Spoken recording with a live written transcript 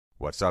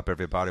What's up,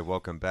 everybody?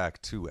 Welcome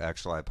back to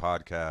Actual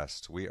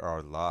Podcast. We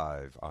are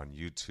live on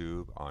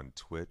YouTube, on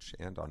Twitch,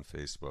 and on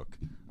Facebook.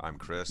 I'm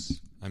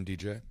Chris. I'm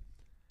DJ.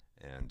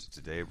 And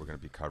today we're going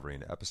to be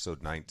covering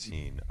episode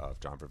 19 of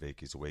John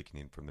Vervaeke's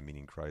Awakening from the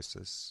Meaning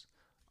Crisis,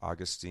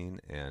 Augustine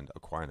and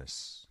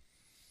Aquinas.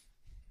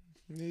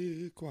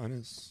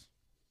 Aquinas.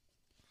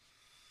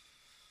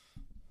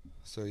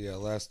 So yeah,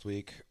 last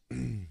week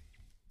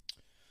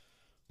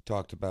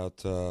talked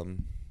about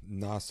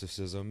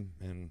Gnosticism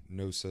and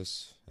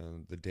Gnosis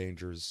and the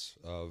dangers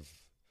of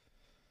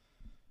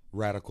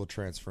radical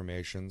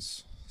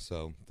transformations.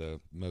 So the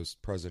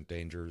most present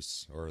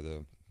dangers, or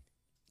the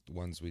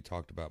ones we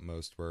talked about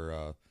most,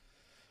 were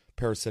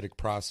parasitic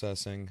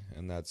processing,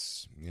 and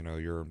that's,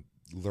 your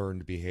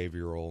learned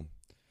behavioral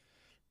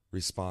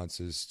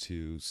responses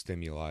to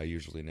stimuli,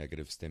 usually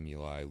negative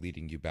stimuli,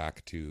 leading you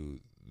back to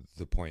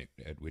the point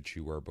at which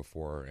you were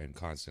before and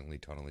constantly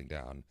tunneling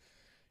down.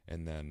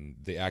 And then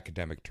the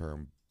academic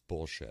term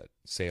bullshit,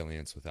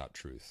 salience without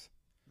truth.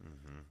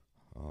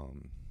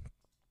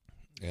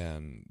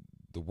 And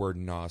the word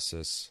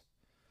gnosis,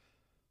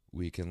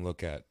 we can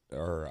look at,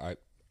 or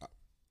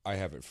I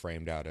have it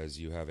framed out as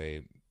you have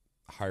a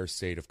higher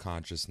state of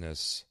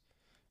consciousness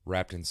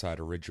wrapped inside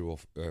a ritual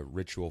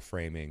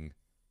framing,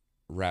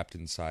 wrapped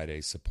inside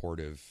a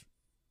supportive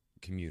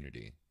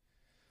community.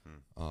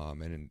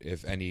 And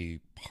if any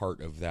part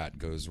of that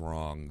goes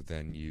wrong,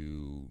 then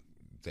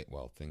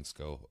things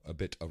go a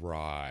bit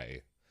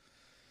awry.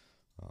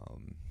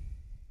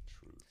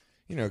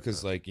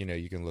 Because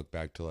you can look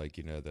back to the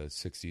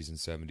 60s and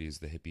 70s,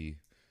 the hippie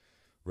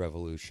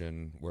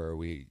revolution, where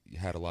we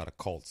had a lot of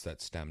cults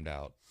that stemmed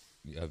out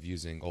of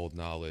using old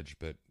knowledge,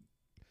 but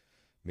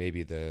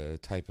maybe the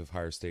type of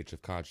higher stage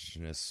of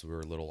consciousness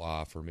were a little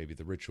off, or maybe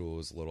the ritual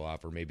was a little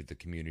off, or maybe the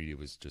community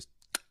was just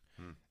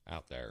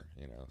out there,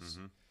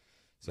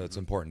 So it's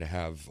important to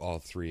have all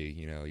three,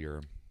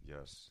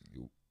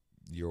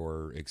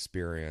 your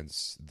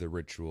experience, the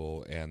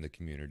ritual, and the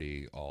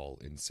community all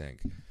in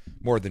sync,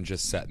 more than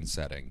just set and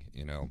setting,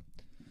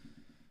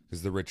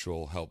 because the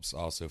ritual helps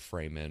also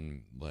frame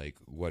in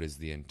what is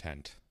the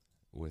intent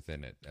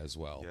within it as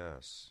well.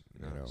 Yes.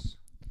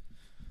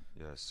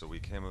 So we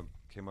came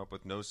up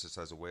with gnosis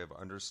as a way of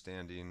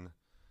understanding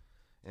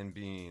and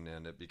being,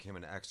 and it became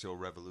an axial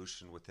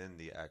revolution within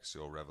the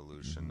axial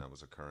revolution that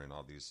was occurring.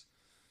 All these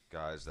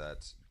guys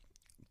that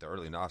the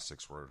early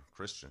Gnostics were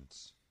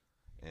Christians,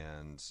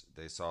 and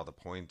they saw the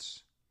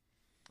point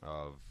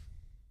of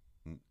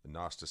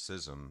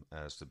Gnosticism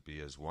as to be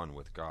as one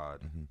with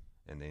God,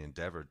 and they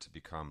endeavored to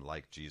become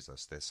like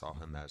Jesus. They saw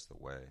him as the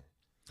way.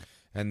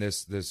 And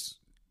this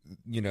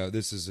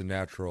is a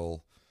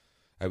natural,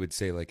 I would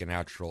say, a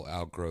natural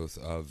outgrowth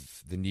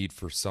of the need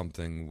for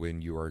something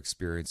when you are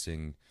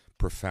experiencing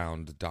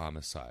profound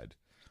domicide.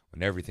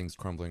 When everything's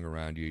crumbling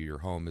around you, your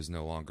home is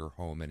no longer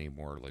home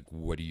anymore.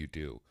 What do you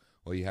do?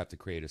 Well, you have to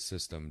create a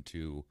system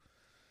to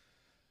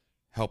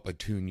help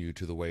attune you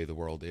to the way the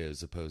world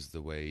is, opposed to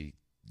the way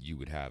you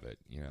would have it.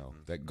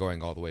 That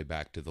going all the way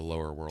back to the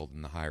lower world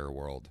and the higher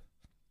world.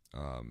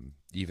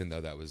 Even though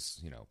that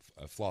was,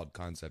 a flawed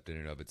concept in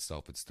and of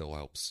itself, it still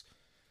helps.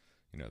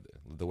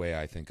 The way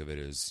I think of it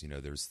is,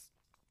 there's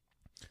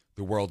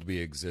the world we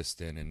exist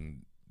in,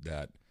 and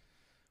that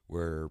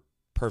we're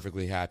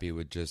perfectly happy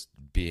with just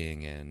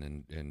being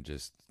in and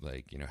just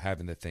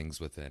having the things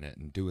within it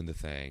and doing the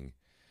thing.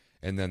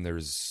 And then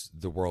there's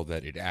the world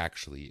that it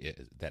actually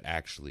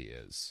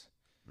is.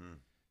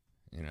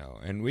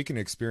 And we can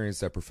experience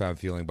that profound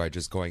feeling by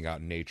just going out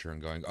in nature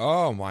and going,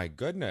 oh my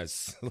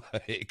goodness,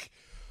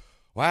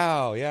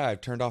 wow, yeah, I've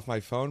turned off my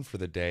phone for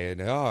the day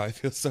and I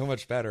feel so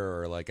much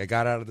better. Or I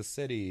got out of the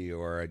city,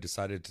 or I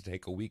decided to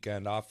take a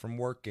weekend off from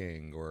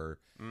working, or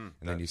and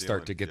then you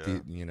start to get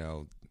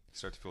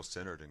start to feel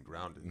centered and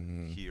grounded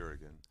here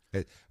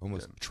again.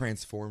 Almost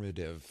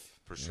transformative.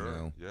 For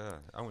sure, yeah.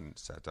 I went and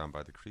sat down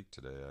by the creek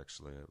today,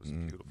 actually. It was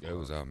beautiful. It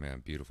was,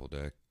 beautiful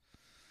day.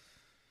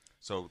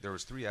 So there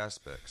was three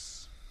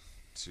aspects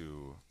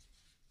to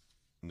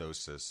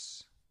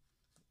gnosis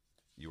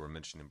you were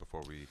mentioning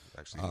before we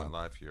actually went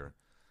live here.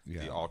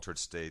 Yeah. The altered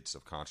states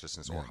of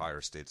consciousness, or higher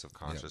states of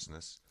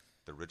consciousness.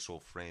 The ritual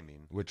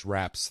framing, which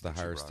wraps the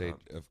higher state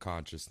of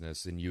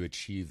consciousness, and you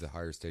achieve the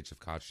higher stage of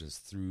consciousness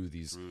through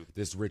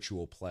this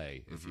ritual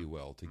play, if you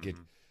will, to get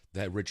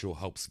that ritual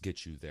helps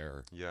get you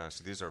there. Yeah,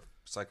 so these are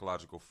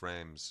psychological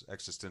frames,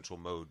 existential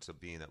modes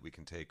of being that we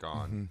can take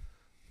on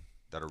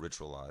that are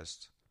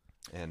ritualized.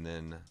 And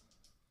then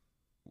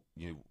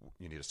you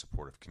need a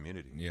supportive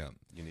community. Yeah.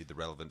 You need the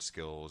relevant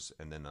skills,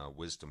 and then a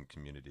wisdom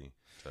community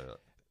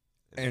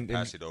and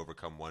capacity to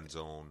overcome one's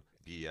own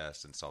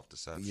BS and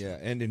self-deception. Yeah,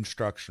 and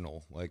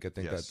instructional. I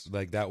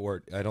think that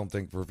word, I don't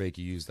think Vervaeke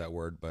used that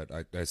word, but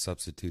I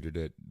substituted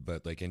it.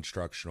 But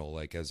instructional,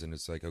 as in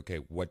it's okay,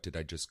 what did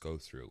I just go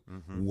through?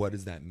 What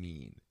does that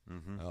mean?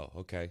 Oh,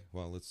 okay.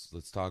 Well,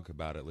 let's talk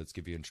about it. Let's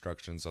give you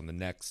instructions on the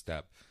next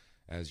step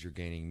as you're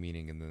gaining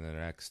meaning in the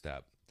next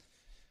step.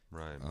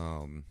 Right.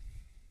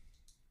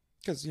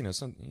 Because you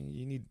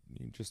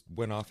just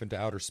went off into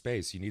outer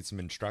space. You need some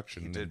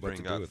instruction. He did what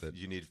to bring do up with it.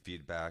 you need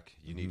feedback,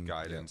 you need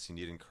guidance, you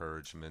need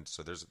encouragement.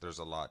 So there's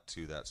a lot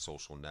to that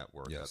social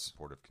network, that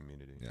supportive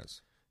community.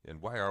 Yes.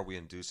 And why are we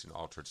inducing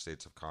altered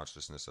states of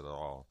consciousness at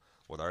all?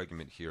 Well, the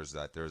argument here is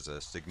that there's a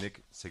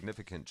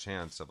significant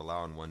chance of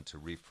allowing one to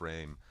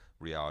reframe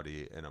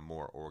reality in a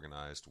more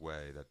organized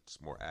way that's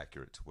more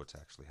accurate to what's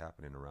actually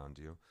happening around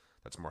you.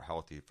 That's more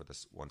healthy for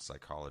this one's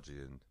psychology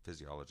and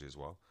physiology as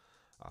well.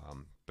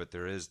 But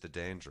there is the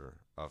danger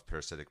of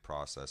parasitic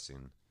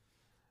processing,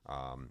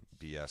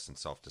 BS, and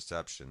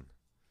self-deception.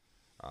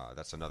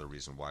 That's another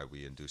reason why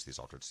we induce these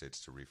altered states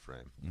to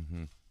reframe.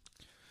 Mm-hmm.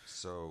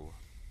 So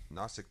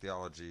Gnostic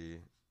theology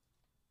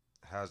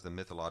has the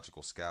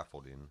mythological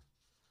scaffolding,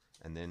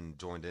 and then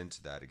joined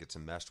into that, it gets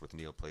enmeshed with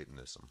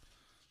Neoplatonism.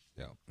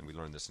 Yeah. And we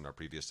learned this in our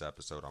previous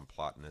episode on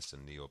Plotinus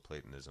and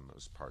Neoplatonism. It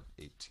was part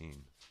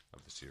 18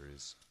 of the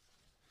series.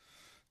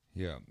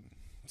 Yeah.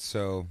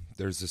 So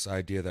there's this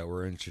idea that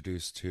we're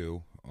introduced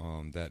to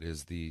that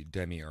is the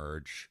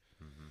demiurge.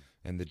 Mm-hmm.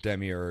 And the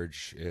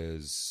demiurge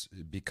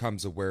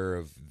becomes aware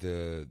of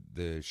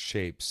the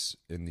shapes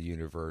in the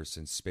universe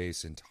and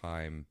space and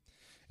time,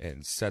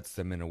 and sets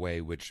them in a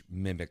way which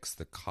mimics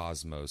the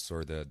cosmos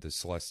or the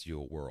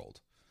celestial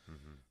world.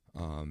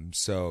 Mm-hmm.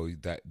 So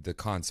that the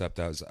concept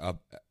that was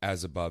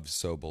as above,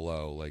 so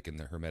below, like in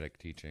the Hermetic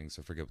teachings,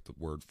 I forget what the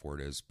word for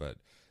it is, but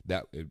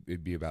that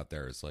it'd be about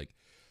there. It's like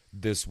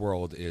this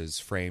world is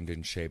framed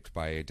and shaped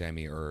by a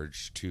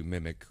demiurge to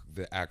mimic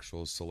the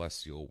actual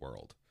celestial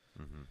world.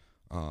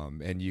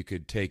 Mm-hmm. And you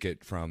could take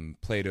it from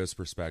Plato's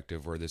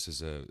perspective, where this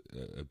is a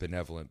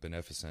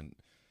beneficent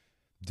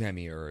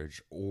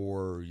demiurge,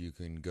 or you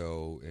can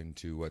go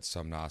into what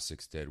some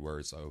Gnostics did, where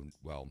it's,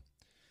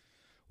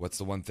 what's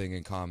the one thing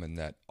in common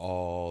that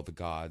all the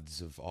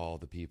gods of all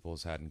the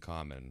peoples had in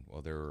common?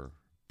 Well, there were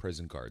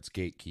prison guards,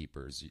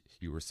 gatekeepers.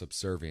 You were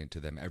subservient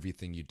to them.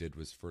 Everything you did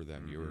was for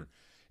them. Mm-hmm.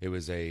 It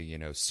was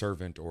a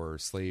servant or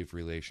slave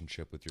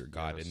relationship with your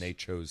God, and they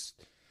chose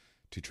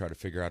to try to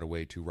figure out a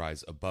way to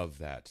rise above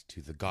that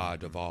to the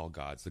God of all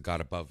gods, the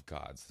God above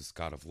gods, this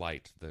God of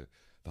light, the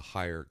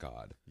higher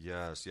God.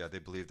 Yes, they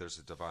believe there's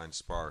a divine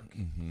spark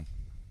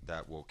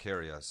that will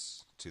carry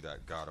us to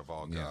that God of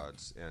all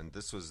gods. And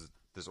this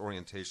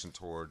orientation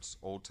towards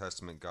Old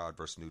Testament God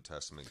versus New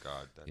Testament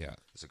God that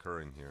is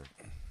occurring here.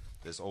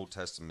 This Old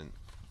Testament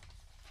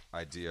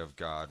idea of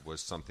God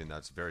was something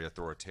that's very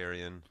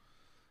authoritarian,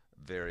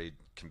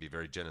 can be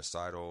very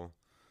genocidal,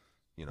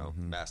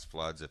 mass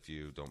floods if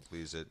you don't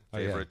please it,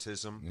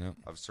 favoritism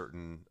of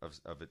certain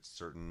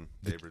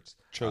favorites,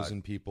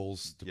 chosen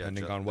peoples,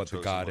 depending on what the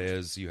God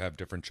is. You have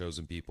different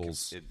chosen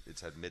peoples.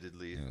 It's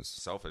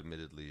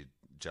self-admittedly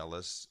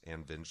jealous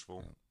and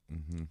vengeful.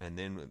 And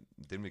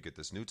then we get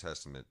this New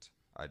Testament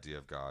idea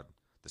of God,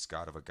 this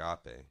God of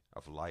agape,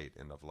 of light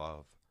and of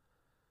love,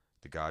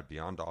 the God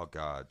beyond all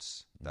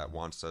gods that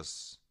wants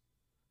us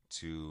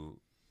to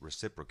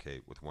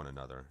reciprocate with one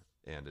another,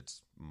 and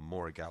it's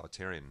more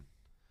egalitarian.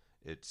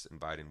 It's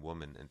inviting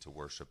women into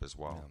worship as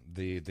well.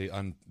 The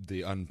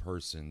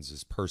unpersons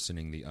is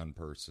personing the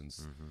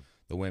unpersons,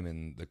 the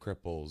women, the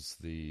cripples,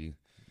 the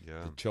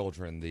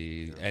children,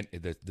 the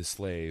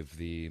slave,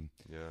 the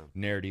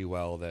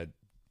ne'er-do-well that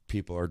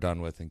people are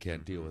done with and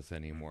can't deal with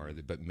anymore.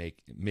 But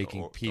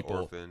making people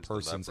orphans,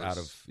 persons out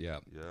of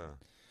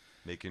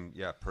making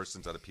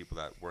persons out of people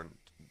that weren't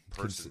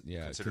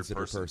considered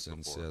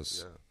persons. Before.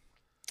 Yes.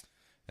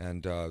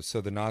 And so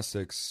the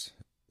Gnostics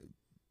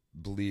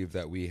believe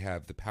that we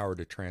have the power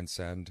to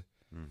transcend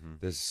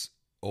this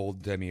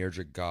old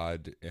demiurgic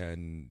God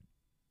and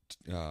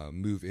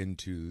move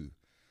into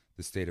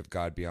the state of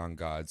God beyond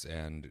gods,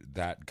 and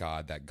that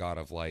God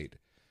of light.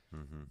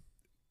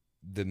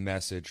 The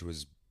message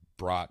was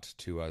brought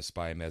to us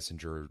by a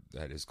messenger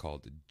that is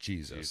called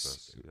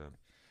Jesus.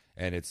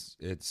 And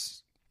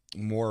it's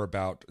more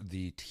about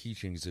the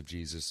teachings of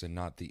Jesus and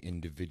not the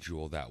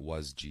individual that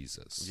was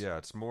Jesus.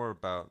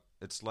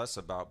 It's less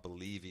about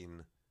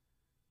believing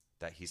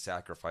that he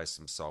sacrificed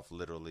himself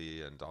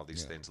literally and all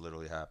these things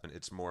literally happened.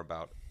 It's more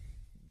about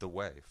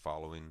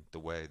following the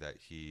way that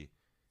he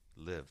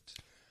lived.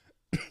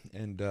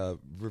 And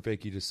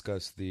Vivek, you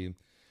discussed the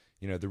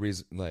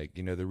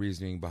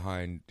reasoning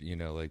behind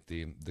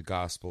the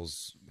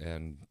Gospels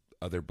and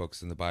other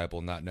books in the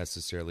Bible not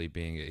necessarily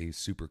being a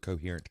super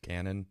coherent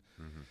canon.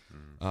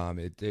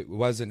 It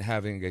wasn't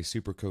having a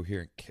super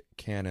coherent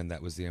canon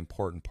that was the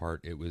important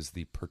part. It was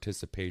the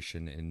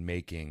participation in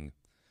making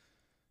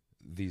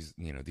these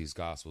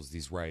Gospels,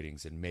 these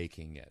writings, and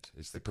making it.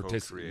 It's the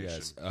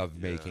participation of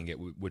making it,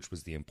 which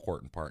was the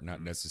important part,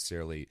 not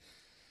necessarily,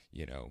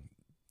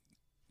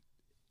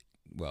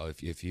 well,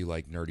 if you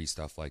like nerdy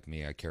stuff like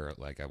me, I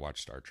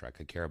watch Star Trek.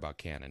 I care about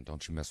canon.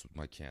 Don't you mess with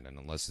my canon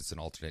unless it's an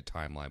alternate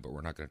timeline, but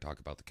we're not going to talk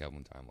about the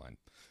Kelvin timeline.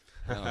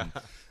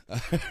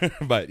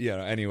 But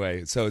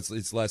anyway, so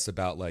it's less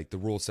about like the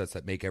rule sets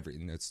that make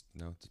everything. It's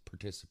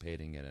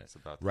participating in it. It's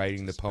about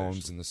writing the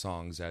poems and the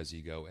songs as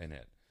you go in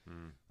it.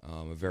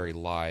 A very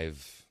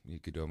live, you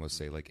could almost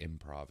say like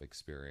improv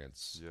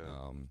experience.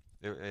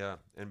 Yeah,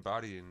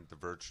 embodying the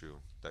virtue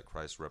that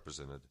Christ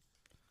represented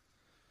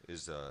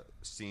is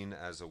seen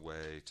as a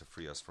way to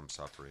free us from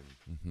suffering.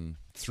 Mm-hmm.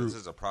 So this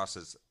is a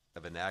process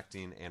of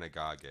enacting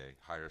anagage,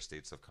 higher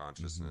states of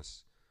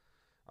consciousness.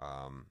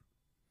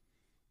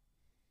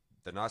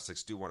 The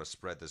Gnostics do want to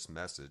spread this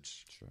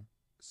message. Sure.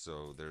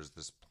 So there's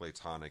this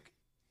Platonic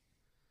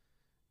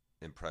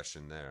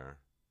impression there.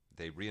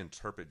 They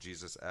reinterpret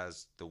Jesus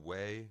as the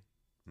way,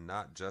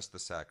 not just the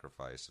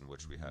sacrifice in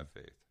which we have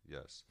faith.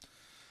 Yes.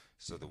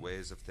 So the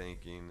ways of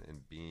thinking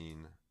and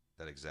being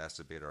that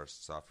exacerbate our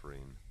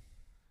suffering,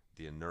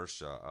 the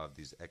inertia of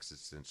these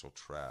existential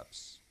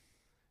traps,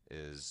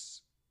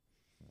 is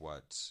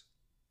what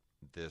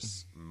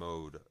this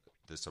mode,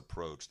 this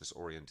approach, this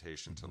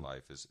orientation to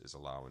life is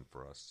allowing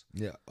for us.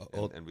 Yeah,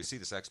 and we see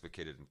this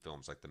explicated in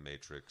films like The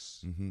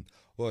Matrix.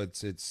 Well,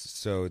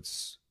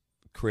 it's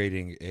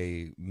creating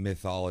a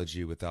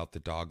mythology without the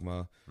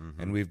dogma,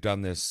 and we've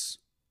done this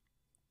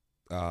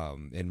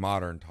in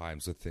modern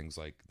times with things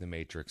like The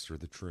Matrix or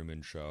The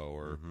Truman Show,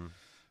 or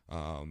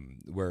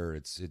where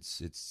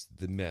it's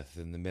the myth,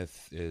 and the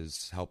myth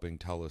is helping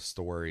tell a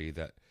story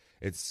that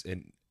it's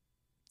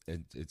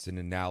an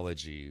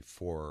analogy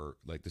for,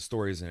 like, the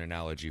story is an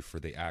analogy for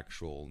the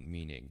actual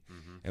meaning.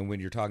 And when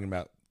you're talking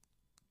about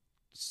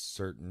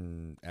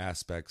certain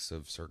aspects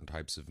of certain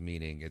types of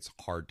meaning, it's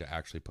hard to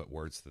actually put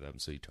words to them,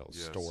 so you tell a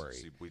story.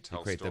 See, we you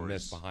tell create stories. the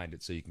myth behind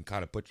it, so you can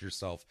kind of put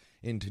yourself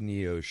into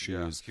Neo's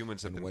shoes.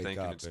 Humans have and been wake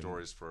thinking in up and-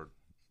 stories for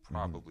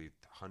probably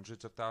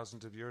hundreds of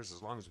thousands of years,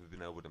 as long as we've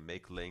been able to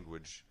make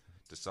language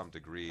to some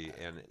degree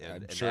and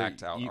I'm sure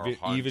act out our even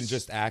hunts.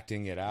 just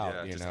acting it out,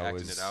 Yeah, you just know,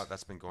 acting is, it out.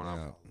 That's been going on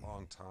yeah. for a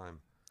long time.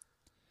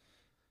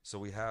 So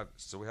we have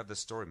this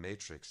story,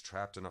 Matrix,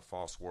 trapped in a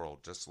false world,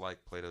 just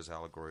like Plato's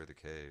allegory of the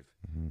cave.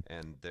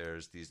 And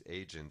there's these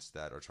agents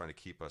that are trying to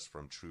keep us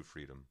from true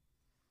freedom.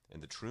 In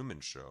the Truman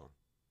Show,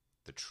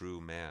 the true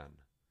man,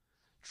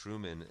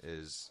 Truman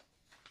is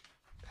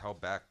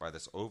held back by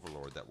this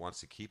overlord that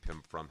wants to keep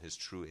him from his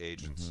true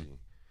agency,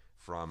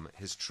 from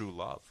his true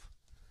love,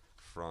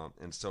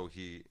 and so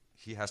he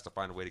has to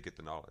find a way to get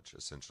the knowledge,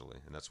 essentially,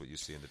 and that's what you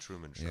see in the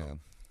Truman Show. Yeah.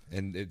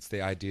 And it's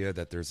the idea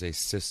that there's a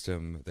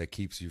system that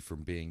keeps you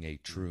from being a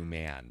true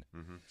man.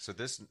 So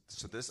this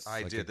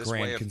like idea, a this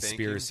grand way of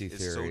conspiracy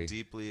thinking is so theory.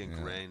 deeply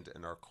ingrained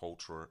in our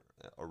culture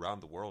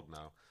around the world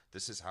now.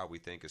 This is how we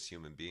think as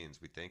human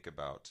beings. We think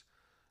about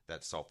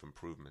that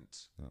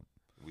self-improvement.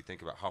 We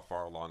think about how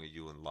far along are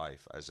you in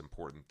life as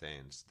important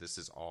things. This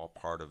is all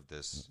part of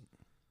this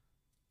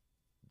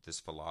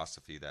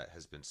philosophy that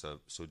has been so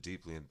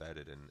deeply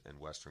embedded in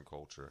Western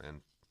culture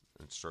and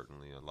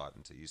certainly a lot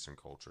into Eastern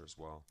culture as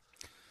well.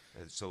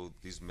 And so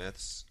these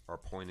myths are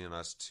pointing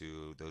us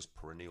to those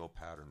perennial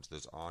patterns,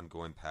 those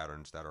ongoing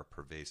patterns that are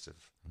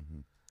pervasive.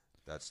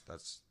 That's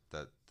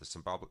the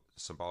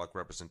symbolic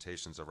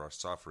representations of our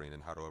suffering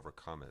and how to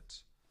overcome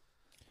it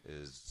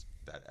is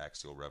that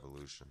axial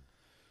revolution.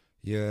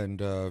 Yeah, and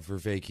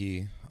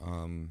Vervaeke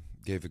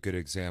gave a good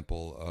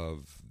example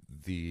of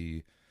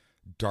the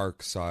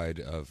dark side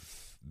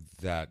of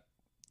that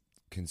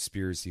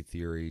conspiracy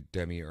theory,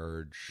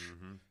 demiurgic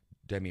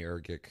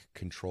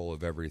control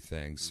of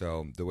everything.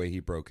 So the way he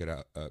broke it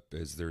up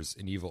is there's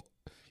an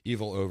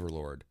evil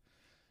overlord.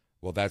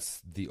 Well,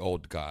 that's the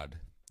old god.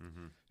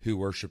 Who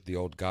worship the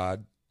old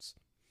gods?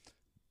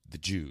 The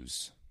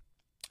Jews.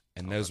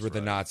 And those were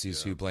the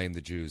Nazis who blamed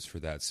the Jews for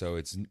that. So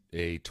it's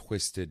a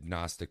twisted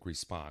Gnostic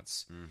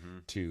response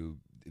to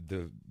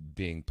the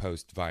being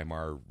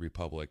post-Weimar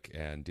Republic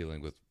and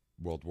dealing with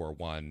World War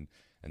I,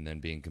 and then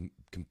being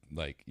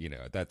like, you know,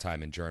 at that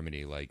time in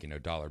Germany, like, you know,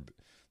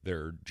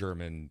 their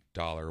German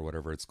dollar or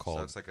whatever it's called.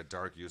 So it's like a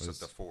dark use of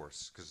the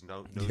Force, because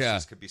Gnosis Yeah.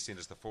 could be seen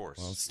as the Force.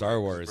 Well,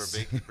 Star Wars.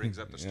 Vervaeke brings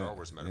up the Star Yeah,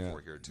 Wars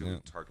metaphor here too, yeah.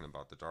 talking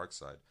about the dark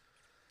side.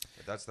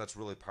 That's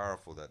really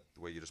powerful. That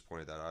the way you just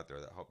pointed that out there,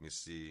 that helped me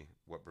see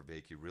what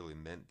Vervaeke really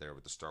meant there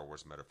with the Star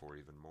Wars metaphor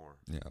even more.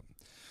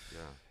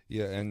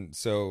 Yeah. And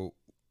so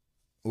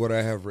what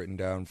I have written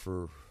down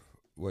for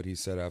what he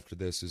said after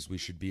this is we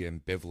should be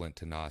ambivalent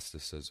to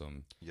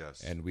Gnosticism.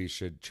 Yes. And we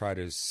should try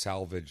to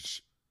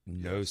salvage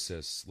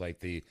Gnosis, like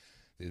the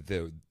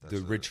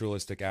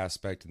ritualistic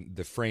aspect,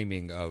 the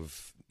framing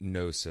of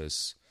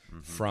Gnosis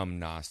from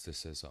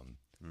Gnosticism.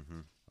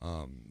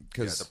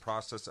 Because the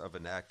process of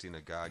enacting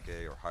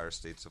agage or higher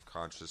states of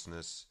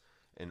consciousness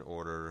in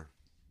order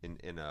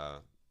in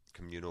a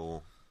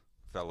communal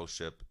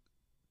fellowship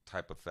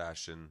type of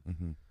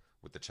fashion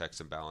with the checks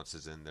and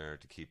balances in there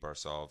to keep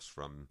ourselves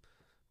from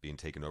being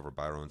taken over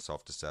by our own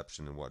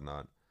self-deception and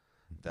whatnot.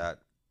 That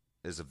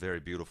is a very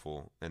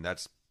beautiful, and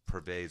that's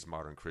pervades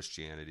modern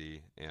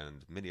Christianity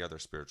and many other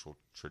spiritual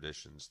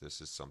traditions. This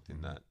is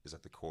something that is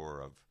at the core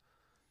of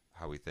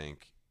how we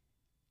think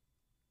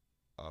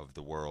of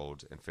the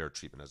world and fair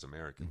treatment as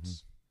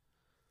Americans.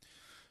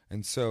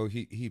 And so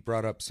he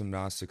brought up some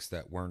Gnostics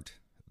that weren't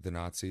the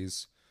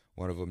Nazis.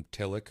 One of them,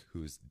 Tillich,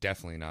 who's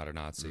definitely not a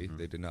Nazi.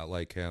 They did not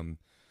like him.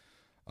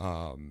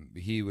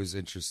 He was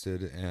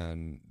interested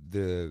in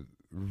the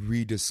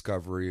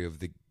rediscovery of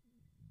the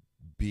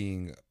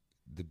being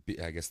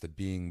I guess the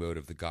being mode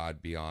of the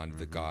God beyond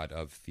the God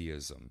of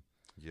theism.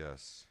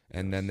 Yes.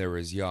 And then there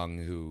was Jung,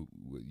 who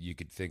you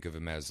could think of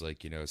him as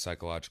like, a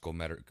psychological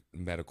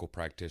medical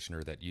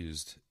practitioner that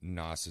used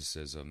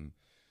Gnosticism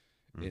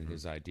in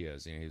his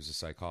ideas. He was a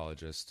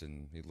psychologist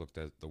and he looked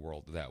at the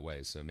world that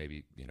way. So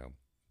maybe,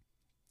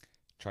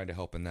 trying to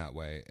help in that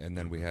way. And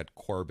then we had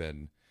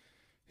Corbin,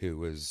 who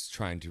was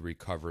trying to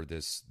recover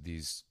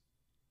these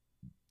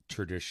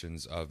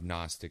traditions of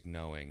Gnostic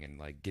knowing and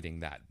like getting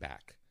that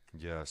back.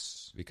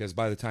 Yes. Because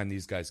by the time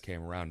these guys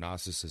came around,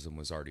 Gnosticism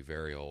was already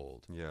very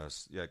old.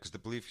 Yes. Yeah, because the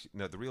belief,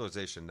 the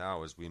realization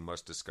now is we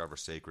must discover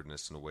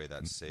sacredness in a way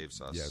that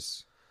saves us.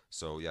 Yes.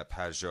 So, yeah,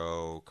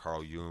 Pageau,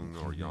 Carl Jung,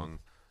 or Jung,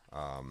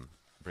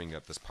 bringing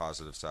up this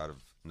positive side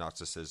of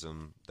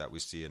Gnosticism that we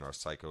see in our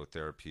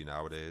psychotherapy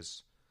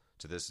nowadays.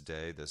 To this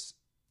day, this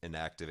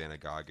inactive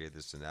anagoge,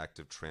 this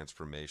inactive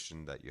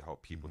transformation that you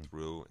help people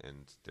through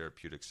in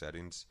therapeutic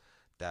settings,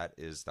 that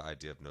is the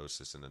idea of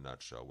gnosis in a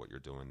nutshell, what you're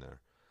doing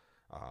there.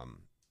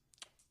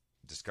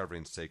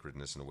 Discovering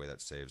sacredness in a way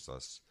that saves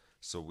us.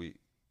 So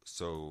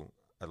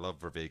I love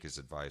Vervaeke's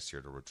advice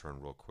here, to return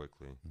real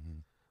quickly.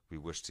 We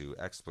wish to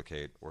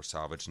explicate or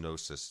salvage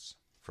gnosis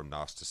from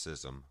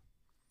Gnosticism,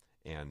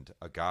 and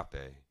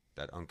agape,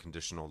 that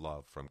unconditional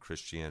love, from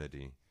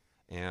Christianity,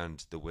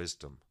 and the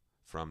wisdom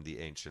from the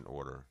ancient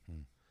order.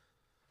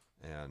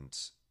 And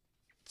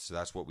so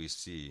that's what we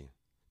see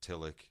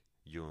Tillich,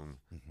 Jung,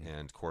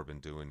 and Corbin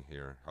doing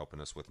here,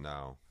 helping us with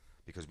now.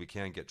 Because we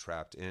can get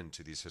trapped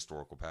into these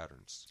historical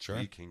patterns. Sure.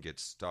 We can get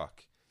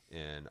stuck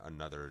in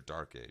another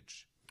dark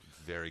age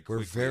very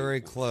quickly. We're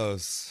very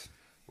close.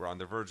 We're on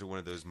the verge of one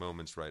of those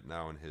moments right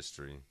now in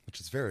history.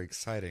 Which is very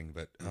exciting,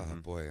 but oh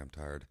boy, I'm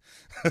tired.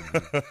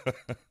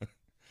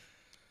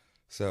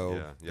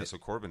 So So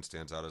Corbin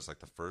stands out as like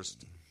the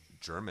first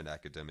German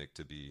academic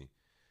to be,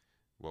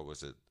 what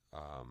was it,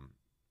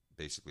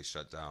 basically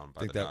shut down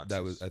by the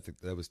Nazis. I think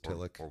that was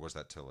Tillich. Or was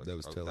that Tillich? That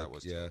was Tillich. That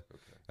was yeah.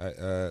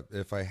 Tillich. Okay.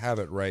 If I have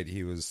it right,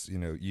 he was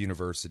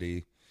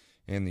university,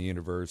 and the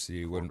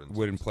university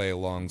wouldn't play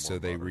along, so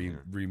they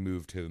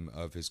removed him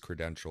of his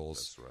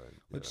credentials. That's right.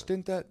 Which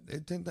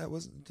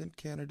didn't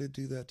Canada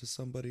do that to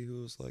somebody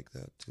who was like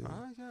that too?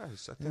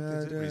 Yes, I think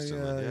they did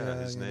recently.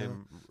 His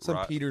name,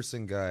 some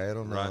Peterson guy. I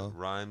don't know.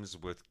 Rhymes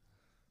with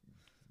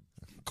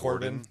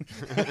Corbin.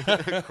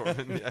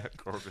 Corbin. Yeah,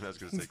 Corbin. I was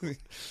going to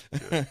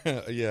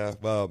say. Yeah.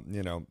 Well,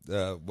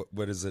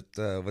 what is it?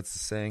 What's the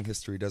saying?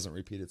 History doesn't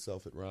repeat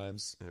itself; it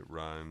rhymes. It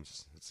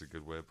rhymes. It's a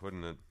good way of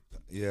putting it.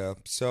 Yeah.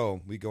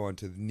 So we go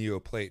into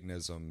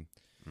Neoplatonism,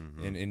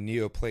 and in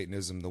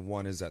Neoplatonism, the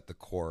one is at the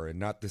core, and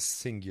not the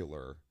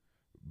singular,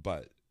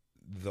 but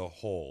the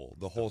whole,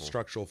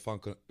 structural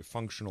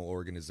functional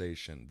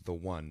organization, the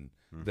one,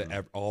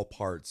 all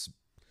parts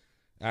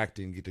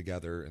acting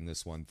together in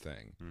this one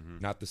thing,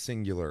 not the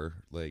singular,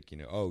 like,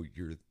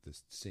 you're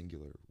the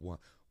singular one,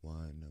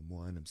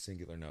 I'm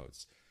singular. No,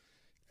 it's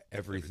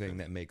everything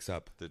that makes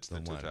up the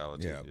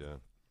totality. Yeah.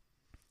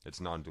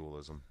 It's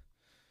non-dualism.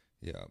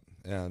 Yeah.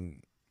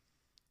 And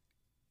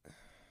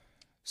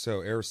so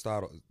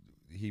Aristotle,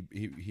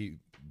 he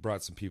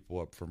brought some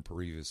people up from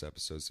previous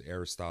episodes.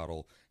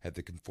 Aristotle had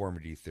the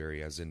conformity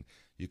theory, as in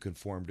you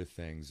conform to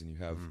things and you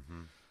have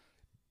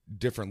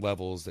different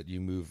levels that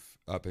you move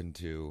up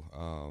into.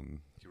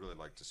 He really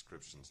liked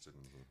descriptions,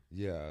 didn't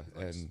he? Yeah,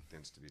 and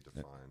things to be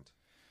defined.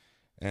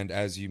 And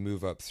as you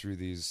move up through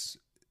these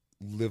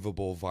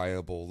livable,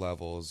 viable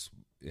levels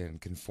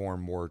and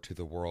conform more to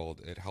the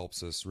world, it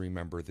helps us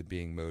remember the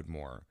being mode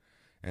more.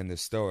 And the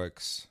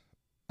Stoics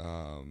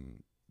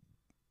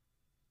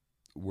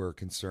were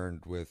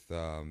concerned with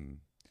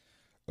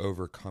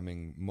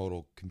overcoming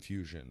modal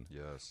confusion,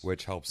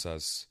 which helps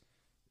us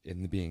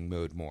in the being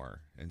mode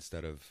more,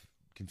 instead of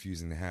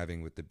confusing the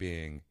having with the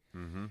being.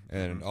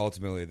 And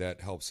ultimately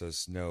that helps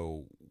us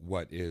know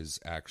what is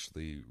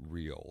actually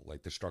real,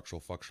 like the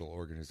structural functional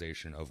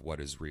organization of what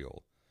is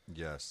real.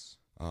 This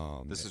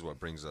is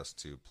what brings us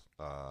to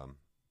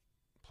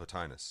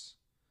Plotinus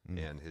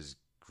and his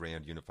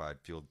grand unified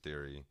field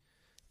theory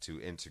to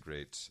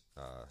integrate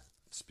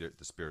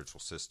the spiritual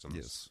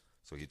systems.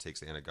 So he takes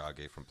the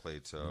anagoge from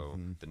Plato,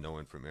 the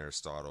knowing from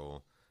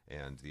Aristotle,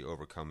 and the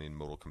overcoming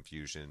modal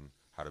confusion,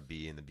 how to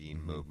be in the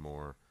being mode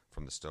more,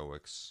 from the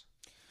Stoics.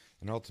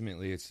 And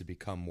ultimately it's to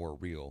become more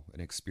real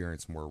and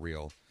experience more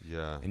real.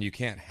 Yeah. And you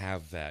can't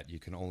have that. You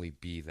can only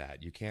be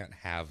that. You can't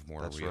have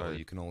more That's real. Right.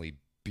 You can only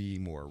be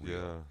more real.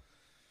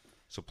 Yeah.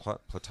 So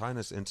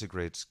Plotinus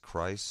integrates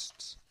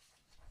Christ's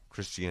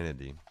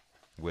Christianity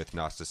with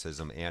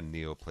Gnosticism and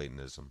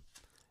Neoplatonism,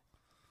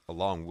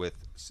 along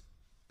with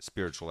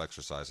spiritual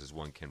exercises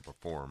one can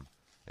perform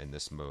in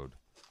this mode.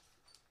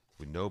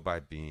 We know by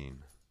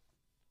being.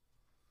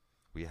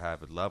 We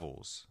have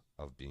levels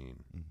of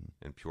being,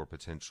 and pure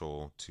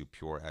potential to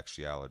pure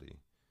actuality,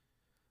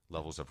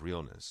 levels of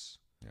realness.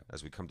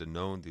 As we come to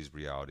know these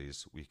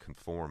realities, we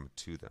conform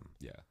to them.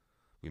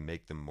 We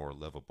make them more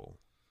livable.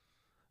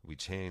 We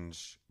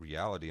change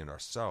reality in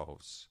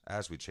ourselves.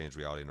 As we change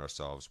reality in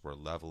ourselves, we're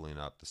leveling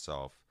up the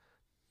self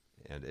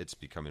and it's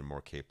becoming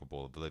more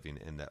capable of living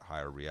in that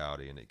higher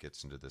reality, and it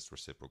gets into this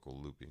reciprocal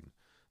looping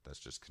that's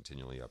just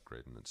continually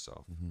upgrading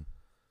itself. Mm-hmm.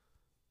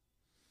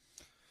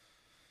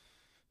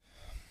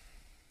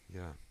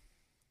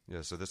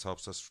 Yeah, so this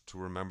helps us to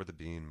remember the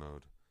being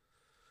mode.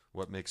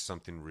 What makes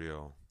something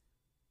real?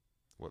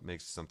 What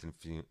makes something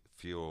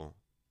feel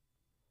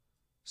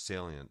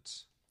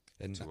salient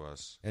to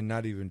us? And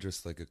not even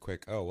just like a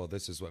quick, oh, well,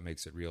 this is what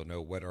makes it real.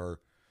 No, what are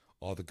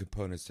all the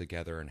components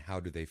together and how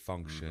do they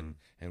function,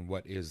 and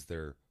what is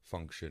their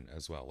function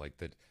as well? Like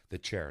the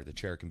chair. The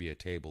chair can be a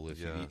table if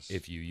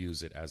you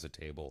use it as a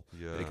table.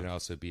 Yeah. It can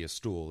also be a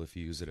stool if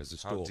you use it as a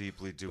stool. How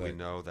deeply do we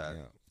know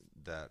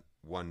that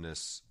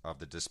oneness of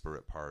the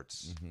disparate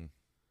parts? Mm-hmm.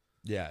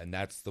 Yeah, and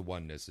that's the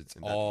oneness. It's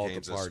and all that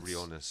gains the parts. Us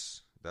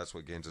realness. That's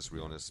what gains us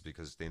realness,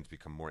 because things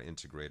become more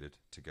integrated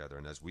together.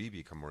 And as we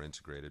become more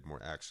integrated,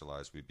 more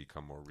actualized, we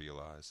become more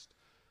realized.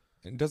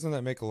 And doesn't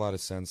that make a lot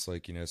of sense?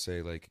 Like,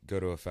 say like go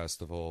to a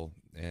festival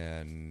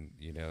and,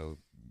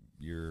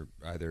 you're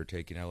either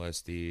taking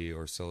LSD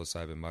or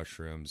psilocybin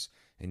mushrooms,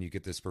 and you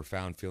get this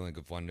profound feeling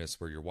of oneness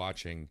where you're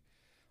watching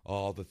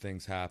all the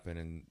things happen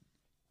and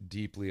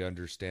deeply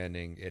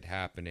understanding it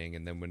happening.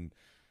 And then when,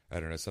 I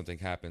don't know, something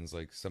happens,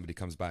 like somebody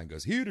comes by and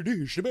goes,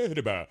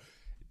 "Here-da-dee-shabba-da-ba,"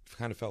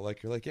 kind of felt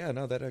like you're like, yeah,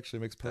 no, that actually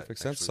makes perfect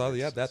sense. So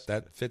yeah,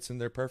 that fits in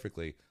there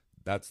perfectly.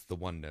 That's the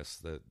oneness,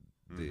 the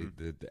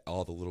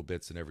all the little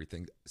bits and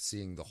everything,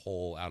 seeing the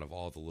whole out of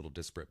all the little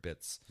disparate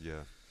bits.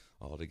 Yeah.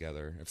 All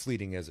together,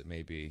 fleeting as it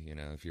may be.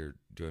 If you're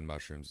doing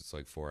mushrooms, it's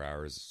like 4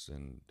 hours,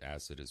 and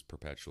acid is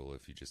perpetual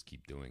if you just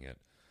keep doing it.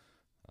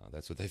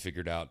 That's what they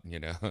figured out,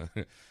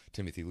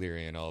 Timothy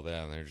Leary and all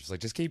them. They're just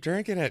like, just keep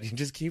drinking it, and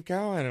just keep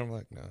going. And I'm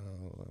like, no,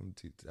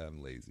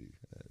 I'm lazy.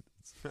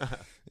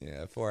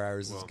 4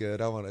 hours is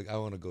good. I want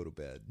to go to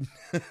bed.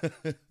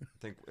 I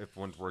think if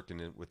one's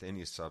working with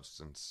any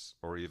substance,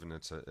 or even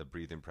it's a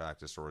breathing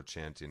practice or a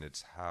chanting,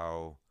 it's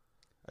how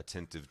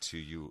attentive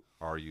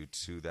are you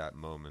to that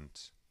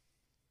moment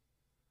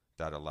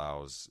that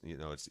allows,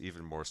 it's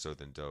even more so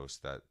than dose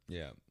that.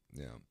 Yeah.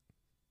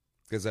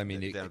 Because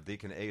they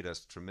can aid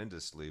us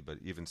tremendously, but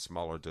even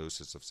smaller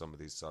doses of some of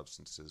these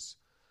substances,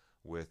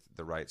 with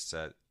the right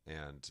set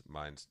and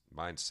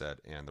mindset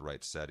and the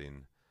right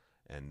setting,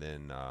 and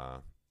then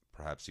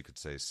perhaps you could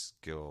say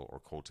skill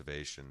or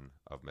cultivation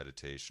of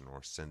meditation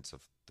or sense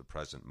of the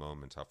present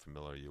moment, how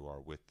familiar you are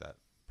with that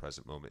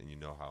present moment,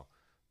 and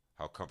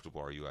how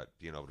comfortable are you at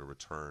being able to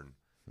return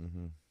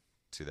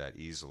to that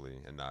easily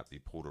and not be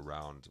pulled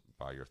around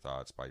by your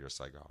thoughts, by your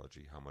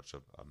psychology. How much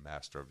of a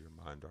master of your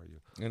mind are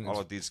you? And all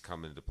of these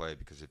come into play,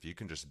 because if you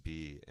can just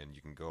be and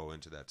you can go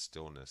into that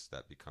stillness,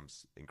 that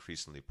becomes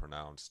increasingly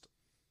pronounced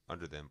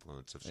under the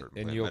influence of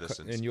certain plant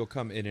medicines. And you'll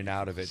come in and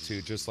out of it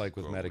too, just like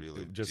with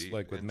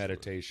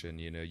meditation.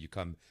 You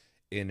come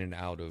in and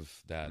out of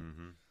that.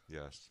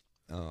 Yes.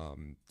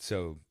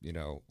 So,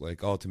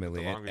 like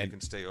ultimately, the longer you can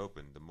stay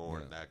open, the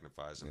more it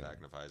magnifies and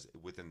magnifies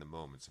within the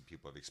moment. Some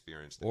people have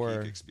experienced the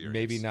or peak experience.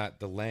 Maybe not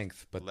the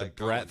length, but the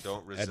breadth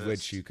at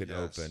which you could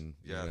open.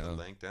 Yeah, the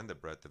length and the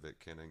breadth of it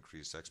can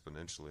increase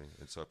exponentially.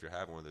 And so if you're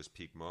having one of those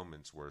peak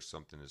moments where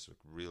something is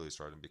really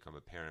starting to become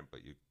apparent,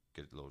 but you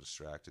get a little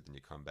distracted, then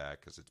you come back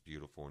because it's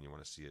beautiful and you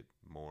want to see it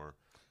more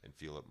and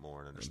feel it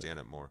more and understand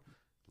it more,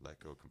 let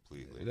go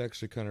completely. It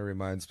actually kind of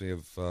reminds me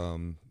of...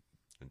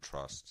 and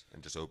trust,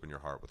 and just open your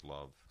heart with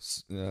love.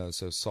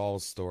 So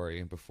Saul's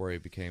story before he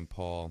became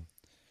Paul,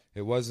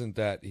 it wasn't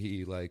that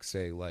he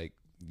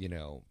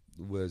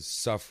was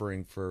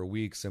suffering for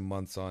weeks and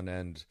months on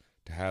end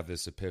to have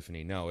this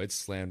epiphany. No, it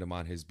slammed him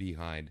on his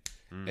behind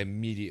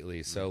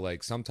immediately. So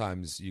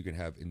sometimes you can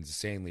have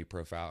insanely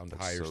profound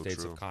higher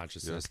states of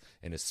consciousness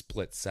in a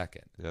split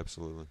second. Yeah,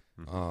 absolutely.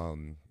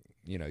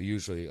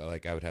 Usually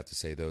I would have to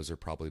say those are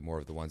probably more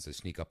of the ones that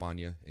sneak up on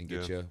you and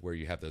get you, where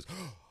you have those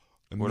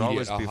it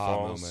always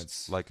befalls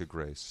moments. Like a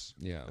grace.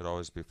 Yeah. It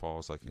always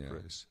befalls like a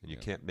grace. And you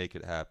can't make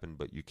it happen,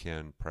 but you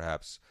can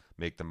perhaps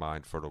make the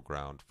mind fertile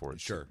ground for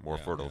it. More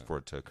fertile for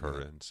it to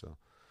occur in. So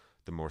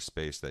the more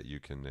space that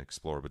you can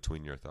explore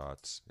between your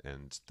thoughts,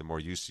 and the more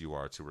used you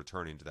are to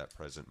returning to that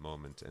present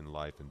moment in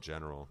life in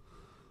general,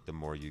 the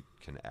more you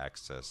can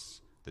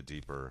access the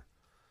deeper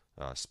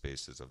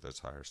spaces of those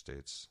higher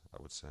states, I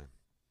would say.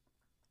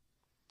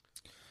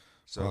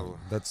 So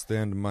that's the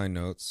end of my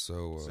notes.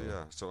 So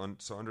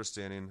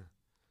understanding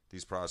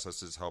these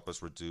processes help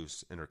us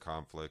reduce inner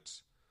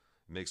conflict,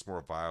 makes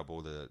more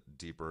viable the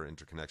deeper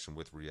interconnection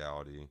with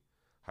reality.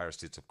 Higher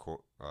states of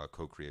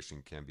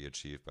co-creation can be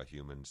achieved by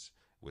humans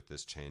with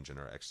this change in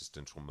our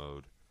existential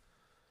mode.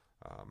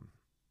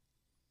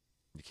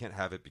 You can't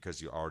have it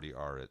because you already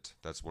are it.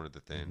 That's one of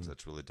the things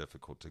that's really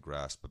difficult to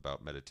grasp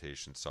about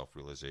meditation,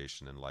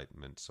 self-realization,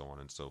 enlightenment, so on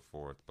and so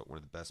forth. But one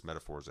of the best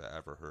metaphors I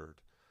ever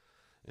heard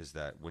is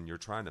that when you're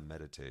trying to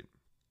meditate,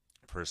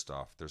 first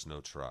off, there's no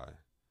try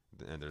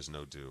and there's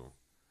no do.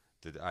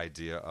 The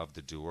idea of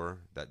the doer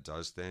that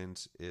does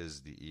things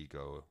is the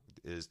ego,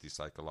 is the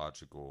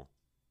psychological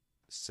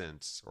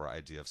sense or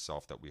idea of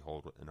self that we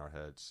hold in our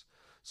heads.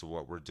 So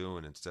what we're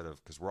doing, instead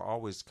of, because we're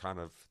always kind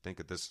of think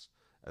of this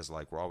as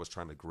like we're always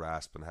trying to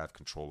grasp and have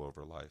control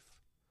over life.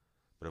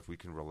 But if we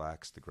can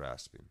relax the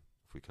grasping,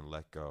 if we can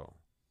let go,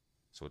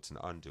 so it's an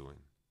undoing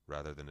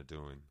rather than a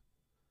doing,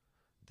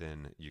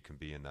 then you can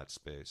be in that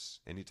space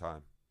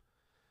anytime.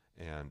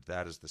 And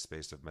that is the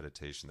space of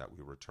meditation that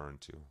we return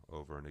to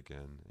over and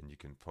again. And you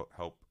can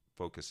help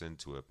focus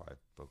into it by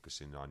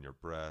focusing on your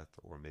breath,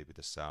 or maybe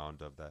the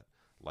sound of that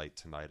light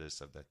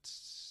tinnitus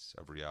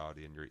of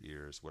reality in your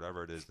ears,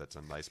 whatever it is that's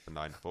a nice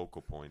benign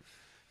focal point.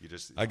 You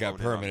just I got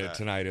permanent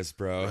tinnitus,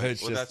 bro. Right?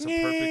 It's just that's a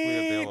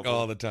perfectly available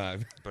all the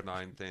time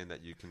benign thing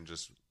that you can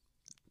just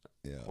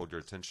hold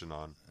your attention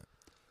on.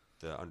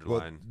 The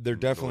underlying well, there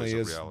definitely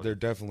noise of is reality. there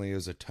definitely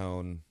is a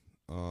tone,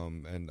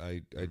 and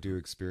I do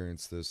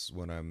experience this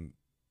when I'm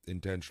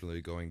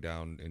intentionally going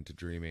down into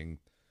dreaming.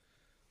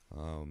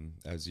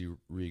 As you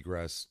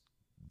regress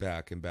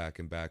back and back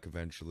and back,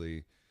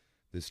 eventually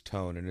this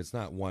tone, and it's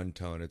not one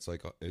tone, it's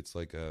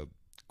like a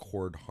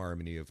chord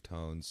harmony of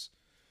tones.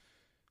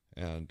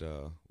 And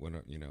when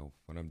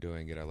I'm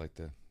doing it, I like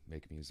to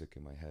make music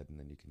in my head, and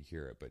then you can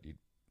hear it. But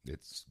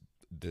it's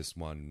this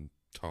one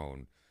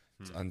tone.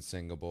 It's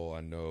unsingable,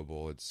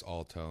 unknowable. It's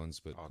all tones,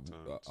 but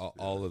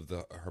all of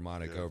the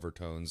harmonic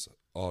overtones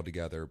all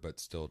together, but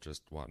still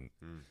just one.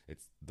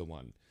 It's the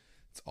one.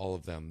 It's all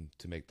of them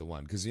to make the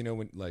one. Because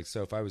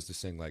so if I was to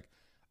sing like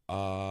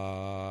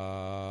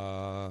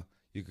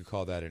you could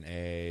call that an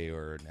A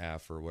or an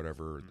F or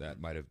whatever that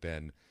might have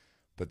been.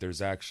 But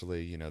there's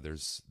actually,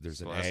 there's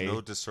an A,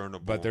 no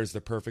discernible. but there's the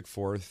perfect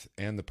fourth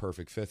and the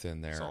perfect fifth in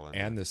there,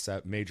 and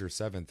the major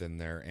seventh in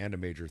there, and a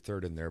major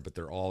third in there. But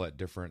they're all at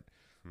different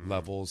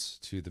levels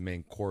to the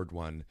main chord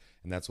one,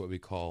 and that's what we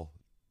call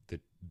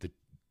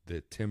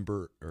the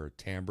timbre or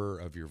timbre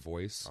of your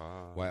voice.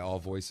 Why all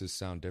voices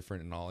sound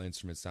different and all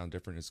instruments sound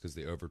different is because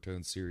the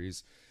overtone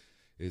series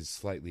is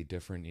slightly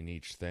different in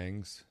each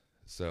things.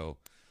 So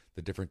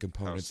the different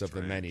components of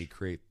the many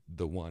create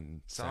the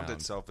one sound. Sound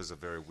itself is a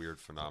very weird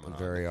phenomenon.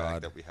 Very the fact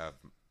odd that we have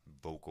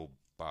vocal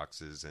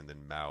boxes and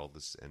then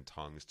mouths and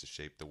tongues to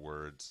shape the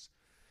words,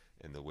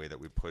 and the way that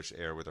we push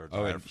air with our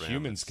diaphragm. And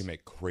humans can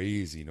make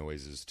crazy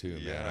noises too,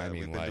 man. I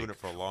mean, we've been doing it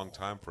for a long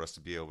time for us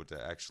to be able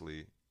to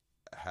actually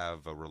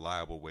have a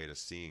reliable way to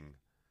sing.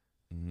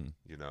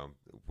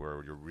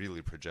 Where you're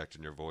really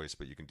projecting your voice,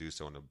 but you can do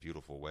so in a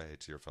beautiful way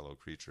to your fellow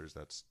creatures.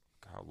 That's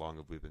how long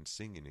have we been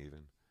singing,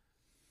 even?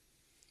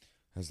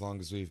 As long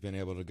as we've been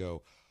able to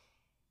go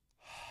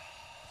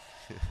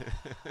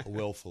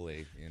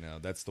willfully,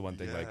 that's the one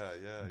thing.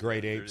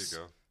 Great apes,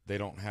 they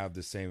don't have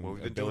the same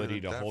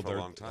ability to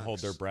hold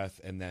their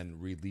breath and then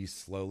release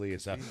slowly.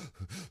 It's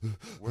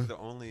we're the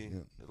only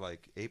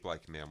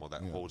ape-like mammal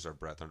that holds our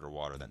breath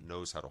underwater, that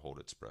knows how to hold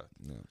its breath.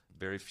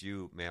 Very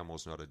few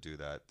mammals know how to do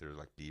that. They're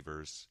like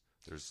beavers.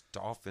 There's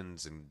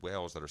dolphins and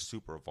whales that are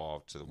super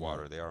evolved to the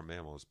water. They are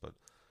mammals, but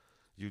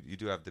you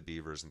do have the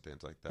beavers and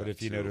things like that. But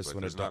if you notice,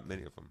 there's not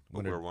many of them.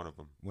 But we're one of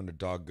them. When a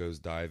dog goes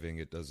diving,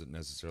 it doesn't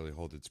necessarily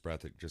hold its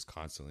breath. It just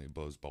constantly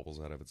blows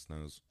bubbles out of its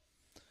nose.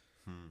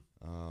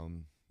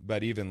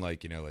 But even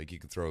you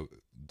can throw.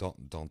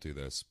 Don't do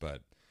this,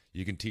 but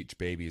you can teach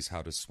babies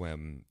how to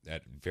swim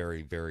at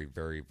very, very,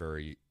 very,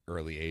 very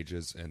early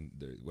ages. And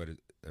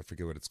I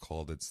forget what it's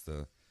called. It's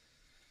the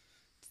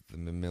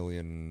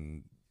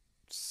mammalian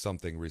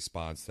something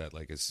response that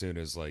as soon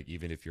as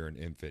even if you're an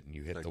infant and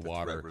you hit the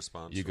water,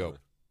 you go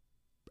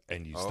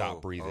and you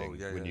stop breathing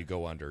when you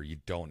go under. You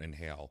don't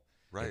inhale.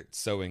 Right. It's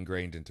so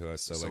ingrained into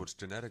us. So it's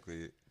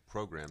genetically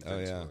programmed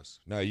into us.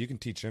 No, you can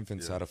teach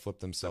infants how to flip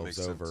themselves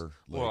over.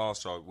 Well,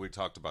 also, we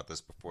talked about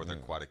this before, the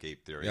aquatic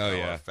ape theory.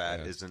 Our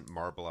fat isn't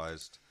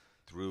marbleized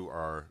through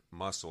our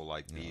muscle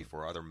like beef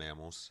or other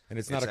mammals. And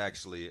it's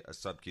actually a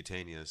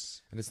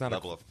subcutaneous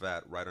level of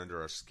fat right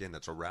under our skin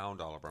that's around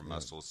all of our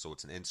muscles, so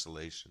it's an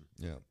insulation.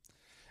 Yeah.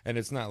 And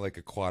it's not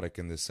aquatic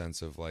in the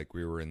sense of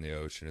we were in the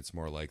ocean. It's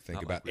more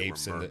think about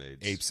apes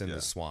in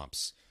the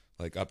swamps,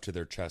 up to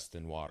their chest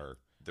in water.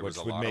 Which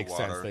would make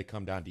sense. They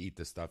come down to eat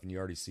this stuff, and you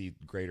already see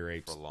greater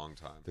apes for a long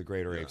time. The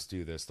greater apes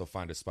do this. They'll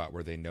find a spot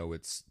where they know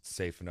it's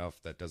safe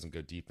enough that doesn't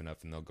go deep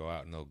enough, and they'll go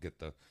out and they'll get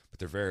but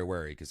they're very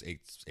wary because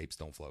apes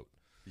don't float.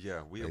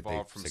 Yeah, we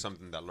evolved from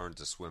something that learned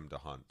to swim to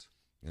hunt.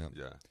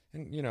 Yeah.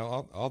 And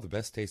all the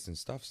best tasting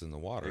stuff's in the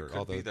water. It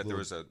could be that there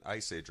was an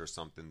ice age or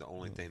something. The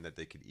only thing that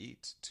they could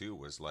eat too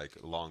was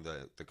along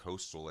the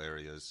coastal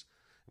areas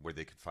where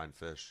they could find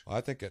fish. Well,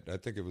 I think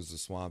it was the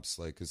swamps,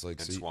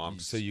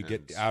 swamps. So you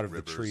get out of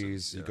the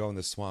trees, you go in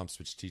the swamps,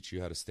 which teach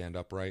you how to stand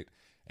upright,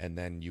 and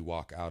then you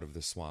walk out of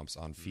the swamps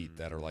on feet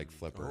that are like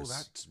flippers. Oh,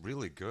 that's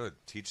really good.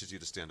 Teaches you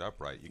to stand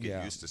upright. You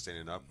get used to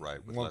standing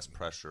upright with less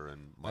pressure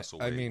and muscle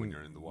weight when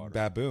you're in the water.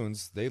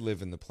 Baboons, they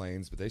live in the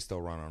plains, but they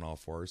still run on all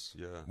fours.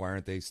 Yeah. Why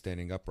aren't they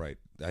standing upright?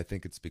 I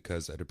think it's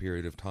because at a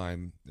period of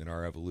time in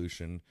our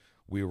evolution,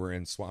 we were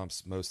in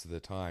swamps most of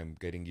the time,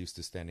 getting used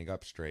to standing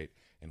up straight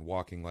and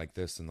walking like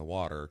this in the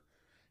water,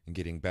 and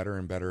getting better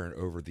and better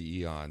over the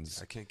eons.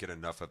 I can't get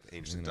enough of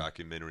ancient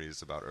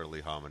documentaries about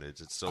early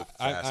hominids. It's so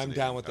fascinating. I'm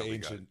down with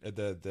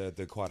the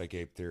aquatic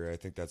ape theory. I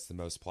think that's the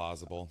most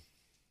plausible.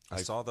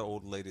 I saw the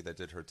old lady that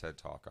did her TED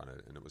talk on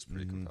it, and it was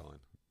pretty compelling.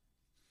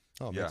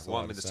 Oh, it Yeah, makes a well, I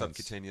lot mean, of the sense.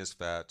 subcutaneous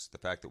fats, the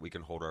fact that we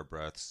can hold our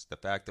breaths, the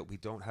fact that we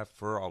don't have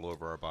fur all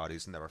over our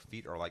bodies, and that our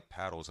feet are like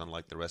paddles,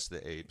 unlike the rest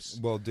of the apes.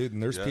 Well, dude,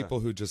 and there's Yeah,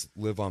 people who just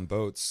live on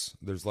boats.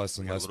 There's less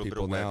we and got a less little bit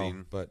people of now,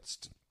 webbing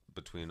but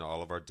between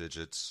all of our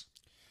digits.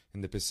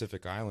 in the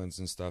Pacific Islands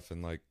and stuff,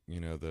 and like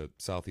the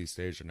Southeast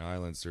Asian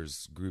islands,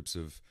 there's groups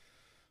of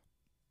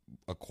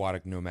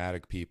aquatic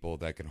nomadic people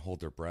that can hold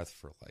their breath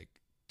for like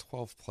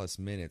 12 plus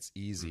minutes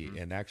easy,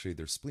 and actually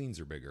their spleens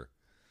are bigger.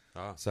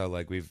 Ah, So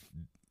like we've,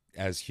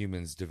 as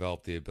humans,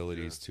 developed the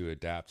abilities to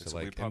adapt to So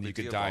we like, and probably you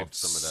could de-evolved dive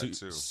some of that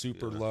too.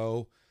 super Yeah.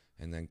 low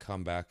and then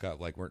come back up.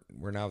 Like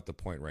we're now at the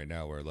point right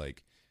now where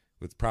like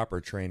with proper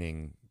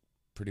training,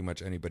 pretty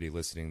much anybody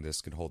listening to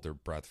this can hold their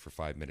breath for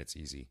 5 minutes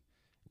easy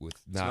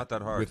with not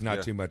that hard, with not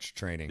yeah. too much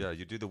training. Yeah,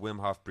 you do the Wim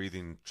Hof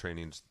breathing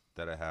trainings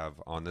that I have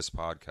on this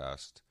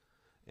podcast,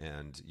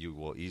 and you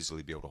will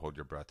easily be able to hold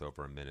your breath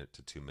over a minute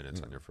to 2 minutes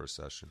on your first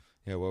session.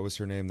 Yeah, what was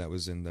her name that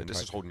was in the And this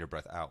is holding your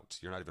breath out.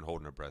 You're not even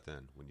holding your breath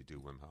in when you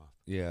do Wim Hof.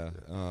 Yeah.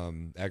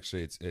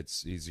 Actually,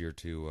 it's easier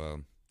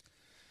to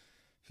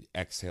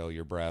exhale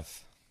your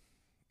breath.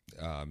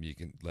 You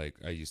can, like,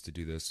 I used to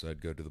do this. So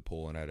I'd go to the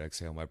pool and I'd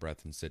exhale my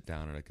breath and sit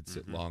down, and I could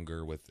sit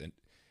longer with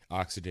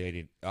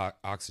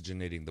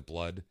oxygenating the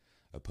blood,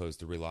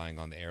 opposed to relying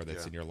on the air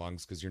that's in your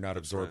lungs, because you're not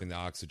absorbing the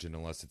oxygen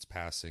unless it's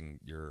passing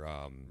your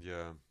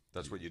Yeah,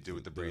 that's what you do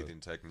with the breathing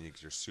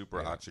techniques. You're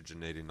super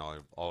oxygenating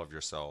all of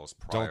your cells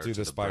prior Don't do to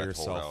this the by breath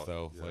hold yourself, out.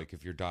 though. Yeah. Like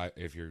if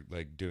you're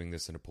like doing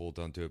this in a pool,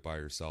 don't do it by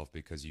yourself,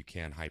 because you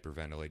can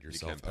hyperventilate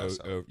yourself. can pass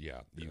out.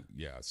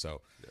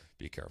 So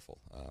be careful.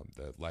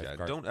 The Yeah,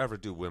 lifeguard. don't ever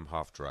do Wim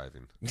Hof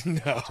driving.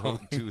 No,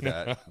 Don't do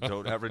that.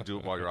 Don't ever do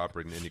it while you're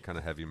operating any kind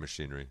of heavy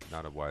machinery.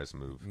 Not a wise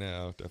move.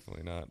 no,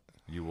 definitely not.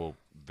 You will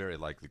very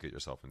likely get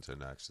yourself into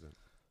an accident.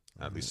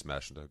 At least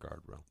smash into a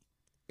guardrail.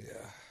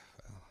 Yeah.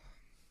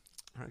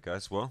 All right,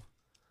 guys. Well,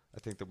 I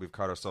think that we've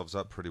caught ourselves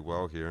up pretty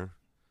well here.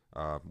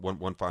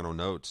 One final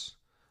note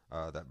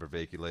that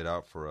Vervaeke laid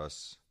out for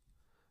us,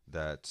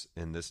 that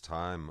in this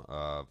time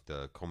of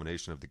the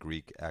culmination of the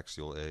Greek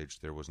axial age,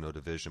 there was no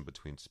division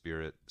between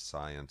spirit,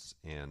 science,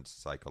 and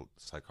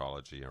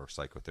psychology or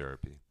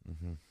psychotherapy.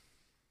 Mm-hmm.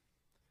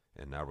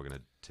 And now we're going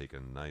to take a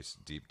nice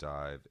deep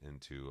dive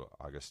into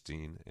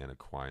Augustine and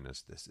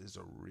Aquinas. This is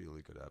a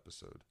really good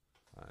episode.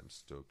 I'm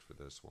stoked for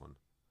this one.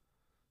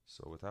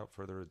 So without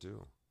further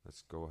ado,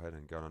 let's go ahead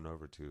and get on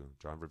over to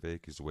John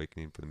Vervaeke's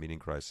Awakening for the Meaning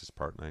Crisis,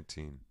 Part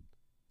 19.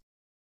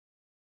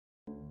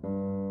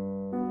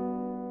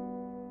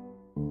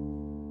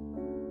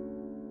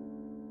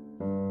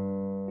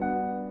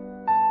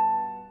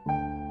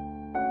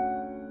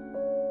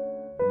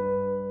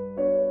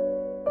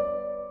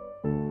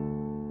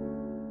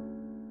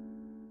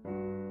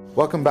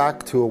 Welcome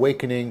back to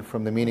Awakening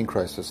from the Meaning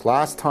Crisis.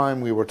 Last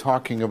time we were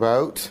talking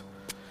about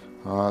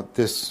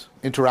this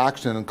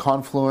interaction and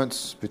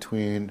confluence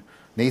between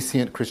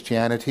nascent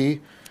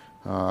Christianity,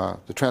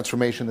 the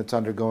transformation that's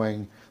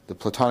undergoing the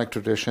Platonic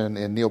tradition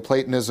in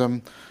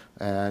Neoplatonism,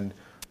 and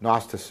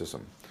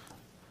Gnosticism.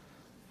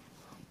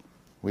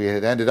 We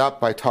had ended up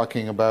by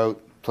talking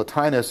about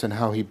Plotinus and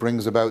how he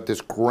brings about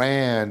this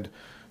grand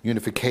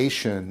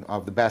unification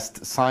of the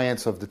best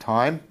science of the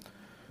time,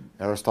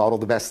 Aristotle,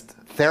 the best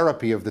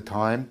therapy of the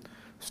time,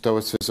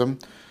 Stoicism,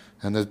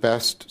 and the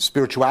best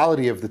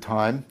spirituality of the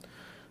time,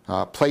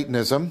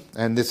 Platonism.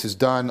 And this is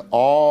done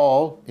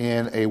all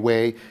in a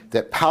way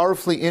that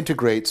powerfully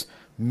integrates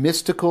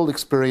mystical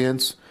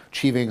experience,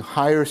 achieving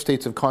higher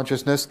states of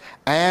consciousness,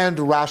 and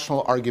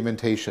rational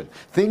argumentation.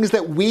 Things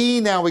that we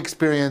now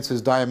experience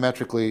as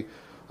diametrically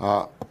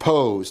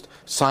opposed: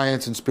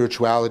 science and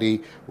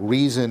spirituality,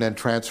 reason and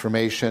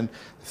transformation,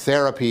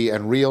 therapy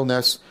and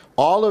realness.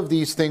 All of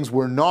these things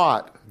were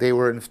not, they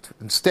were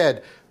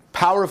instead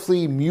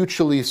powerfully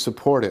mutually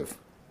supportive.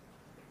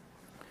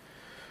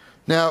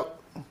 Now,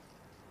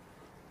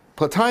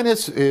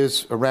 Plotinus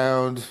is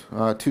around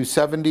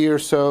 270 or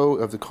so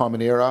of the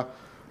Common Era,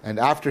 and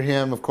after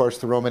him, of course,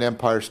 the Roman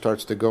Empire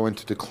starts to go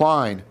into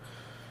decline,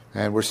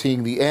 and we're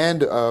seeing the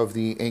end of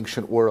the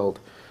ancient world.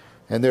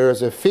 And there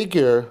is a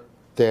figure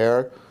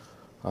there,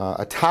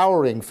 a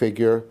towering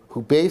figure,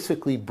 who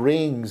basically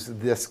brings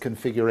this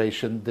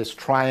configuration, this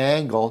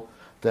triangle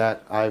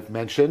that I've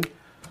mentioned,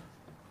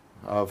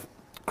 of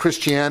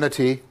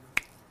Christianity,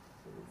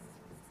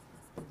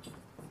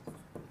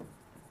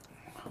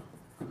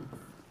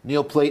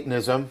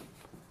 Neoplatonism,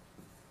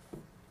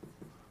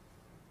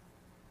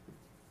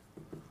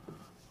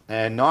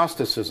 and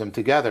Gnosticism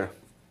together.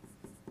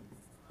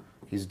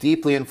 He's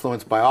deeply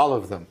influenced by all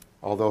of them,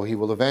 although he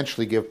will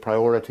eventually give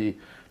priority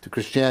to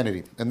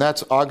Christianity. And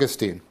that's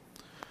Augustine.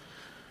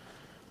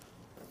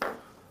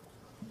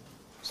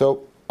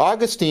 So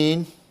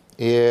Augustine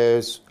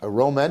is a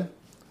Roman,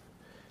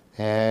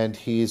 and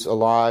he's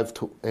alive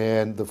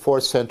in the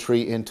 4th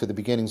century into the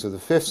beginnings of the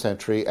 5th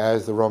century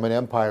as the Roman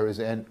Empire is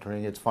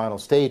entering its final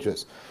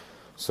stages.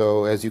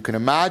 So as you can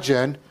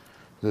imagine,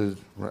 that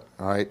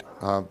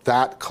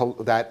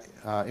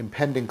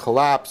impending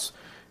collapse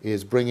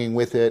is bringing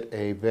with it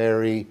a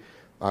very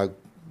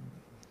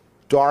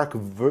dark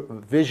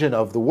vision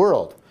of the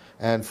world.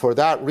 And for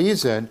that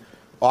reason,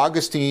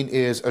 Augustine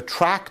is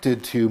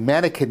attracted to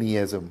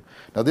Manichaeism.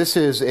 Now, this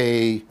is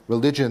a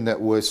religion that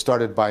was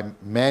started by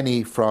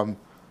Mani from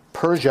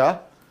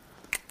Persia.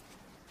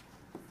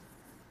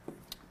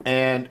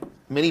 And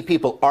many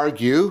people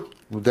argue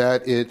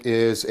that it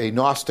is a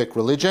Gnostic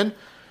religion.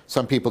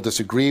 Some people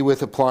disagree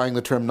with applying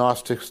the term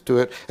Gnostics to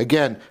it.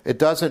 Again, it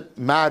doesn't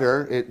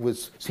matter. It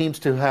seems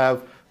to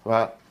have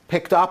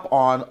picked up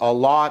on a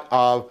lot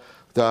of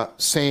the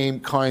same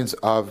kinds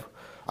of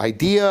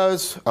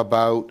ideas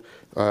about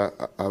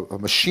a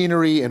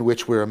machinery in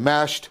which we're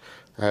enmeshed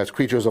as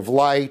creatures of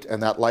light,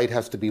 and that light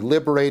has to be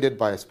liberated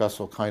by a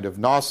special kind of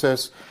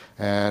gnosis.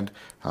 And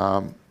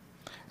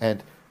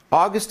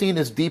Augustine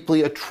is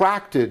deeply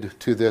attracted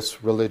to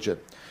this religion.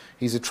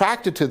 He's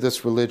attracted to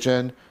this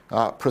religion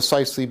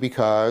precisely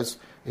because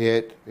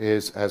it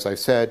is, as I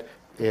said,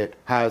 it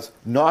has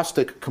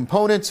Gnostic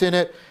components in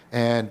it,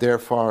 and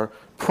therefore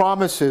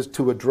promises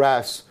to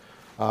address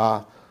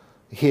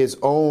his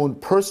own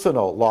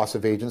personal loss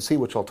of agency,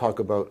 which I'll talk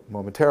about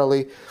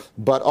momentarily,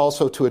 but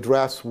also to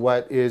address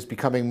what is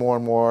becoming more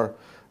and more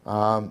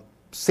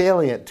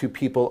salient to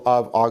people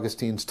of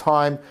Augustine's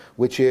time,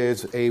 which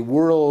is a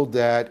world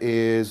that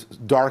is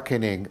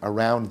darkening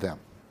around them.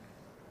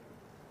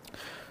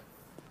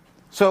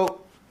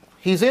 So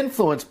he's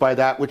influenced by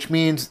that, which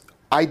means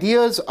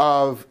ideas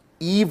of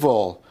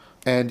evil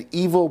and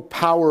evil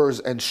powers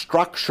and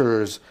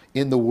structures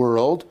in the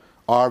world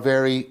are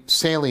very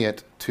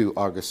salient to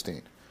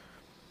Augustine.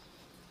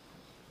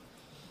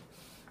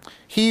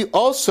 He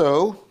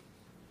also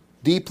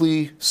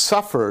deeply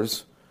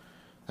suffers,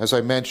 as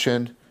I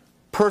mentioned,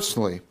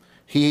 personally.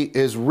 He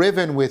is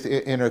riven with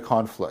inner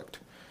conflict.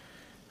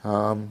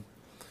 To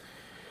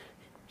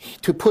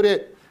put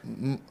it,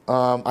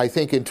 I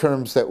think, in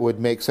terms that would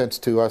make sense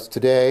to us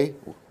today,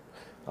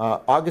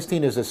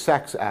 Augustine is a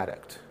sex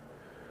addict.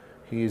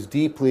 He is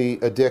deeply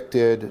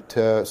addicted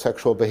to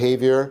sexual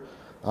behavior.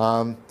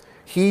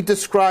 He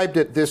described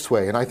it this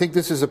way, and I think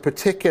this is a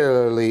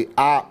particularly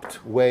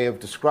apt way of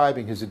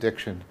describing his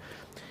addiction.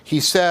 He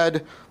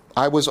said,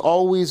 "I was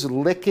always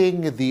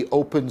licking the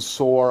open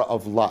sore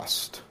of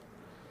lust,"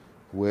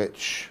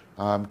 which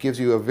gives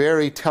you a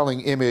very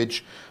telling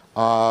image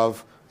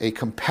of a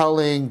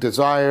compelling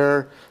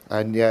desire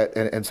and yet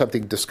and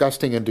something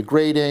disgusting and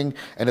degrading,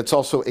 and it's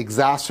also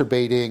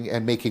exacerbating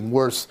and making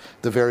worse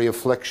the very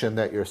affliction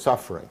that you're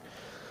suffering.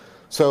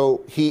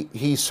 So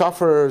he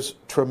suffers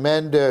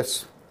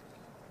tremendous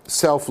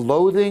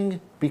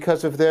self-loathing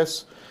because of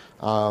this,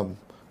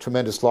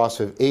 tremendous loss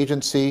of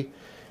agency.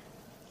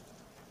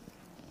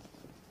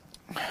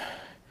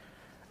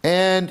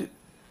 And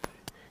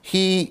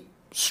he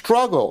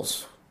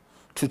struggles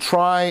to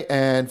try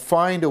and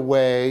find a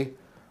way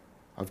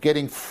of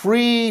getting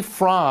free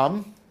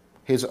from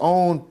his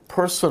own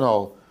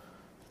personal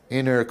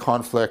inner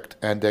conflict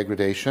and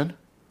degradation,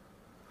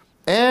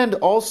 and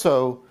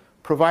also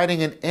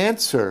providing an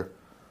answer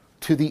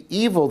to the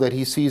evil that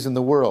he sees in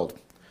the world.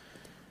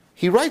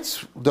 He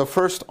writes the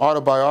first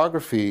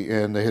autobiography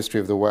in the history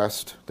of the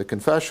West, the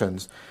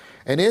Confessions,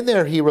 and in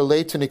there he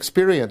relates an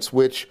experience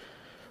which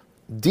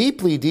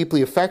deeply,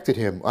 deeply affected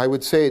him. I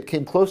would say it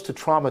came close to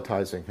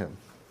traumatizing him.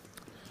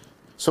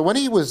 So when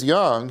he was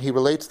young, he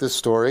relates this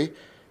story.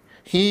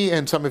 He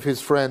and some of his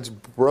friends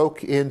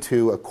broke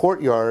into a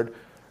courtyard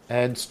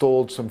and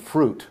stole some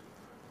fruit.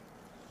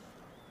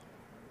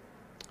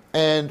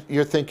 And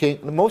you're thinking,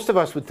 most of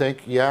us would think,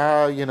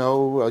 yeah, a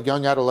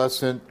young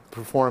adolescent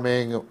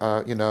performing,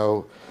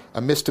 a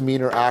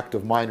misdemeanor act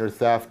of minor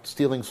theft,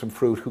 stealing some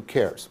fruit, who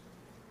cares?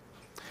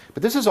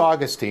 But this is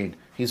Augustine.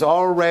 He's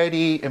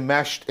already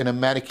enmeshed in a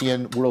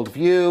Manichaean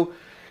worldview.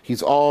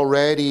 He's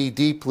already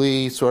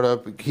deeply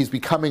he's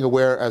becoming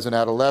aware as an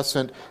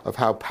adolescent of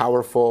how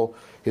powerful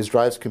his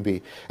drives can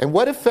be. And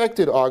what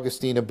affected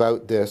Augustine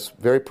about this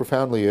very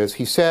profoundly is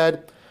he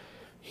said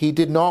he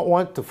did not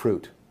want the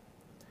fruit.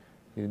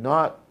 He did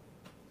not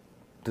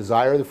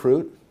desire the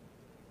fruit.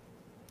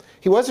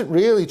 He wasn't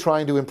really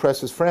trying to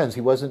impress his friends.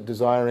 He wasn't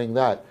desiring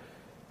that.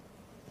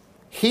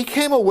 He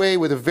came away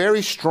with a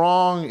very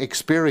strong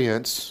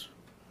experience.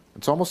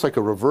 It's almost like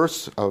a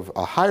reverse of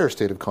a higher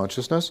state of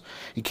consciousness.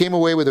 He came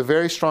away with a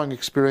very strong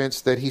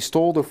experience that he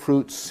stole the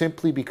fruit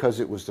simply because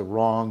it was the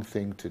wrong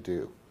thing to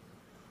do.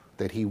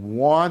 That he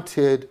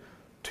wanted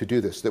to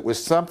do this. There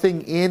was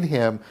something in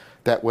him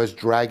that was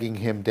dragging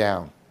him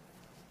down.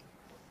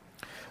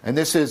 And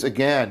this is,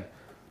 again,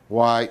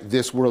 why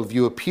this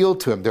worldview appealed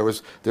to him.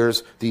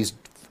 There's these,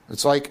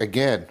 it's like,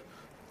 again,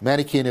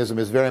 Manichaeanism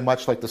is very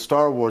much like the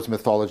Star Wars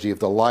mythology of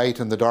the light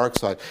and the dark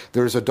side.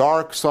 There's a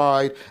dark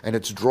side, and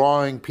it's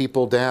drawing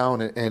people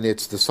down, and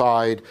it's the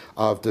side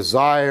of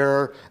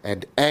desire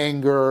and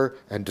anger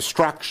and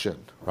destruction,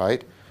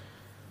 right?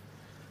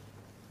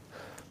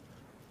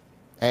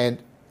 And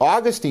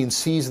Augustine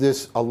sees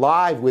this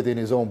alive within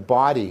his own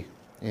body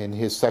in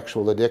his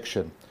sexual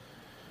addiction.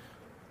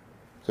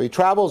 So he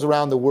travels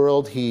around the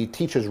world, he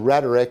teaches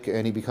rhetoric,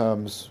 and he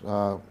becomes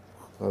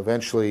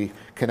eventually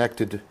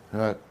connected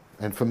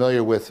and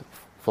familiar with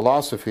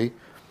philosophy.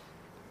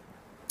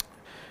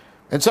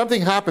 And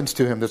something happens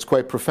to him that's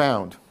quite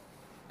profound.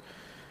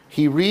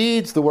 He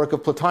reads the work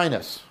of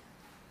Plotinus.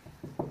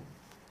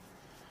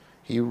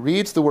 He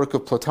reads the work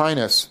of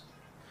Plotinus.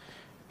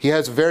 He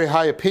has a very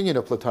high opinion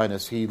of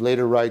Plotinus. He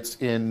later writes,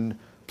 in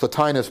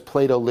Plotinus,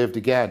 Plato lived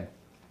again.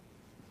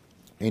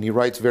 And he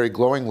writes very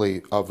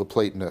glowingly of the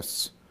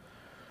Platonists.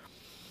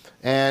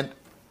 And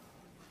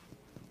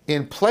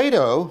in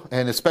Plato,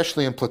 and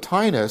especially in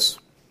Plotinus,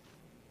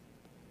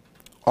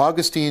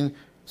 Augustine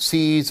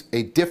sees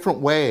a different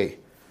way.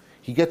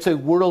 He gets a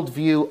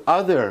worldview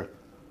other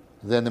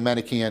than the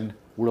Manichaean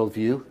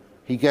worldview.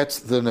 He gets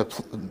the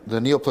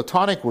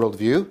Neoplatonic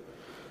worldview,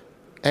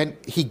 and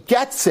he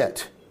gets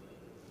it.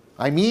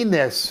 I mean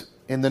this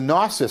in the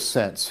Gnosis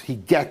sense. He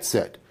gets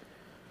it.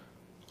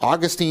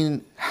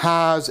 Augustine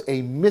has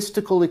a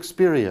mystical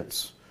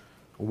experience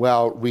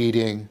while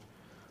reading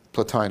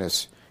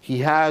Plotinus. He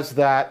has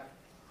that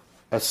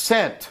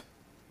ascent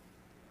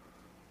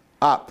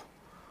up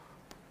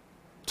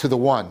to the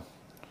one.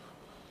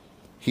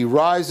 He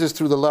rises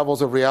through the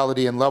levels of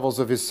reality and levels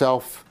of his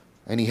self,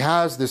 and he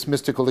has this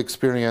mystical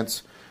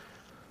experience,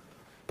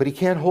 but he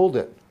can't hold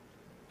it.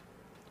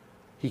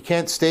 He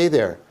can't stay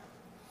there.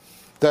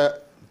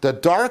 The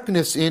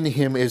darkness in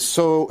him has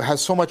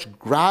so much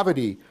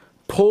gravity,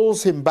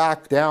 pulls him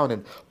back down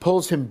and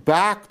pulls him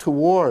back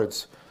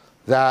towards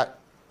that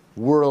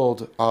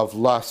world of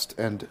lust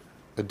and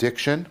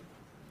addiction,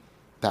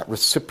 that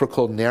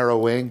reciprocal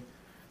narrowing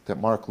that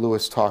Mark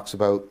Lewis talks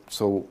about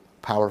so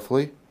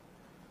powerfully.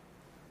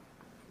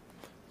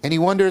 And he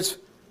wonders,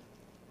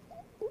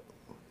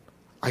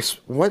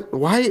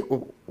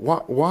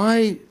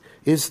 why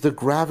is the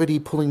gravity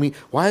pulling me?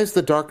 Why is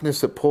the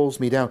darkness that pulls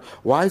me down?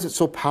 Why is it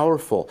so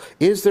powerful?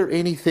 Is there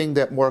anything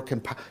that more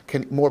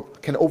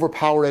can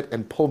overpower it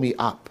and pull me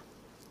up?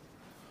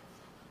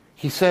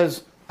 He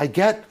says, I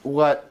get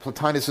what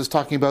Plotinus is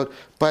talking about,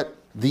 but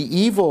the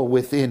evil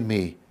within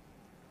me,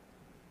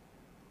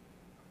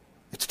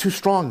 it's too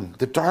strong.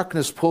 The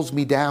darkness pulls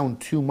me down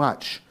too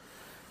much.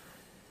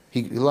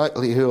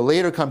 He'll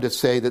later come to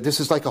say that this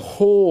is like a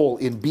hole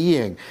in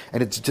being,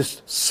 and it's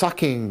just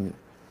sucking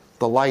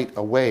the light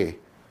away.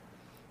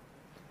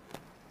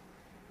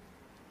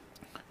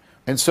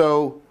 And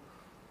so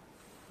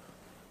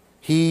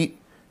he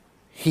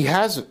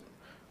has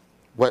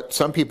what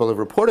some people have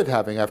reported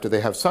having after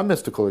they have some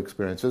mystical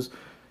experiences.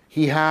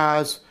 He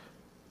has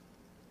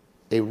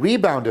a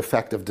rebound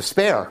effect of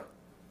despair.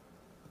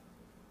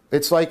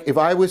 It's like if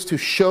I was to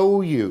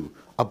show you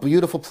a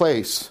beautiful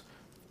place,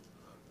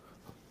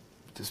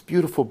 this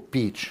beautiful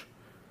beach,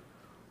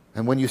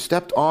 and when you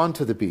stepped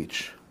onto the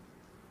beach,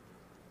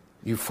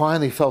 you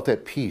finally felt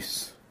at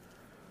peace,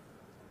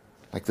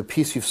 like the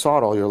peace you've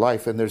sought all your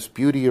life, and there's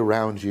beauty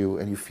around you,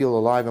 and you feel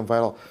alive and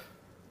vital,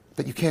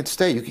 but you can't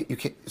stay. You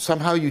can't,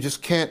 somehow you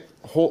just can't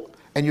hold,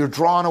 and you're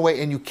drawn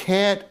away, and you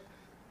can't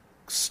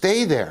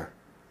stay there.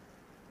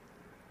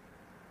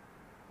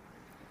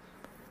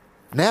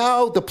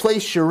 Now the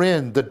place you're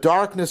in, the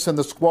darkness and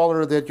the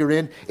squalor that you're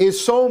in,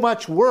 is so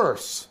much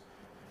worse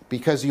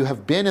because you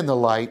have been in the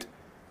light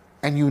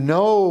and you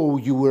know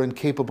you were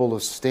incapable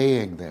of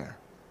staying there.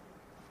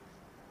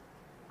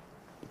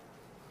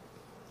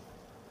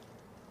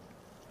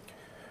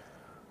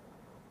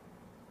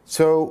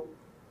 So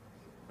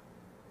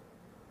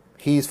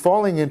he's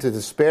falling into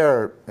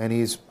despair, and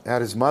he's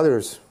at his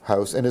mother's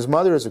house, and his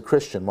mother is a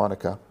Christian,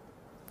 Monica.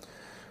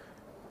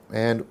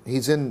 And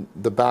he's in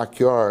the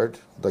backyard,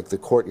 like the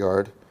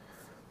courtyard,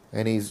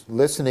 and he's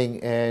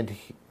listening, and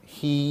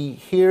he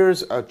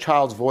hears a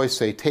child's voice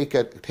say, take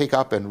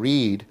up and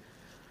read.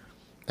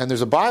 And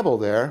there's a Bible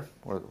there,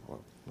 or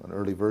an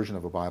early version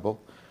of a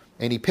Bible,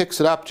 and he picks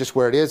it up just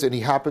where it is, and he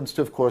happens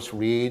to, of course,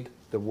 read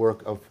the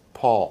work of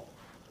Paul.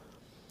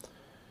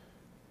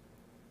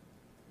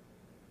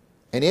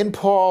 And in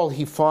Paul,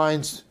 he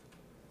finds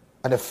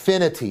an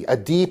affinity, a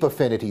deep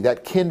affinity,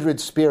 that kindred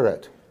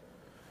spirit.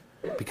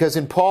 Because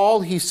in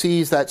Paul, he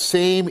sees that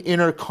same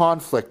inner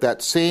conflict,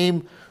 that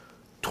same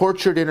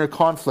tortured inner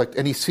conflict,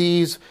 and he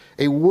sees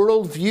a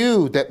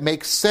worldview that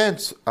makes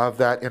sense of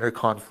that inner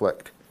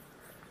conflict.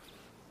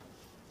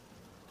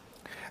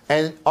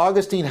 And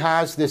Augustine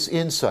has this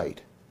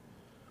insight.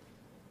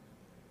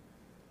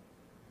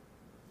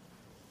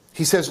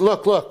 He says,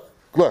 look.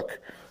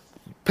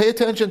 Pay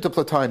attention to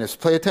Plotinus.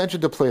 Pay attention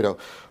to Plato.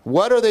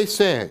 What are they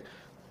saying?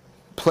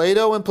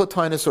 Plato and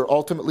Plotinus are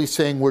ultimately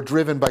saying we're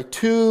driven by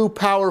two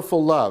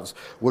powerful loves.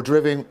 We're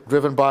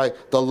driven by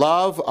the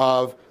love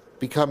of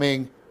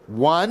becoming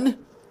one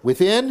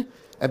within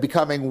and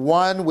becoming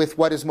one with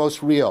what is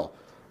most real.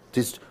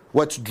 Just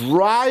what's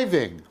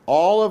driving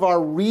all of our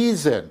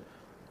reason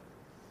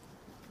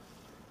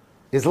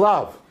is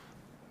love.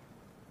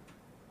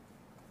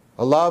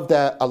 A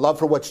love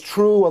for what's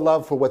true, a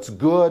love for what's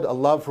good, a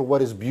love for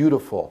what is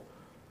beautiful.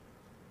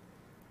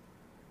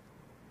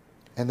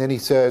 And then he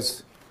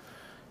says,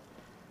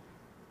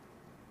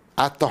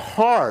 at the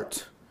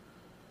heart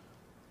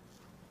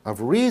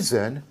of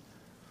reason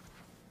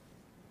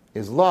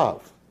is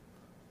love.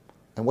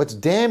 And what's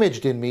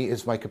damaged in me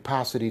is my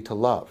capacity to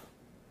love.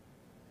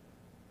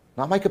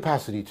 Not my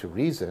capacity to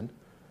reason,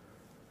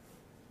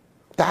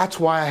 That's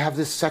why I have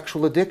this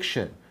sexual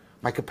addiction.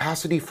 My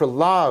capacity for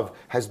love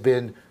has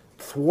been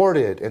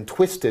thwarted and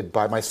twisted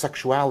by my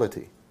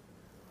sexuality.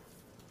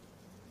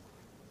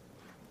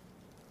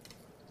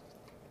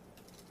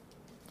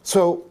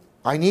 So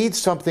I need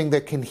something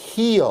that can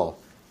heal.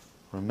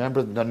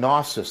 Remember the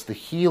gnosis, the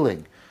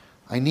healing.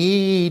 I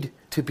need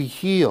to be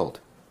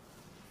healed.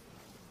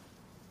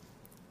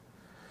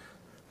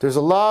 There's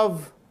a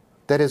love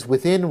that is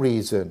within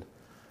reason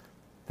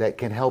that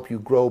can help you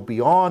grow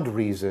beyond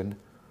reason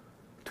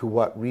to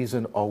what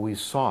reason always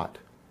sought.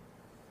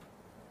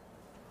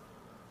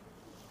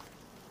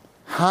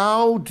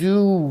 How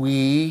do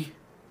we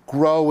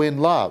grow in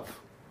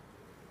love?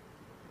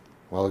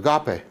 Well,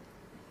 agape.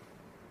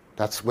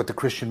 That's what the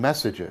Christian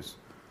message is.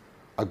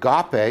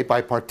 Agape,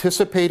 by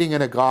participating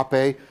in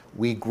agape,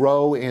 we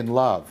grow in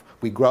love.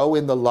 We grow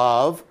in the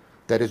love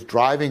that is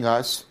driving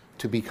us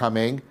to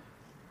becoming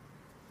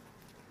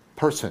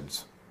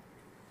persons,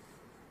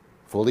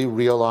 fully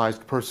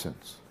realized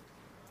persons.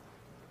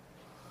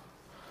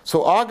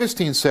 So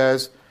Augustine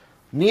says,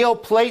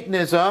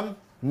 Neoplatonism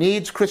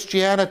needs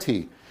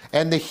Christianity,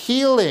 and the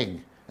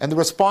healing and the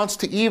response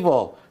to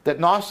evil that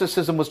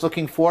Gnosticism was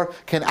looking for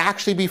can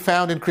actually be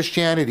found in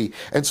Christianity.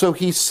 And so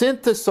he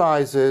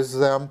synthesizes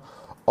them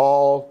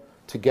all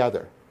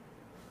together.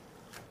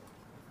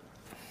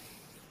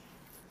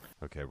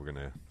 Okay, we're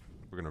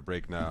gonna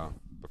break now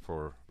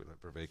before we let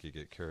Rebecca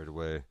get carried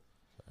away.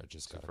 I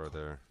just too got far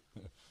there.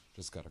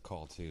 Just got a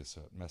call too,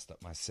 so it messed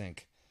up my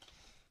sync.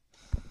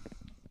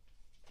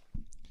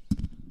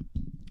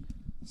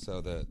 So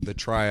the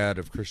triad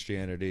of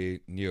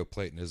Christianity,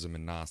 Neoplatonism,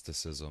 and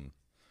Gnosticism,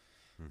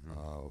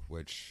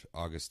 which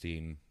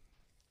Augustine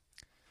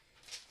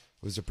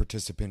was a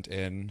participant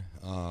in,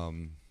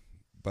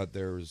 but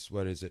there's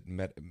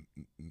Medicanism,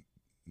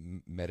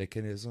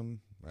 Medicaeanism,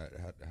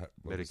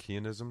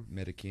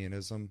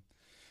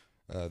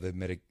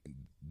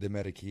 the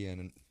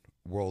Medicaean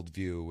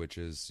worldview, which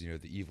is the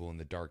evil and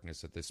the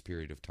darkness at this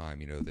period of time.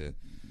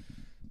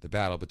 The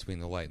battle between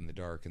the light and the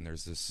dark, and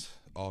there's this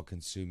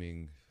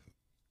all-consuming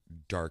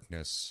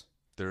darkness.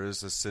 There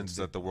is a sense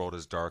that the world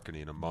is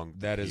darkening among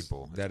the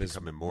people. It's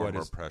becoming more and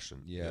more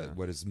oppression. Yeah,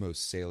 what is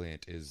most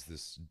salient is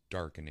this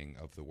darkening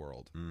of the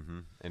world. Mm-hmm.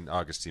 And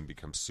Augustine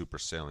becomes super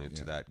salient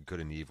to that good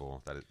and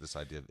evil, this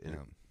idea of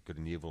good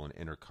and evil and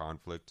inner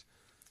conflict.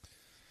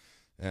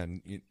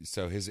 And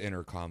so his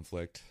inner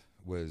conflict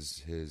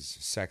was his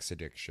sex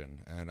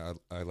addiction. And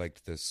I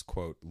liked this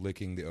quote,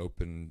 licking the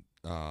open,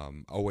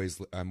 I'm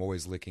always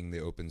licking the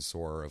open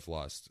sore of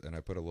lust. And I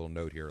put a little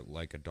note here,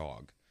 like a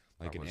dog.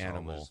 Like an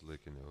animal,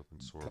 licking the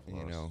open sore of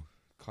lust.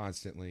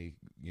 Constantly,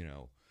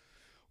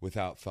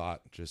 without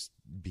thought, just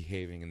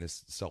behaving in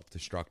this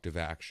self-destructive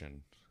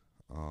action.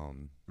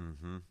 In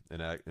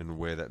a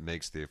way that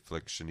makes the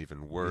affliction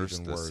even worse.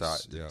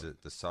 The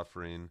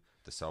suffering,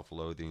 the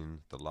self-loathing,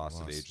 the loss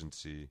of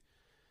agency.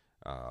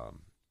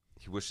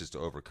 He wishes to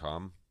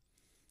overcome,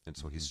 and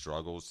so he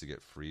struggles to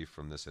get free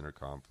from this inner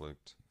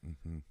conflict.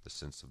 The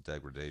sense of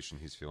degradation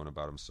he's feeling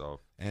about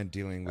himself, and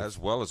dealing with, as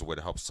well as a way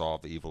to help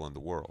solve the evil in the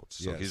world.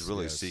 So he's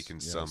really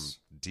seeking some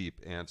deep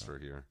answer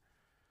here.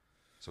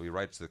 So he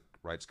writes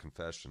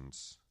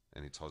confessions,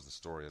 and he tells the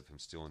story of him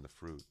stealing the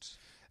fruit.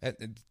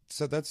 And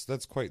so that's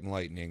quite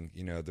enlightening.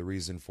 The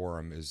reason for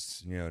him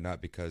is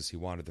not because he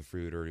wanted the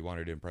fruit or he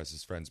wanted to impress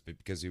his friends, but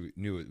because he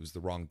knew it was the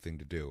wrong thing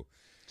to do.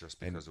 Just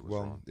because it was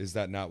wrong. Is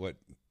that not what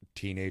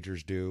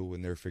teenagers do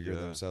when they're figuring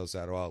themselves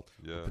out? Well,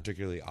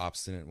 particularly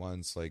obstinate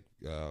ones, like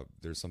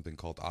there's something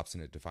called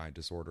obstinate defiant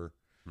disorder.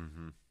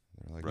 They're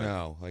like,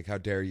 no, like, how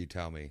dare you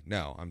tell me?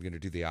 No, I'm going to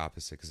do the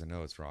opposite because I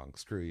know it's wrong.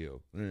 Screw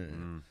you.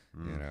 And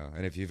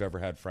if you've ever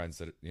had friends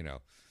that, I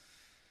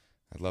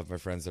love my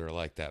friends that are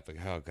like that, but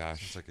oh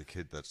gosh. It's like a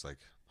kid that's like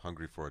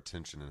hungry for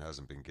attention and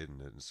hasn't been getting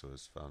it, and so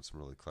has found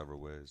some really clever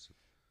ways.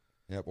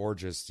 Yep, or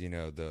just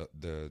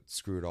the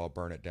screw it all,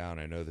 burn it down.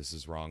 I know this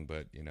is wrong,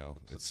 but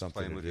it's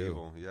something to do.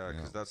 Evil. Yeah,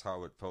 because that's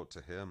how it felt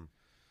to him.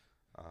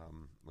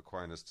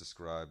 Aquinas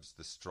describes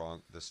the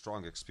strong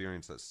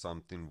experience that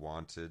something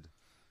wanted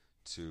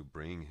to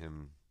bring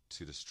him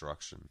to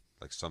destruction,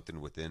 like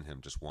something within him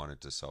just wanted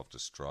to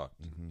self-destruct.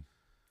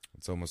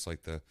 It's almost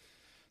like the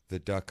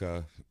duck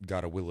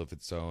got a will of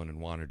its own and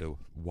wanted to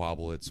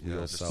wobble its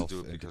wheel self to do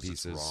it into because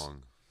pieces. It's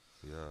wrong.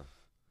 Yeah.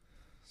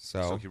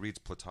 So he reads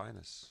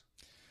Plotinus.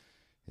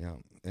 Yeah,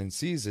 and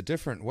sees a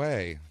different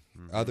way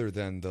other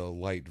than the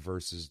light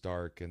versus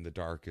dark, and the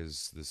dark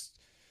is this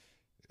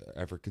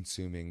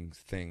ever-consuming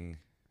thing.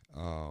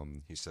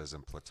 He says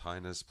in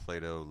Plotinus,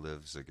 Plato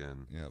lives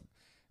again. Yep,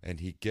 and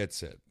he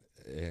gets it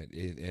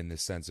in the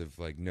sense of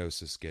like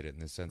gnosis, get it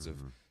in the sense of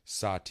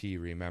sati,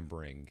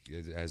 remembering,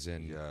 as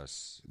in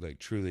like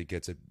truly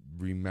gets it,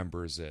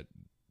 remembers it,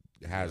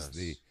 has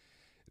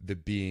the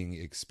being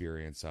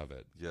experience of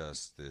it.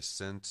 Yes, the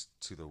ascent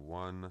to the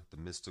one, the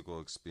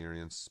mystical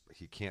experience.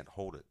 He can't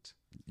hold it.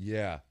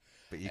 Yeah.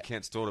 But he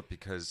can't hold it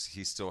because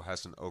he still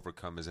hasn't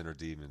overcome his inner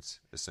demons,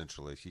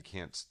 essentially. He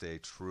can't stay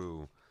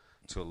true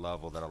to a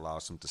level that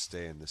allows him to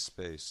stay in this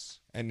space.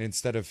 And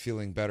instead of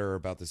feeling better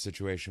about the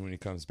situation when he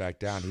comes back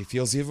down, he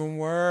feels even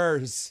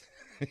worse.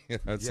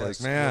 It's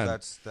like, man,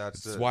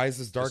 that's why is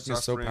this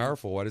darkness so suffering,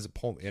 powerful? Why does it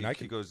pull? And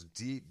he goes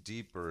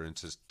deeper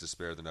into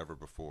despair than ever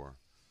before,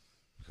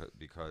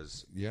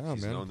 because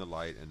he's known the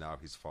light and now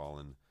he's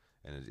fallen,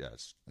 and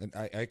it's and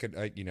I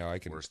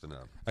can worse than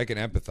ever. I can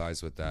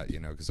empathize with that,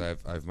 because I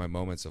have my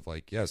moments of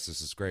like, yes, this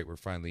is great, we're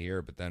finally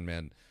here, but then,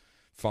 man,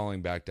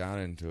 falling back down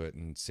into it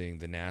and seeing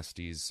the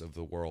nasties of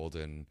the world,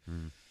 and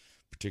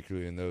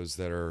particularly in those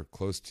that are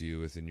close to you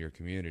within your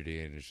community,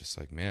 and it's just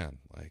like, man,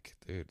 like,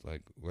 dude,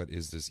 like, what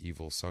is this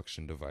evil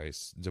suction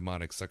device,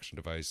 demonic suction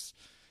device?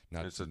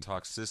 It's a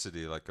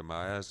toxicity, like a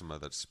miasma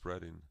that's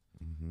spreading.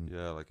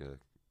 Yeah, like an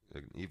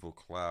evil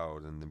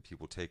cloud, and then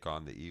people take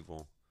on the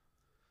evil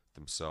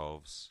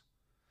themselves.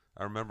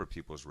 I remember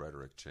people's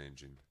rhetoric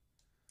changing,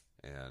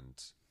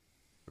 and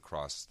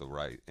across the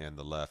right and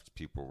the left,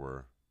 people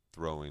were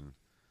throwing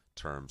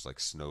terms like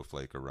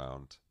snowflake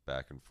around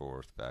back and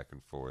forth,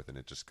 and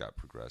it just got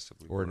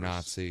progressively or worse.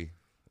 Nazi,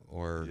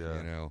 or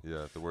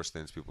the worst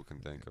things people can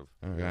think of.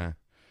 Okay.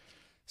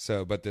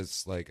 So, but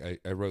this, like,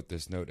 I wrote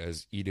this note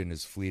as Eden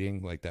is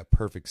fleeting, like that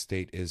perfect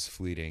state is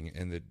fleeting,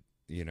 and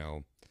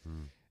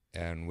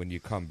and when you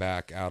come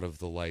back out of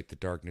the light, the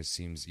darkness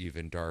seems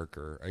even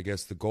darker. I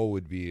guess the goal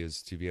would be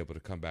is to be able to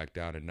come back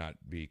down and not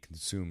be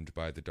consumed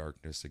by the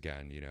darkness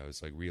again.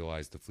 It's like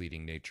realize the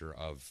fleeting nature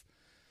of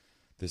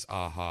this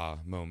aha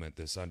moment,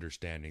 this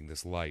understanding,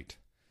 this light.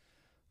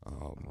 I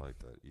like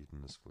that.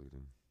 Eden is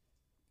fleeting.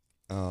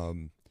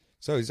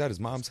 So he's at his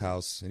mom's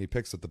house, and he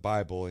picks up the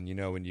Bible, and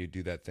when you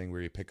do that thing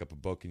where you pick up a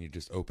book and you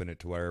just open it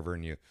to wherever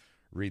and you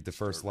read the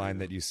first line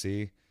that you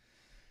see,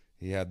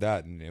 he had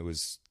that, and it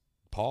was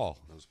Paul.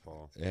 It was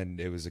Paul. And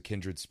it was a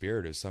kindred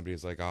spirit. It was somebody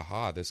who's like,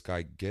 aha, this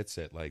guy gets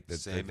it. Like the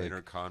same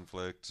inner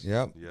conflict.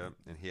 Yep. Yep.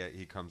 And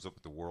he comes up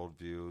with the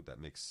worldview that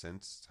makes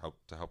sense,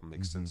 to help him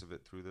make sense of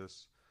it through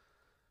this.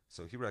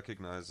 So he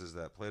recognizes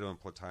that Plato and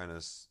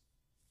Plotinus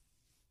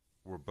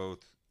were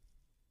both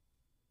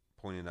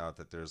pointing out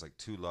that there's like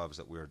two loves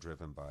that we are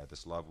driven by: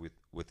 this love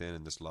within,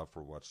 and this love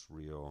for what's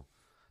real,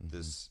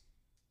 this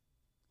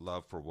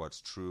love for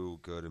what's true,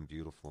 good, and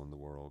beautiful in the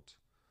world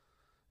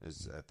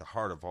is at the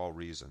heart of all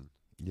reason.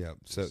 Yeah.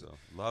 So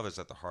love is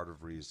at the heart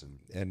of reason,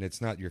 and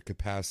it's not your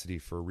capacity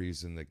for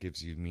reason that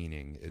gives you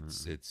meaning.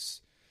 It's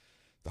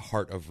the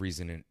heart of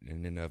reason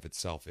in and of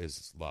itself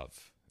is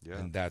love. Yeah.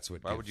 And that's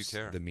what Why gives would you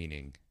care? The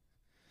meaning.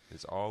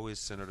 It's always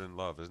centered in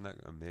love. Isn't that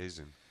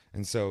amazing?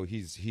 And so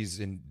he's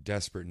in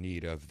desperate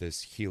need of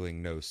this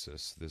healing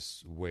gnosis,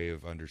 this way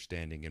of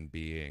understanding and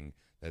being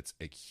that's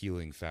a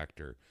healing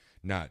factor,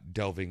 not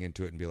delving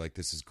into it and be like,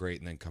 this is great,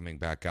 and then coming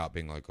back out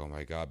being like, oh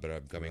my God, but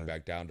I'm coming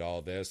back down to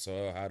all this,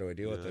 so how do I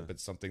deal with it? But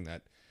something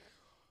that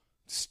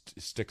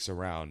sticks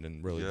around,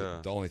 and really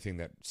the only thing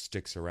that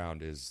sticks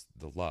around is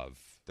the love.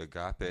 The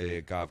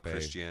agape of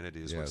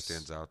Christianity is what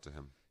stands out to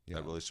him. Yeah.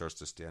 That really starts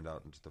to stand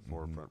out into the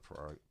forefront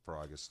for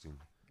Augustine.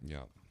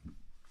 Yeah.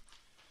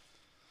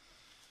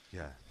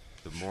 Yeah.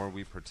 The more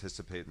we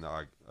participate in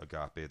the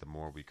agape, the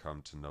more we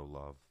come to know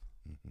love.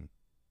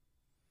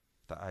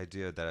 The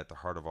idea that at the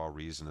heart of all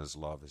reason is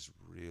love is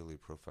really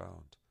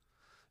profound.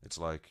 It's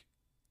like,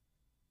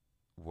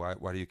 why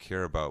do you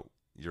care about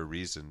your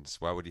reasons?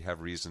 Why would you have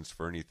reasons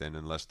for anything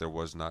unless there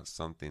was not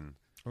something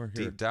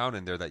deep down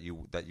in there that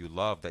you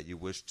love, that you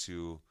wish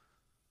to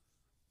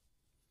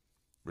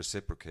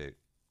reciprocate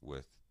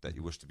with, that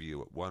you wish to be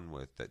one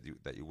with, that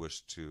you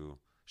wish to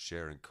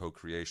share in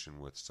co-creation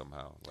with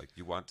somehow? Like,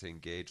 you want to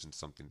engage in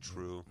something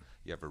true.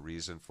 You have a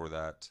reason for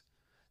that.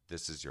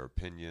 This is your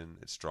opinion.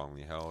 It's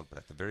strongly held. But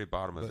at the very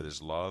bottom of it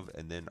is love,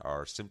 and then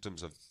our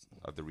symptoms of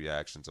the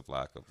reactions of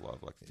lack of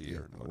love, like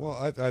fear. Yeah.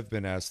 Well, I've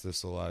been asked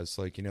this a lot. It's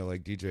like,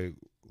 like, DJ,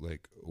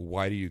 like,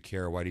 why do you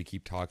care? Why do you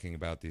keep talking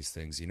about these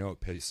things? It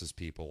pisses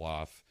people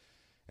off,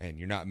 and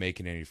you're not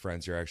making any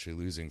friends. You're actually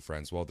losing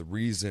friends. Well, the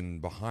reason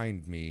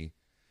behind me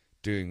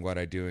doing what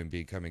I do and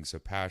becoming so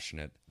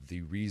passionate,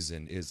 the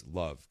reason is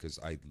love. Because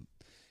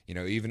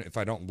even if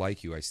I don't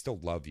like you, I still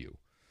love you.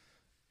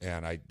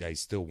 And I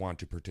still want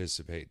to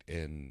participate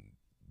in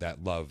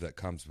that love that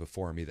comes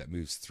before me, that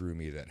moves through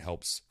me, that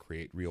helps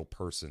create real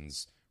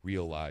persons,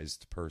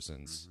 realized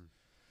persons.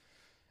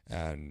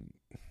 And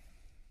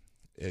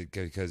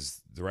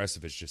because the rest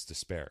of it's just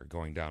despair,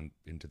 going down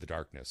into the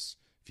darkness.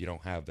 If you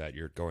don't have that,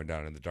 you're going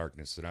down in the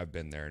darkness. And I've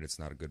been there, and it's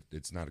not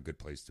a good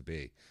place to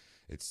be.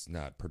 It's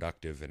not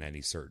productive in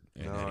any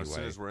way. As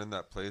soon as we're in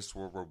that place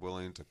where we're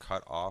willing to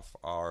cut off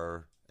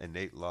our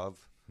innate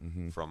love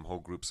from whole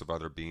groups of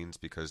other beings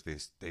because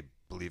they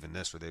believe in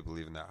this or they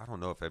believe in that. I don't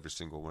know if every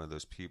single one of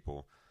those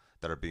people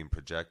that are being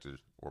projected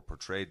or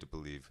portrayed to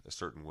believe a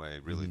certain way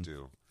really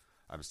do.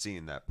 I'm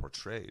seeing that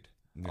portrayed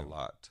a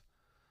lot.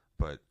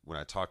 But when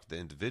I talk to the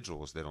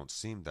individuals, they don't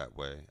seem that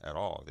way at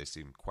all. They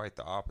seem quite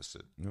the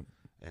opposite. Yep.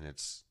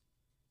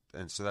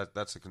 And so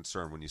that's a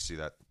concern when you see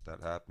that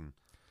happen.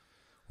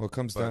 Well, it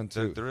comes down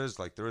to there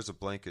is a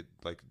blanket,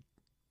 like,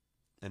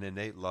 an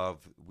innate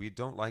love. We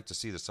don't like to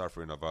see the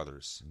suffering of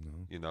others.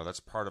 No. You know, that's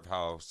part of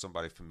how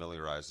somebody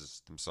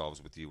familiarizes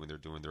themselves with you when they're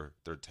doing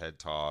their TED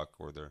talk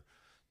or they're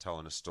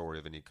telling a story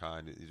of any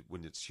kind.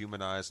 When it's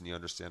humanized and you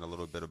understand a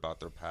little bit about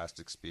their past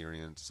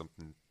experience,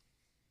 something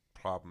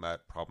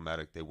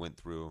problematic they went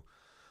through,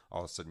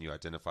 all of a sudden you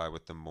identify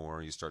with them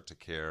more. You start to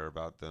care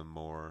about them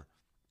more.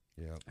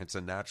 Yeah. It's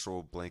a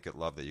natural blanket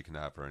love that you can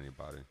have for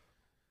anybody.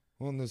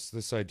 Well, and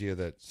this idea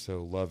that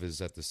so love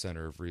is at the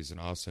center of reason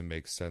also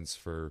makes sense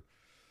for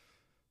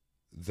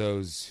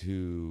those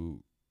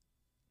who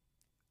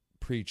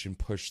preach and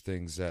push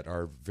things that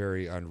are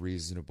very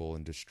unreasonable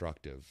and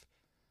destructive.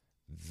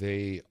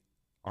 They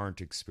aren't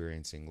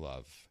experiencing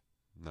love,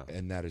 No,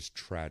 and that is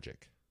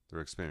tragic.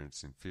 they're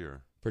experiencing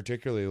fear.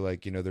 Particularly,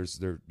 like, there's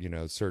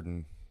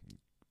certain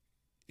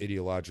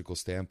ideological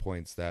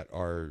standpoints that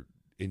are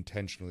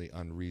intentionally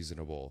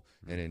unreasonable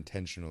and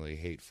intentionally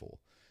hateful.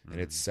 And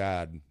it's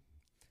sad,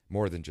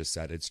 more than just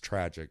sad, it's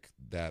tragic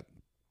that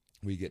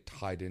we get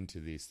tied into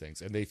these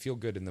things. And they feel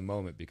good in the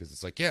moment because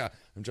it's like, yeah,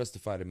 I'm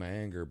justified in my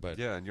anger, but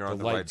Yeah, and you're the on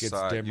the light right gets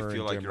side. You dimmer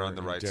feel and like you're on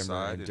dimmer the right and dimmer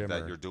side and and that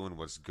dimmer. you're doing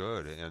what's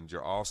good. And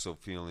you're also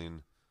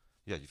feeling,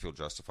 you feel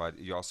justified.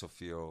 You also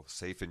feel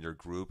safe in your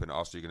group. And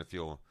also you're going to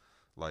feel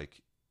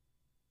like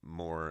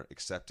more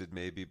accepted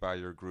maybe by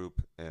your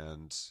group.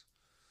 And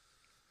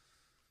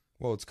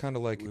Well, it's kind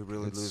of like we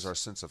really lose our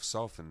sense of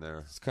self in there.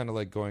 It's kind of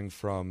like going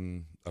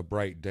from a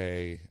bright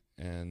day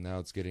and now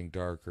it's getting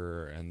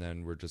darker, and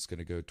then we're just going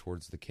to go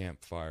towards the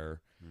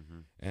campfire.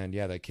 And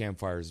yeah, that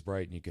campfire is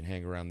bright and you can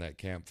hang around that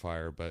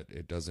campfire, but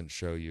it doesn't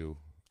show you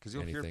Because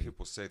you'll hear anything.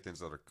 people say things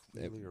that are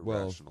clearly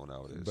well, irrational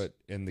nowadays. But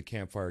and the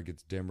campfire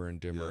gets dimmer and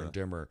dimmer Yeah. and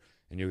dimmer,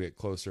 and you get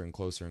closer and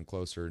closer and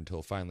closer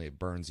until finally it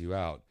burns you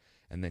out,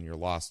 and then you're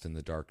lost in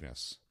the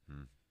darkness,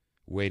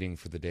 waiting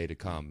for the day to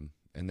come.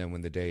 And then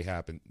when the day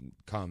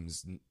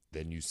comes,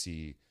 then you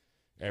see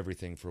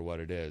everything for what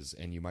it is,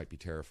 and you might be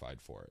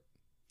terrified for it.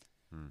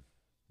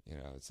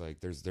 It's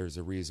like there's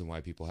a reason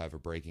why people have a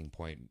breaking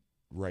point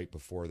right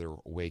before they're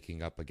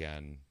waking up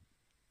again,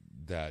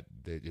 that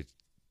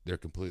they're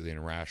completely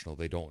irrational.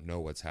 They don't know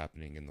what's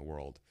happening in the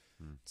world.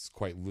 It's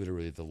quite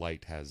literally the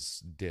light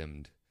has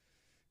dimmed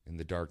and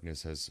the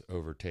darkness has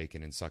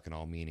overtaken and sucking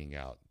all meaning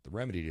out. The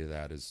remedy to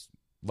that is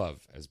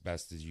love as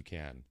best as you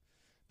can,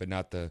 but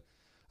not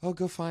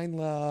go find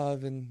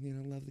love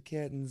and love the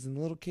kittens and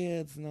the little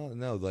kids and all.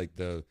 No, like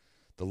the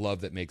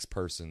love that makes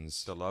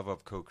persons. the love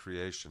of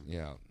co-creation.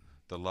 Yeah.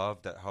 The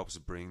love that helps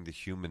bring the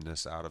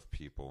humanness out of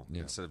people.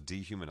 Yeah. Instead of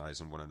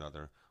dehumanizing one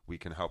another, we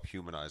can help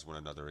humanize one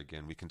another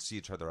again. We can see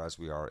each other as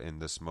we are in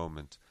this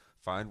moment.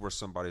 Find where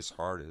somebody's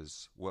heart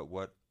is.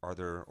 What are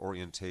their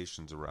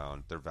orientations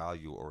around, their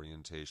value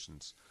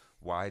orientations?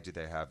 Why do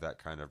they have that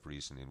kind of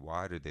reasoning?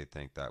 Why do they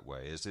think that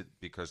way? Is it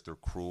because they're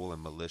cruel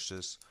and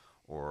malicious,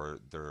 or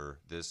they're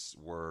this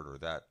word or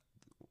that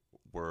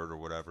word or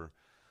whatever?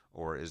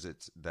 Or is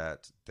it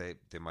that they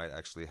might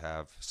actually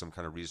have some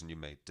kind of reason you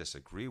may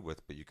disagree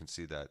with, but you can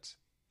see that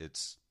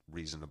it's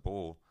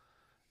reasonable,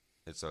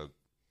 it's a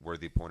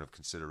worthy point of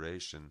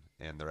consideration,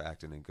 and they're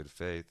acting in good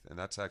faith? And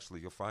that's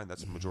actually, you'll find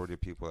that's the majority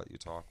of people that you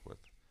talk with,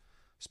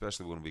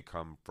 especially when we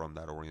come from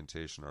that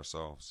orientation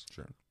ourselves.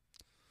 Sure.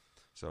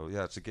 So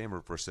yeah, it's a game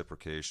of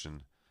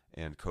reciprocation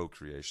and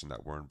co-creation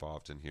that we're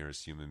involved in here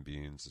as human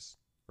beings, as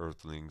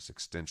earthlings,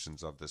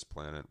 extensions of this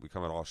planet. We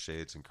come in all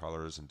shades and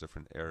colors and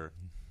different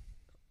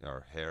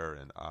our hair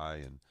and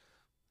eye and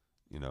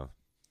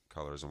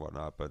colors and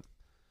whatnot, but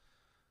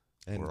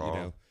And we're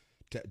all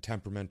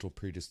temperamental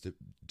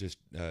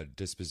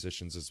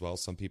dispositions as well.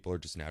 Some people are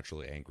just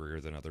naturally angrier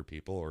than other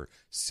people, or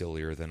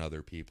sillier than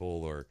other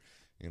people, or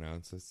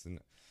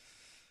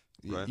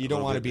Right. you A don't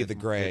little want to bit be the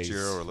gray,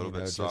 edgier or a little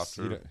bit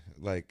softer.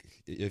 like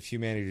if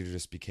humanity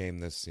just became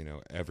this,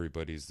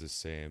 everybody's the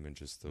same and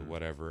just the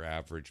whatever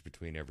average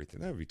between everything,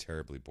 that would be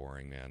terribly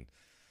boring, man.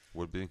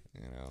 would be.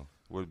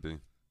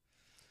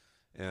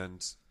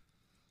 And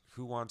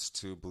who wants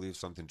to believe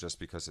something just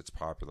because it's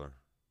popular?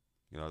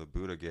 The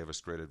Buddha gave us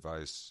great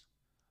advice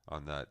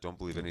on that. Don't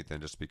believe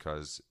anything just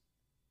because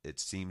it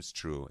seems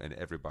true and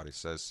everybody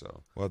says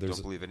so. Well,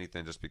 Don't believe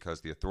anything just because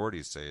the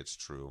authorities say it's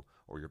true,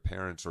 or your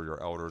parents or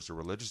your elders or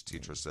religious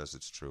teacher says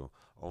it's true.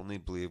 Only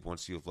believe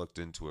once you've looked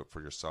into it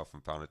for yourself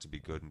and found it to be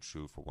good and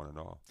true for one and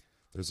all.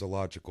 There's a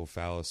logical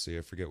fallacy.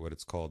 I forget what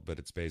it's called, but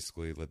it's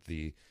basically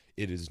the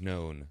 "it is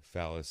known"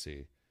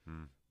 fallacy.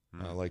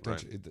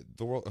 Right.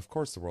 The world, of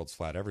course, the world's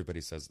flat.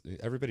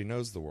 Everybody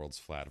knows the world's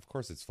flat. Of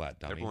course, it's flat,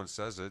 dummy. Everyone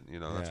says it.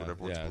 That's what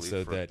everyone's believed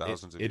so for that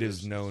thousands of it years.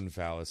 is known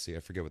fallacy.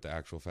 I forget what the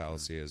actual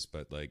fallacy is,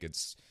 but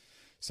it's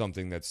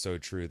something that's so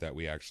true that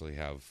we actually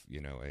have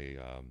a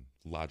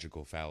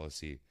logical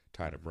fallacy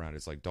tied up around.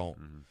 It's like don't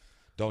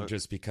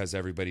just because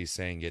everybody's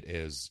saying it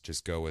is,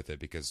 just go with it,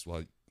 because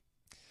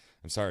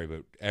I'm sorry,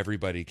 but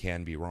everybody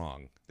can be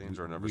wrong. Things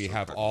are never We so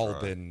have cut and all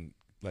dry. been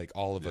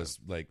all of us,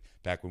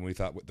 back when we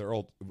thought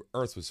the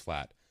Earth was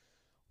flat.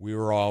 We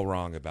were all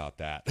wrong about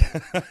that.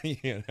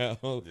 Yeah.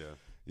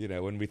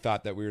 when we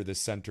thought that we were the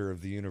center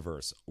of the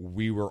universe,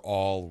 we were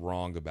all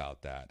wrong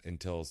about that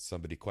until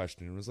somebody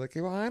questioned and was like,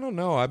 hey, well, I don't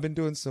know. I've been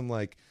doing some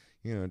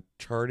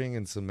charting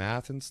and some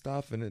math and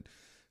stuff. And it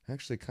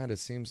actually kind of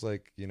seems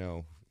like,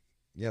 the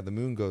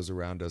moon goes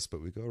around us,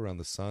 but we go around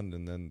the sun,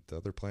 and then the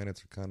other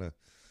planets are kind of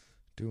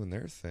doing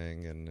their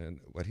thing. And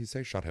what'd he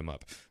say? Shut him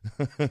up.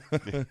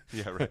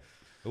 Yeah, right.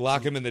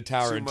 Lock him in the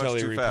tower Too until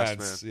much, he too fast,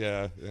 repents.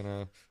 Yeah,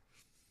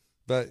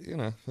 But,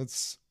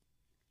 it's...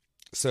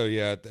 So,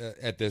 yeah,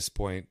 at this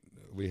point,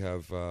 we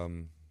have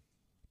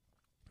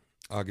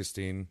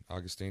Augustine,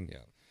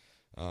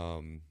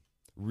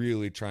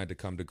 really trying to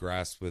come to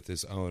grasp with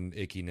his own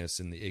ickiness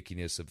and the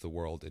ickiness of the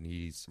world. And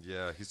he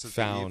says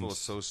the evil is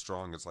so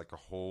strong, it's like a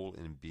hole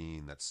in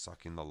being that's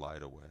sucking the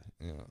light away.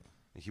 Yeah.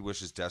 He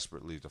wishes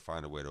desperately to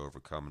find a way to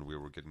overcome, and we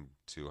were getting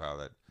to how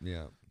that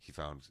he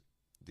found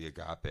the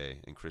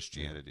agape in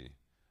Christianity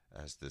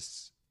as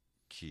this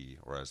key,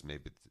 or as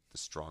maybe the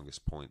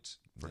strongest point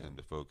for him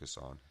to focus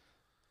on.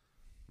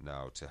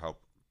 Now, to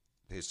help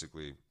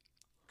basically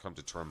come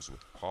to terms with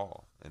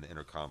Paul and the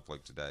inner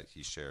conflict that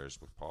he shares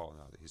with Paul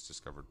now that he's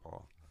discovered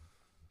Paul.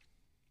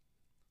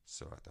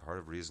 So at the heart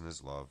of reason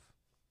is love.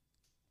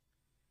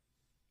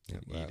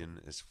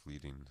 Eden is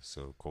fleeting,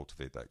 so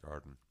cultivate that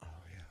garden. Oh,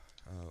 yeah.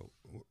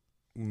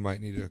 We might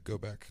need to go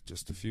back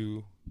just a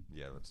few.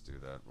 Yeah, let's do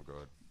that. We'll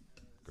go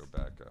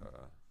back.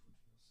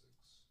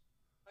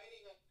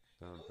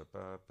 I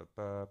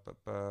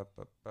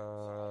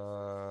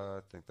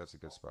think that's a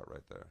good spot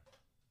right there.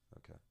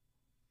 Okay.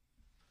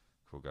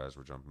 Cool, guys.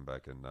 We're jumping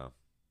back in now.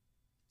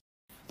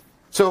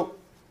 So,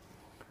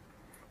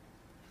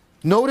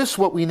 notice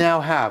what we now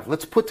have.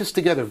 Let's put this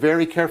together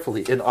very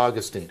carefully in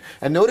Augustine.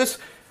 And notice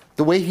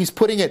the way he's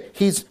putting it.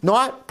 He's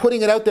not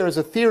putting it out there as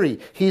a theory.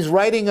 He's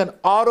writing an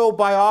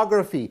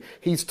autobiography.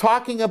 He's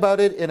talking about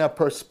it in a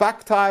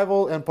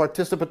perspectival and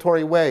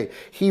participatory way.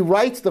 He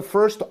writes the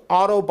first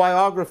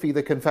autobiography,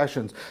 the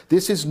Confessions.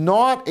 This is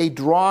not a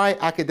dry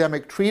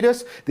academic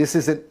treatise. This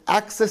is an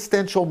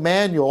existential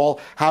manual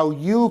how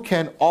you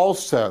can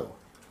also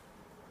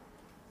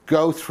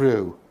go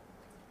through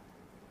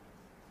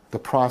the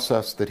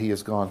process that he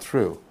has gone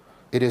through.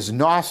 It is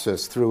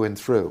gnosis through and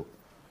through.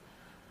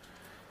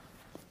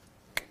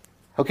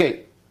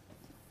 Okay,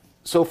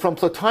 so from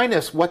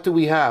Plotinus, what do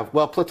we have?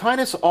 Well,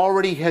 Plotinus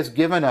already has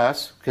given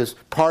us, because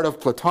part of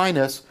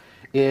Plotinus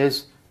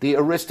is the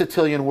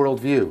Aristotelian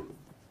worldview.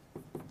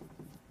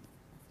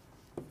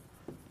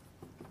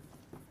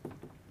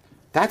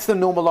 That's the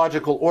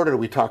nomological order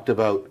we talked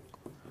about,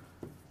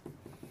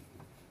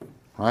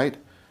 right?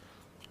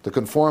 The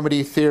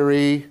conformity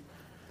theory,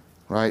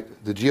 right?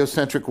 The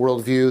geocentric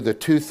worldview, the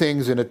two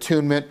things in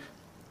attunement.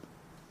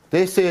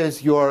 This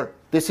is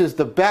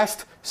the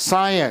best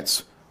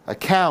science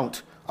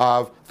account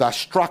of the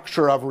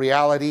structure of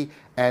reality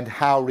and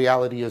how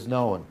reality is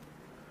known.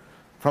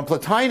 From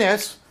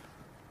Plotinus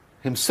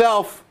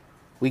himself,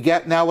 we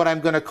get now what I'm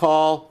going to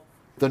call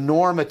the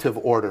normative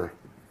order.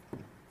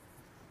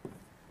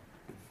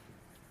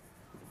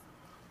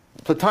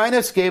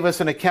 Plotinus gave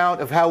us an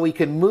account of how we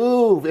can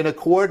move in a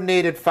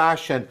coordinated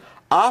fashion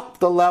up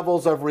the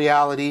levels of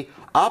reality,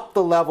 up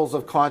the levels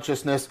of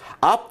consciousness,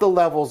 up the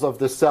levels of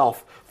the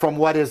self, from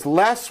what is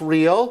less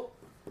real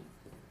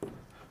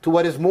to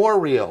what is more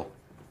real.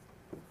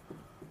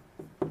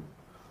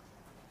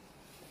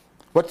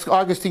 What's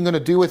Augustine going to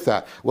do with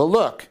that? Well,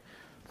 look,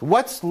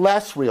 what's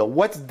less real?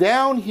 What's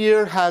down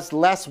here has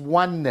less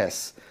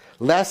oneness,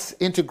 less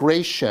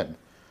integration.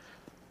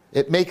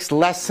 It makes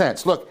less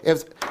sense. Look,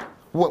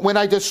 when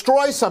I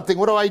destroy something,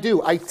 what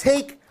do? I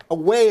take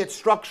away its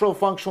structural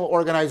functional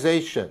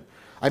organization.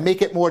 I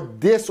make it more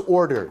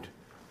disordered.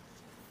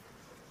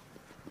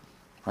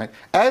 Right?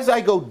 As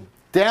I go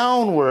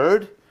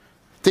downward,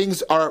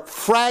 things are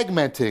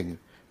fragmenting,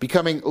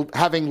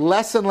 having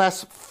less and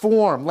less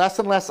form, less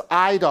and less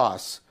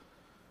eidos.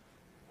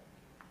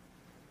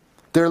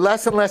 They're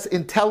less and less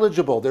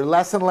intelligible. They're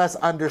less and less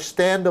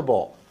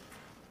understandable.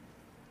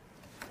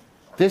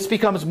 This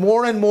becomes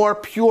more and more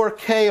pure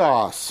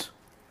chaos.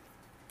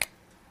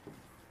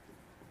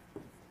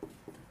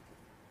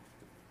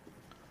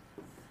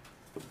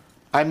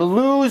 I'm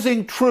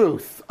losing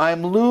truth.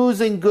 I'm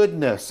losing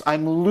goodness.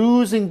 I'm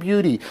losing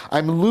beauty.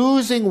 I'm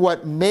losing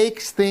what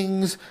makes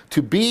things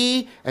to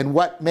be and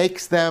what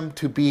makes them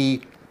to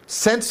be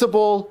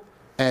sensible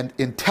and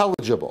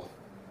intelligible.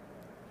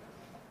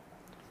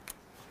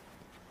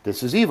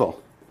 This is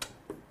evil.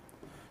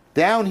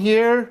 Down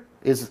here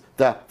is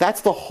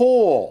that's the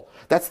hole.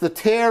 That's the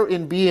tear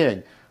in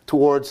being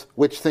towards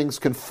which things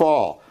can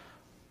fall.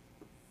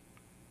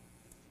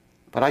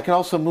 But I can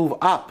also move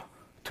up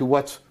to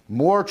what's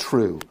more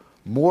true,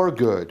 more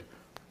good,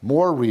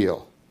 more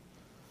real.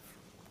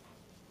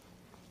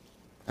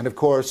 And of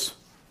course,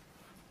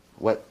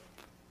 what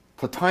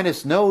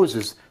Plotinus knows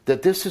is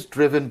that this is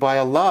driven by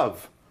a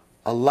love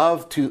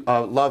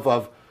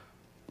of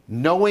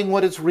knowing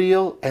what is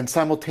real and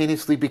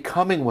simultaneously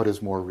becoming what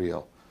is more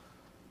real.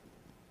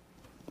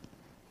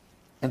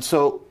 And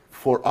so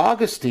for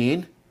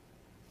Augustine,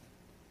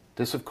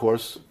 this of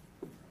course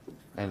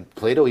And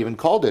Plato even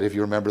called it, if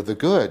you remember, the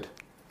good.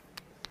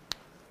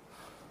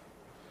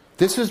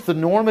 This is the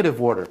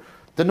normative order.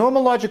 The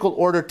nomological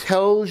order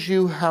tells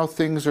you how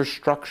things are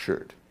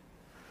structured.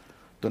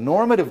 The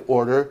normative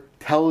order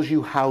tells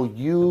you how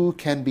you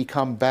can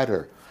become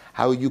better,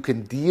 how you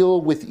can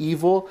deal with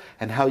evil,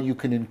 and how you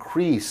can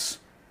increase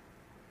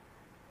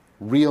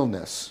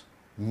realness,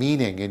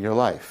 meaning in your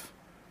life.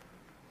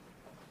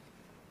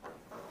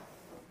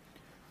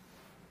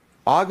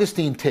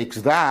 Augustine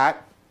takes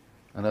that,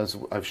 and as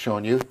I've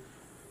shown you,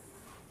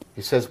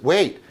 he says,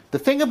 wait, the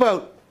thing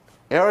about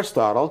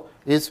Aristotle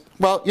is,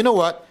 well, you know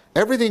what?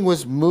 Everything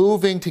was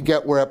moving to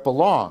get where it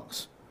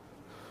belongs.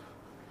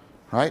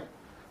 Right?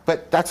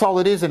 But that's all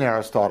it is in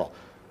Aristotle.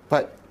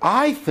 But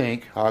I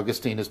think,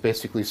 Augustine is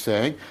basically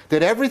saying,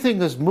 that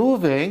everything is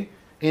moving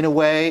in a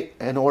way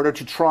in order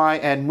to try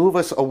and move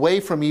us away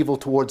from evil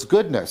towards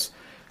goodness.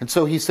 And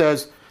so he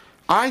says,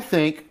 I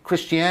think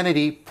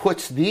Christianity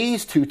puts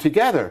these two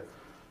together.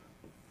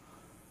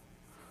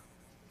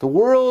 The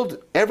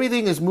world,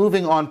 everything is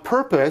moving on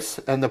purpose,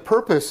 and the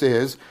purpose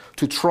is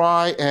to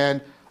try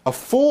and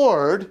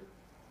afford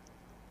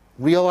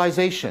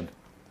realization,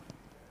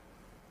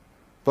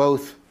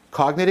 both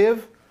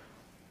cognitive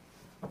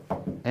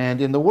and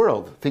in the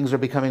world. Things are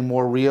becoming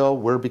more real,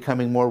 we're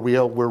becoming more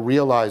real, we're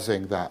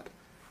realizing that.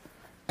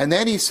 And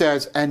then he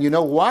says, and you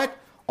know what?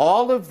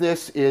 All of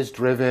this is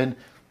driven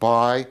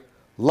by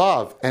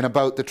love and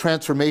about the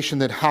transformation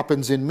that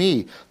happens in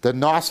me, the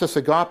gnosis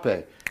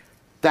agape.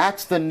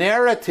 That's the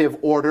narrative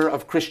order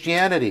of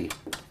Christianity.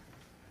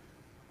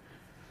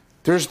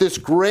 There's this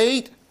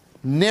great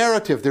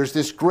narrative, there's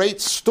this great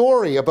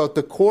story about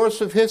the course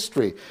of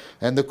history.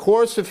 And the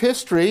course of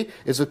history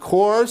is a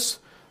course,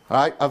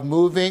 right, of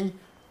moving,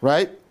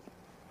 right,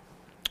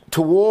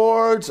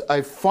 towards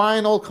a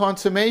final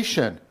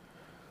consummation,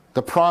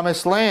 the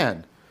promised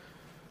land.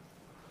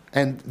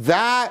 And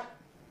that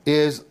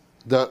is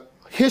the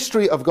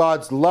history of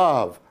God's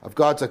love, of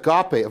God's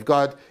agape, of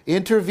God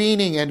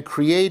intervening and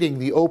creating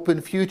the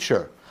open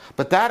future.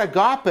 But that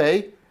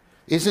agape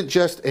isn't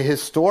just a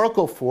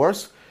historical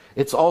force,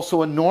 it's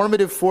also a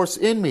normative force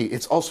in me.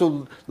 It's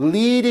also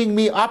leading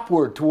me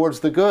upward towards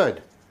the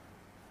good.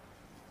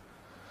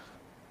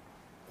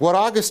 What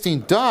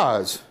Augustine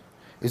does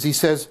is he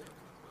says,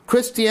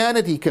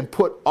 Christianity can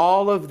put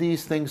all of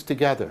these things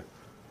together.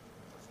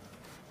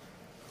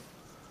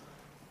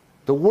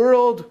 The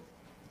world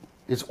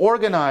is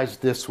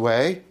organized this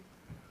way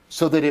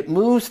so that it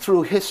moves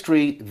through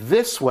history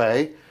this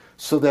way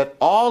so that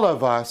all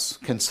of us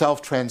can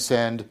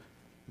self-transcend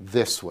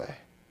this way.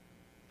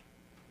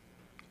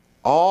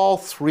 All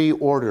three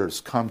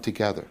orders come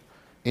together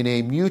in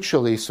a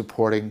mutually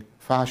supporting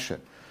fashion.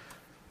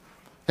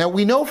 Now,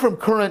 we know from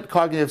current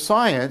cognitive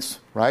science,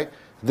 right,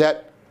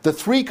 that the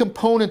three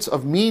components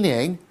of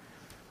meaning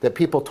that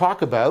people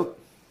talk about,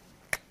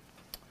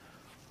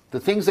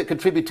 the things that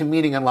contribute to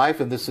meaning in life,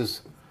 and this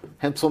is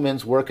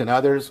Henselman's work and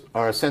others,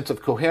 are a sense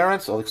of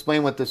coherence. I'll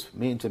explain what this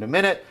means in a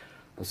minute.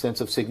 A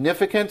sense of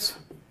significance,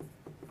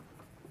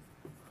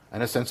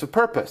 and a sense of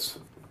purpose.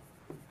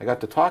 I got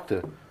to talk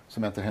to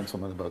Samantha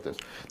Henselman about this.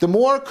 The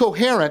more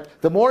coherent,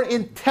 the more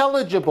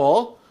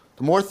intelligible,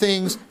 the more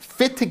things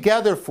fit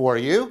together for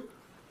you,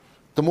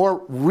 the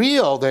more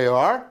real they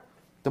are,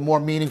 the more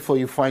meaningful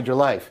you find your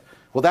life.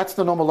 Well, that's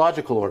the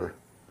nomological order.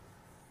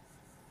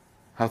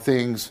 How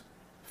things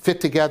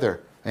fit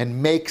together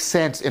and make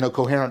sense in a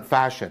coherent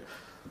fashion.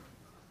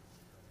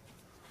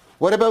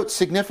 What about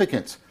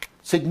significance?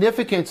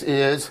 Significance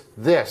is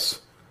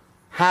this.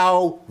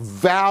 How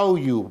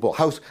valuable,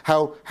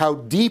 how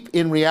deep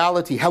in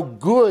reality, how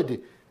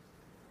good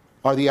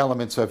are the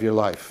elements of your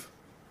life?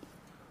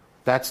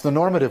 That's the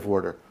normative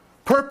order.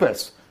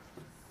 Purpose.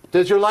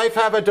 Does your life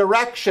have a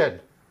direction?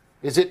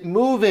 Is it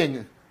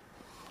moving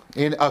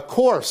in a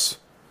course?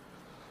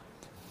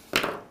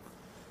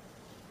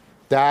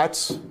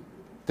 That's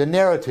the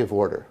narrative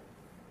order.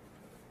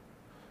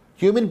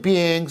 Human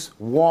beings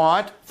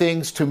want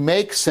things to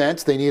make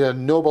sense. They need a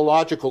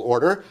nomological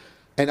order.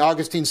 And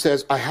Augustine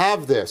says, I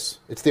have this.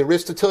 It's the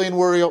Aristotelian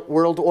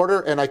world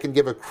order, and I can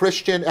give a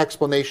Christian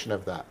explanation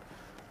of that.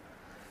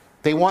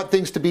 They want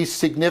things to be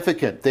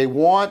significant. They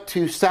want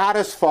to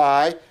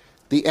satisfy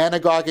the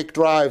anagogic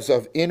drives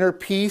of inner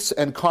peace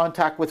and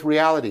contact with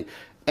reality.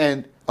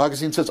 And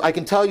Augustine says, I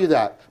can tell you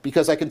that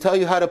because I can tell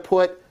you how to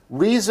put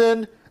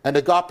reason and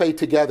agape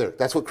together.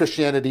 That's what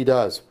Christianity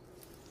does.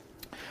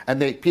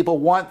 And people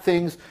want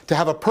things to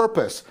have a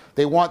purpose.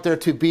 They want there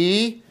to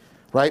be,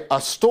 right,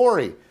 a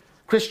story.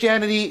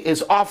 Christianity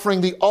is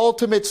offering the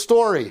ultimate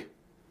story.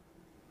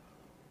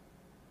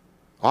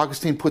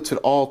 Augustine puts it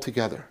all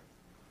together.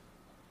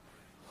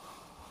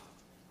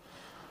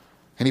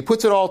 And he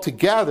puts it all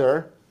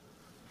together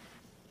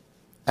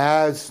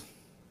as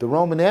the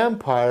Roman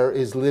Empire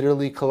is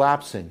literally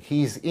collapsing.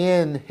 He's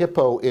in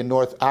Hippo in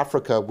North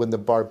Africa when the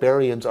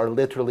barbarians are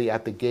literally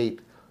at the gate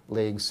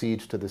laying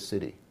siege to the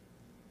city.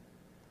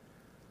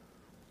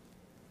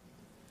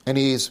 And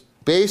he's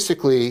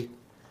basically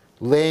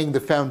laying the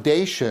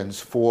foundations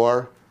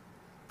for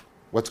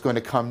what's going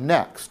to come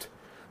next.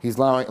 He's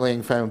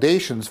laying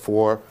foundations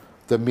for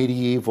the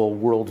medieval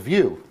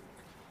worldview.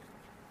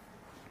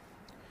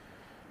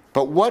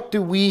 But what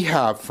do we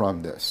have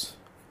from this?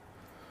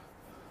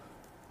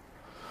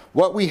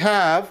 What we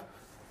have,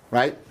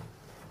 right,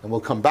 and we'll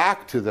come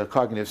back to the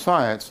cognitive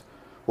science,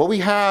 what we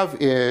have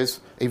is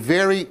a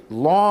very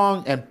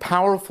long and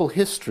powerful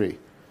history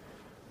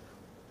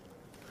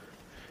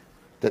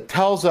that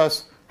tells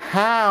us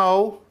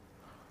how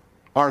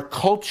our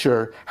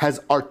culture has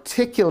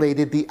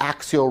articulated the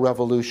axial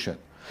revolution,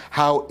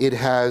 how it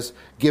has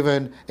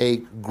given a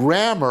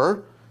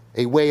grammar,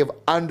 a way of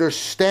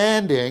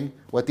understanding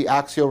what the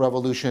axial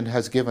revolution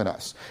has given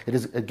us. It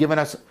has given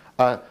us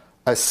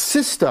a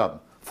system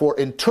for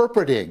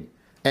interpreting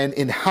and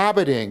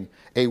inhabiting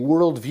a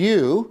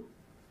worldview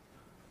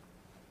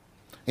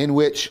in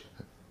which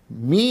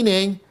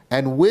meaning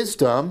and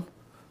wisdom,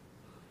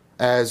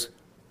 as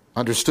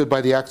understood by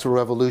the axial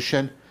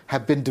revolution,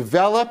 have been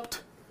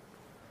developed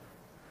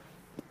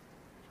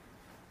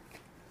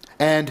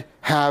and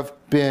have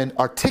been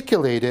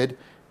articulated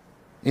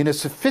in a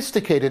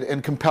sophisticated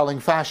and compelling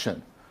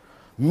fashion.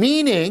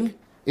 Meaning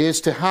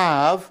is to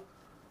have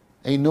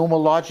a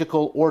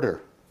nomological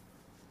order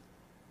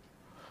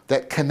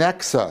that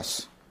connects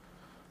us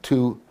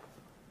to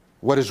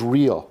what is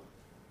real.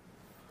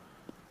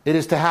 It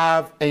is to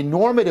have a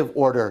normative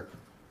order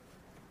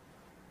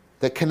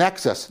that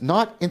connects us,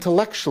 not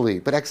intellectually,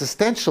 but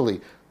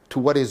existentially, to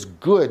what is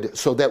good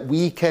so that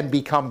we can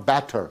become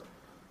better.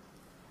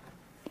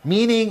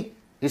 Meaning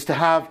is to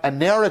have a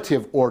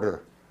narrative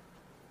order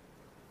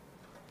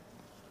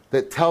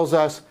that tells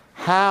us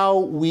how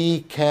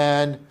we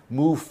can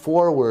move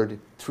forward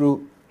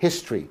through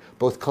history,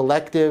 both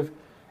collective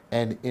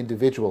and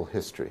individual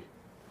history.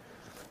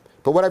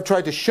 But what I've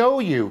tried to show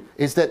you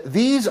is that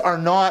these are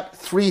not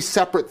three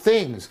separate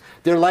things.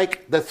 They're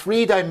like the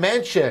three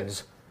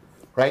dimensions,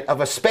 right,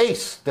 of a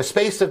space, the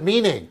space of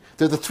meaning.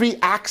 They're the three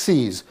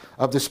axes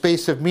of the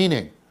space of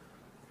meaning.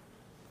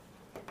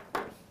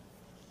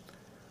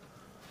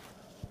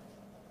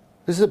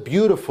 This is a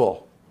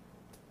beautiful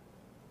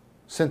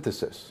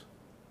synthesis.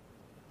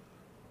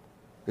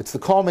 It's the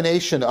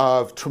culmination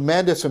of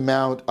tremendous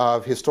amount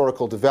of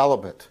historical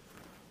development.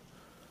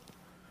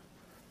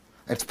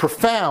 It's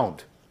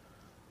profound.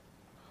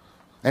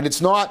 And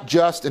it's not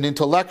just an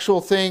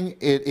intellectual thing.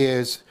 It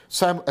is,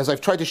 as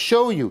I've tried to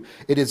show you,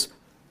 it is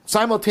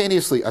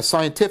simultaneously a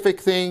scientific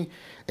thing,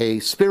 a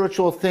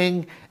spiritual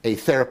thing, a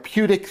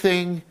therapeutic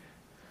thing,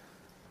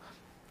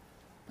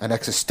 an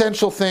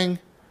existential thing.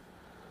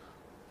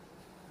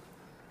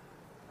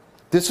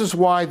 This is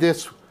why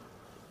this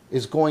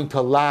is going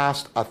to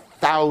last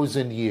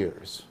 1,000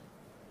 years.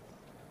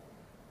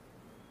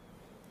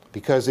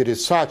 Because it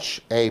is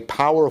such a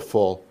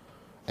powerful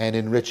and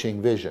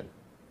enriching vision.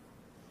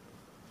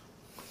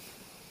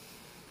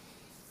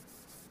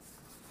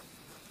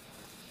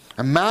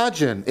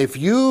 Imagine if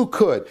you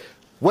could,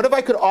 what if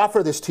I could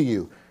offer this to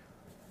you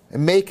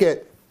and make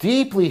it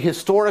deeply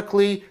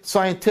historically,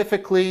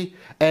 scientifically,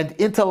 and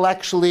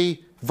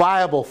intellectually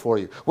viable for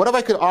you? What if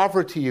I could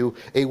offer to you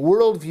a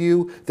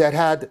worldview that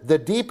had the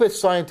deepest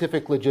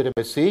scientific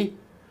legitimacy,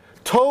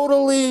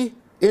 totally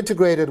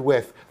integrated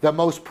with the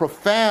most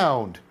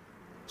profound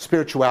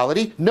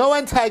spirituality, no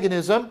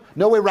antagonism,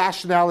 no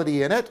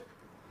irrationality in it,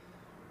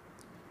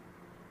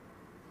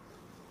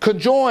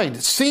 conjoined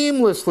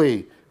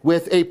seamlessly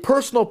with a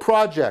personal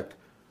project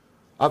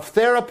of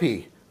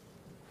therapy,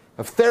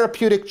 of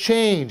therapeutic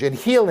change and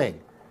healing,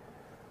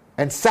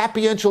 and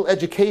sapiential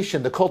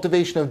education, the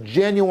cultivation of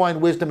genuine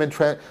wisdom and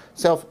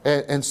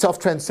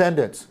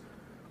self-transcendence,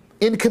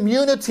 in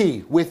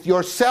community with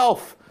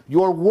yourself,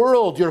 your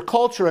world, your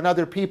culture, and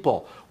other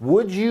people.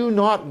 Would you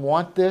not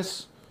want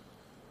this?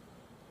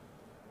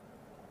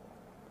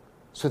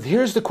 So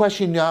here's the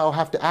question you now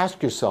have to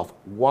ask yourself.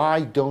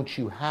 Why don't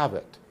you have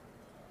it?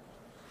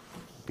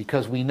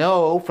 Because we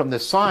know from the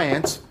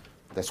science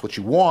that's what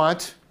you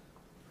want.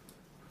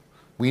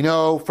 We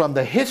know from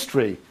the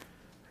history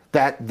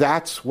that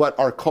that's what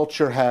our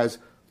culture has,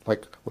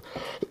 like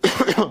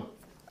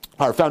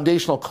our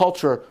foundational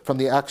culture from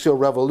the axial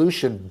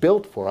revolution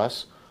built for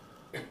us.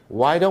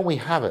 Why don't we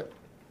have it?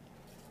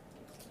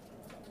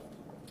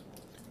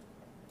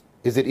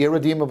 Is it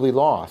irredeemably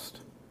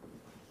lost?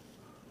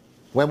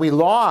 When we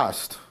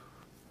lost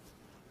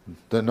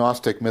the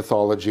Gnostic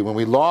mythology, when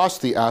we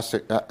lost the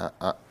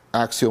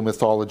axial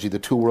mythology, the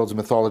two worlds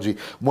mythology,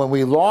 when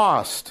we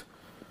lost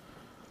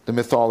the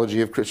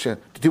mythology of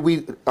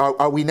Christianity,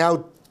 are we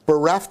now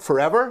bereft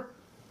forever?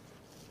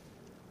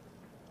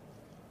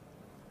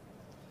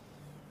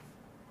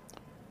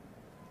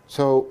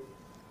 So,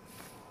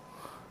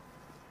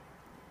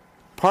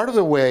 part of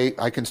the way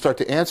I can start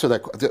to answer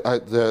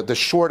that, the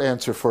short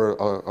answer for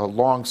a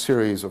long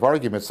series of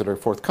arguments that are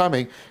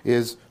forthcoming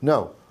is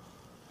no.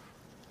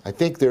 I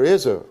think there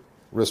is a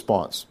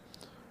response.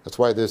 That's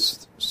why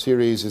this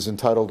series is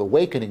entitled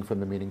Awakening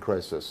from the Meaning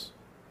Crisis,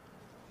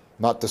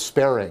 not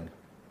despairing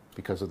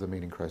because of the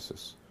meaning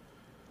crisis.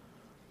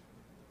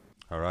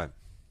 All right.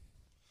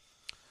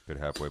 Good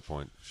halfway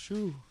point.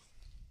 Shoo.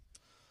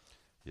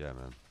 Yeah,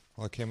 man.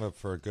 Well, I came up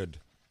for a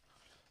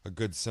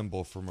good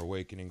symbol from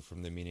awakening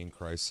from the meaning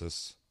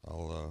crisis.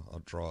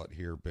 I'll draw it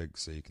here big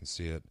so you can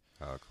see it.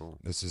 Oh, cool.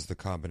 This is the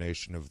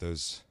combination of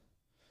those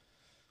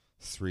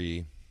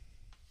three: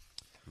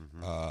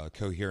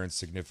 coherence,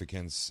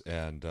 significance,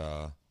 and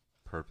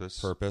Purpose.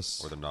 purpose.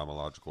 Or the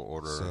nomological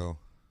order, So,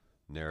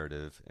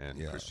 narrative, and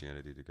Yeah.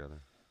 Christianity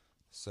together.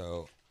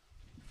 so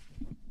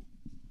you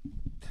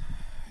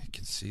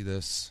can see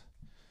this.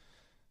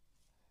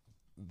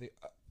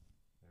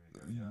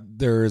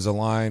 There is a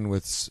line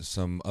with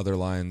some other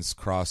lines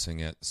crossing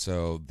it.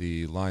 So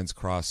the lines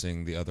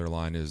crossing the other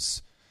line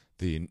is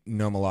the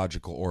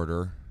nomological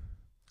order.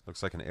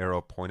 Looks like an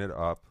arrow pointed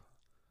up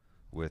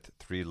with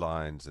 3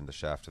 lines in the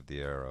shaft of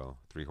the arrow,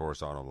 3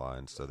 horizontal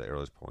lines, so the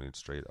arrow is pointing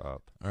straight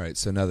up. All right,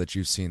 so now that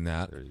you've seen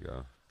that, There you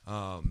go.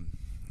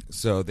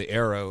 so the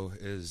arrow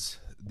is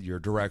your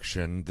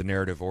direction, the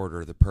narrative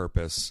order, the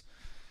purpose,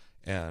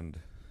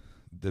 and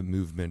the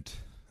movement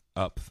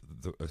up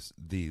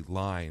the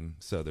line.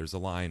 So there's a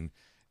line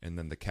and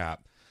then the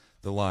cap.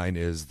 The line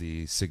is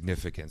the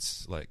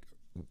significance, like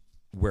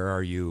where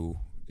are you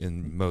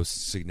in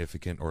most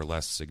significant or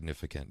less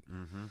significant.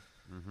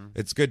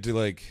 It's good to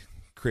like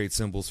create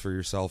symbols for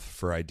yourself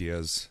for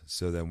ideas,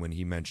 so then when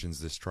he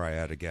mentions this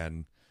triad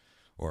again,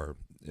 or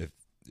if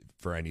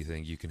for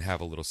anything, you can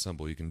have a little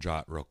symbol you can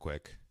jot real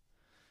quick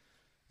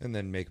and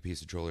then make a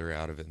piece of jewelry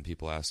out of it, and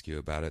people ask you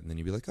about it, and then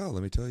you'd be like, oh,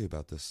 let me tell you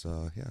about this.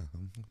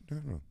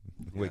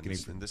 Awakening.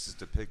 And this is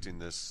depicting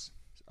this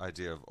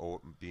idea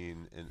of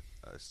being in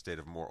a state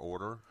of more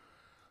order,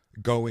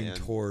 going and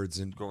towards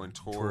and going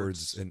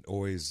towards and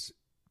always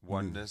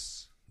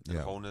oneness and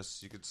Yeah.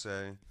 wholeness, you could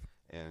say,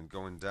 and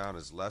going down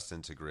is less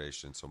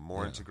integration. So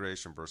more Yeah.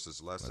 integration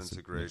versus less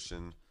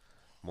integration,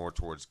 more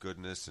towards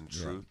goodness and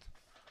Yeah. truth,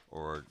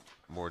 or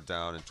more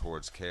down and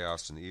towards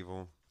chaos and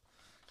evil.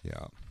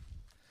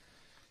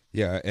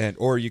 Yeah, and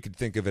or you could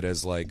think of it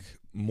as like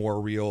more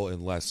real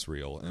and less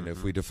real. And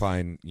if we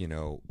define,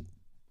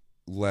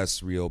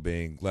 less real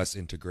being less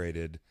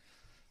integrated,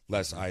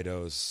 less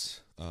eidos,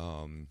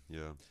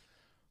 Yeah.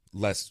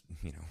 less,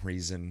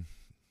 reason.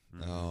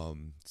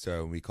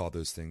 So we call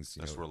those things,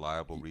 That's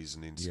reliable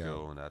reasoning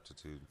skill and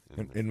aptitude.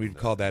 and we'd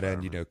call that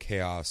end,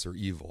 chaos or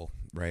evil,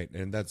 right?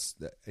 And that's,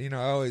 I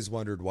always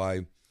wondered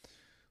why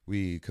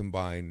we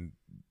combine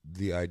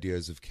the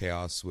ideas of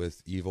chaos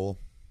with evil,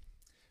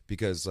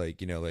 because like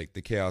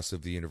the chaos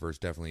of the universe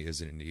definitely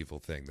isn't an evil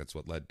thing. That's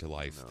what led to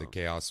life. The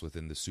chaos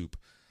within the soup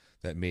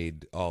that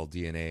made all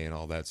DNA and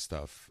all that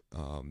stuff,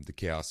 the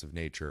chaos of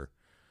nature.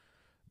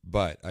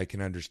 But I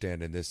can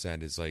understand in this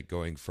end is like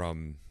going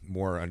from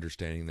more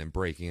understanding than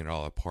breaking it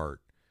all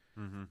apart.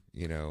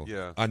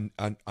 Yeah.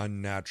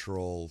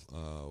 Unnatural.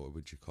 What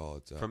would you call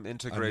it? From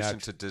integration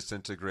to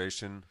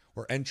disintegration.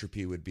 Or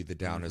entropy would be the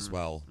down as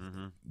well.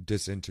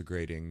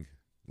 Disintegrating,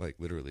 like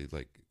literally,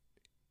 like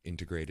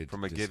integrated.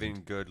 From a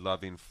giving, good,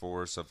 loving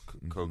force of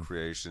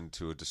co-creation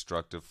to a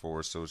destructive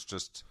force. So it's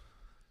just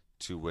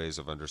 2 ways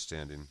of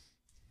understanding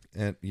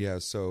And yeah,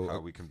 so how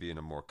we can be in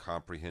a more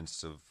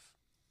comprehensive,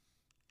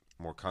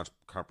 more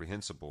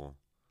comprehensible,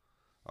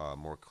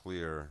 more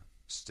clear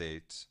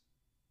state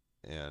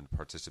and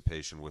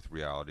participation with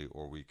reality,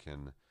 or we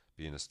can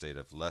be in a state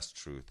of less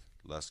truth,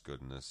 less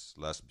goodness,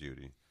 less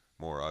beauty,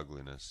 more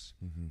ugliness,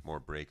 more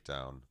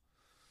breakdown.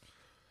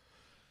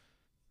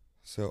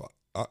 So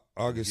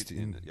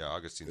Augustine,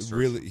 Augustine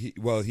really,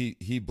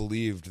 he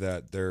believed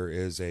that there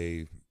is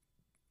a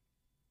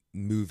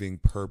moving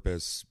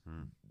purpose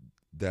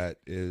that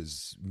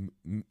is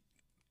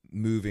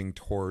moving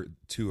toward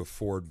to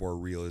afford more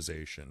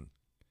realization,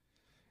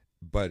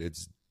 but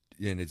it's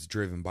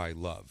driven by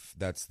love.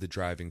 That's the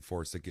driving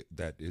force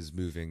that is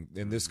moving.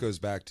 And this goes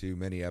back to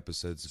many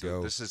episodes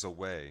ago. This is a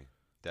way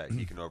that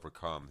he can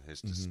overcome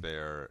his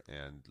despair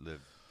and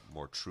live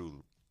more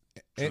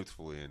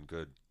truthfully and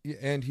good.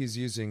 And he's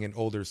using an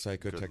older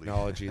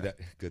psychotechnology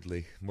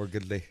more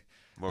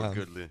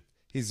goodly.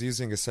 He's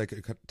using a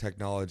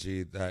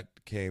psychotechnology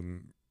that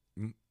came,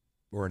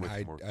 or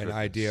an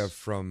idea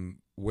from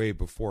way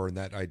before, and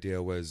that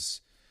idea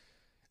was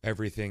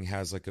everything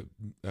has like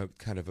a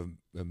kind of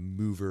a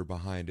mover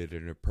behind it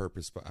and a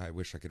purpose. But I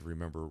wish I could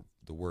remember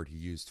the word he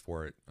used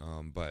for it.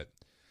 But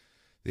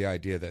the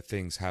idea that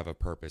things have a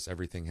purpose,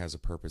 everything has a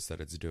purpose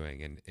that it's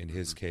doing. And in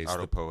his case,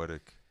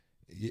 autopoetic.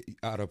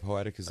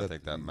 Autopoetic is that? I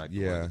think that might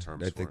be one of the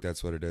terms. I think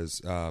that's what it is.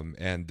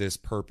 And this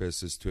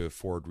purpose is to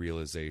afford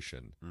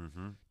realization,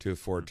 to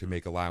afford to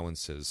make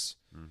allowances,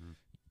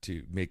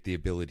 to make the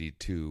ability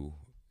to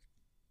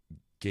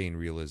gain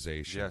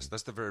realization. Yes,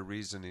 that's the very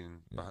reasoning.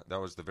 That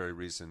was the very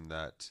reason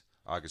that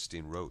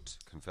Augustine wrote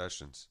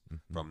Confessions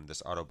from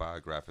this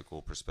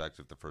autobiographical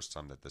perspective. The first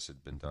time that this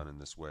had been done in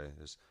this way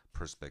is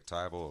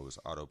perspectival. It was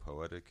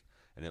autopoetic,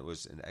 and it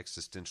was an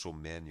existential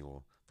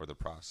manual for the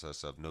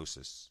process of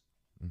gnosis.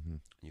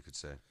 You could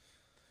say.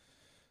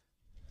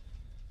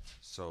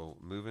 So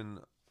moving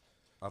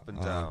up and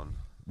down.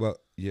 Well,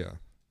 yeah.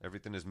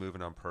 Everything is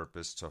moving on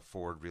purpose to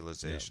afford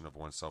realization of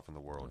oneself in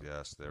the world.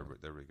 Yes, there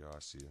we go. I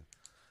see you.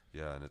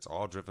 Yeah, and it's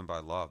all driven by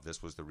love.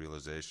 This was the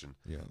realization.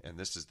 Yeah. And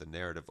this is the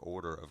narrative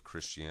order of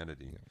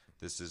Christianity. Yeah.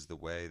 This is the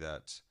way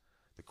that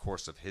the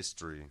course of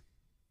history,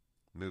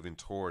 moving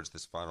towards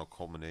this final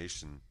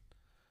culmination,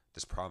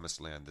 this promised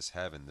land, this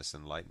heaven, this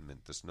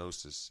enlightenment, this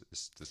gnosis,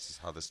 this is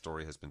how the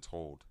story has been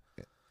told.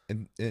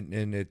 And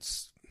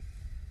it's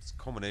It's a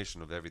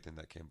culmination of everything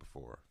that came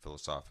before,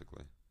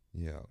 philosophically.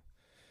 yeah,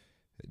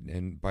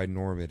 and by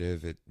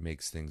normative, it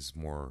makes things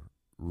more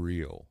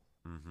real.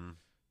 Mm-hmm.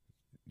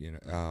 You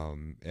know,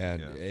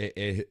 and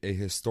Yeah. a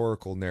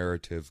historical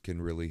narrative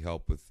can really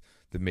help with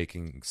the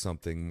making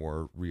something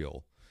more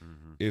real,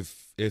 Mm-hmm.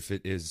 if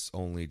it is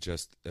only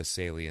just a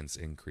salience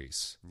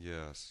increase.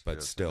 Yes. But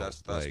yes. still,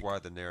 That's like- why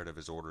the narrative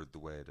is ordered the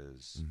way it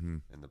is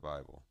in the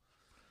Bible.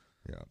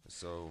 Yeah,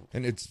 So,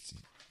 and it's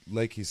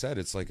like he said,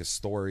 it's like a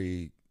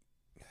story.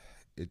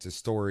 It's a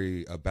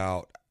story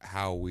about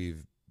how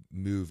we've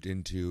moved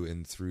into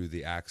and through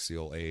the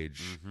axial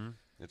age.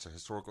 it's a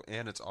historical,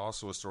 and it's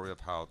also a story of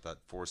how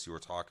that force you were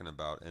talking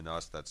about in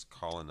us, that's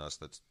calling us,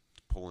 that's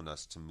pulling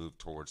us to move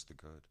towards the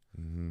good.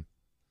 Mm-hmm.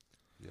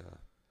 Yeah,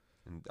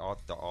 and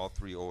all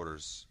three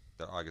orders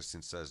that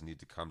Augustine says need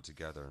to come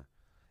together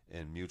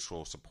in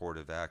mutual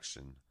supportive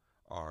action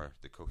are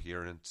the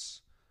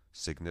coherence,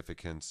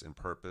 significance, and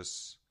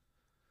purpose.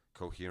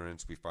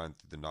 Coherence we find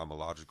through the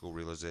nomological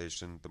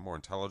realization. The more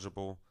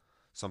intelligible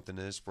something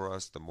is for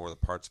us, the more the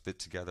parts fit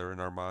together in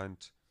our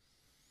mind,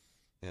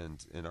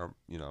 and in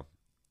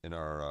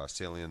our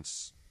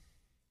salience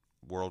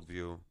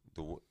worldview.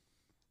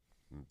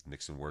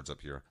 Mixing words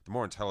up here. The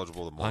more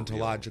intelligible, the more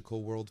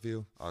Ontological worldview.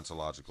 real.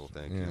 Ontological.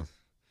 Thank Yeah.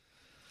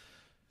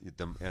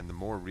 you. And the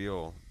more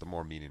real, the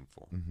more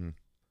meaningful. Mm-hmm.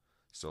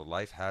 So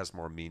life has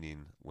more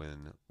meaning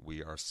when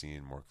we are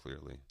seeing more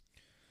clearly,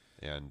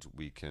 and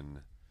we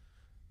can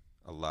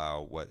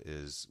allow what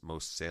is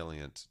most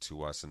salient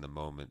to us in the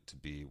moment to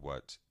be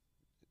what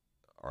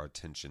our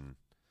attention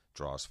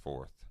draws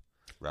forth,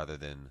 rather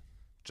than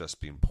just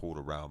being pulled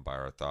around by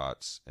our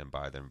thoughts and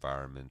by the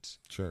environment.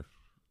 Sure.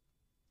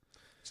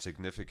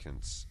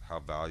 Significance, how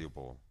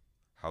valuable,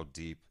 how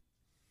deep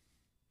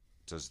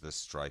does this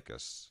strike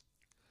us,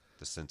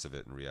 the sense of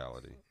it in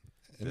reality.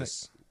 And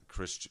This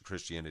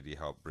Christianity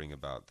helped bring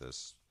about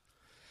this.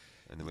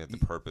 And then we have the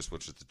purpose,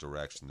 which is the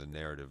direction, the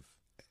narrative.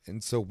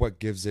 And so what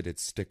gives it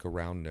its stick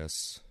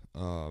aroundness?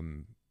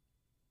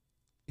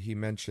 He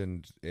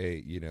mentioned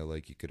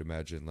like you could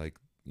imagine, like,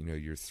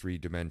 your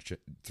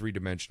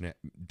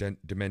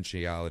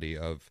dimensionality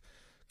of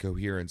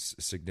coherence,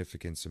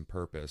 significance, and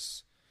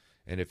purpose.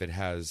 And if it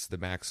has the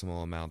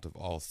maximal amount of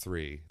all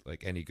three,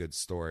 like any good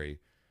story,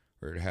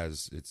 or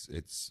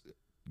it's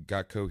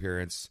got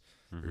coherence,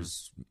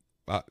 there's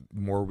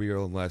more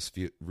real and less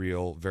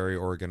real, very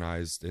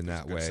organized in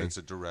that Good way. sense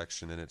of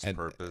direction and its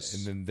purpose.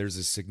 And then there's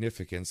a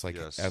significance, like,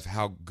 Yes. of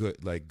how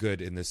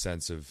good in the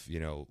sense of,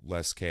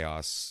 less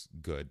chaos,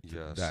 good,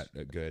 Yes.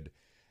 good.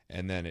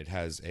 And then it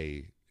has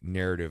a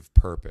narrative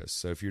purpose.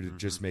 So if you to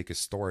just make a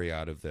story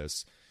out of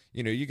this,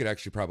 you could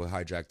actually probably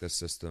hijack this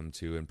system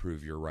to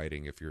improve your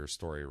writing if you're a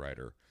story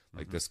writer.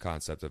 Like this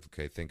concept of,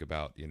 okay, think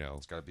about,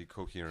 It's got to be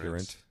coherent,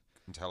 coherent.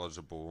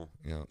 intelligible,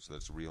 Yeah. so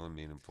that's real and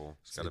meaningful.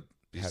 It's got to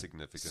be have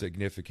significant.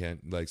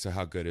 significant, like, so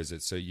how good is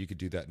it? So you could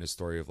do that in a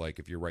story of, like,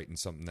 if you're writing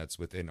something that's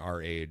within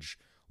our age,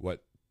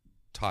 what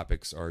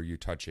topics are you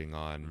touching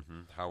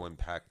on? How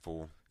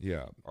impactful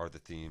Yeah. are the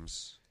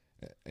themes?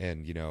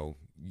 And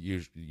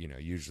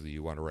usually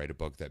you want to write a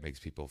book that makes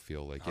people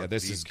feel like, How yeah,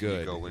 this deep is can you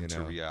good. go into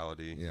know?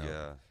 reality. Yeah.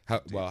 Yeah. How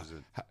deep well, is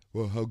it?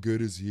 how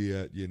good is he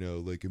at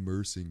like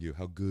immersing you?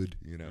 How good,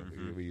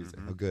 we use it.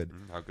 How good?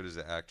 How good is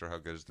the actor? How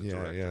good is the Yeah,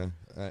 director?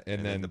 yeah.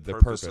 And then the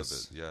purpose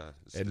purpose. of it. Yeah.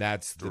 It's And the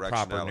that's the proper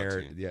directionality,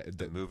 narrative. Yeah,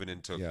 the moving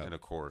into yeah. in a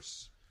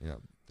course. yeah.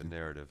 The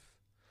narrative.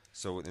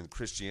 So in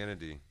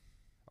Christianity,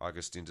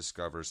 Augustine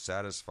discovers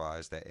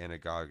satisfies that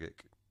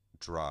anagogic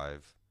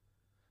drive,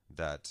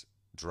 that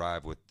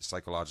drive with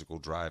psychological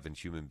drive in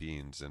human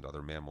beings and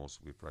other mammals.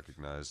 We've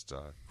recognized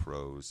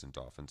crows and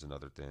dolphins and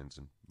other things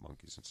and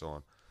monkeys and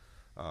so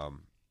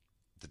on.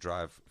 The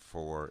drive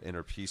for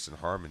inner peace and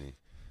harmony.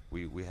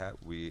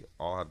 We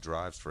all have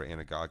drives for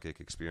anagogic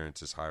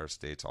experiences, higher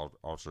states,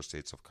 altered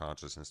states of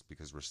consciousness,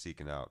 because we're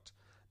seeking out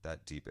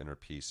that deep inner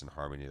peace and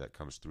harmony that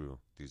comes through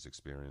these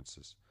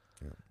experiences.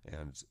 Yeah.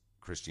 And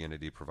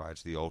Christianity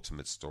provides the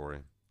ultimate story.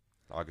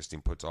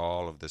 Augustine puts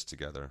all of this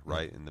together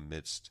right in the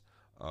midst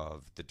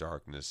of the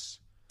darkness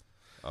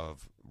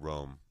of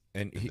Rome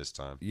And in this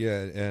time.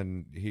 Yeah,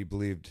 and he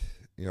believed,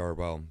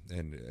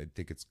 and I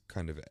think it's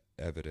kind of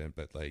evident,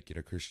 but, like,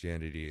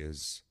 Christianity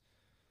is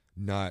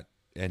not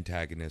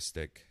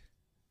antagonistic.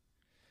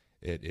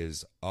 It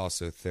is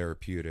also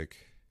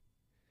therapeutic.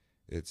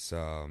 It's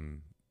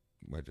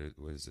what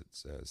is it?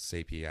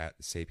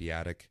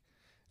 Sapiatic,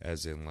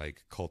 as in,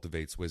 like,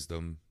 cultivates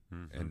wisdom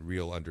and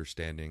real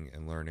understanding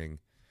and learning.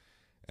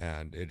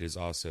 And it is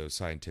also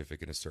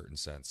scientific in a certain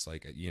sense,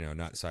 like,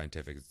 not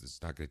scientific.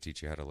 It's not going to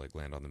teach you how to, like,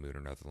 land on the moon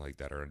or nothing like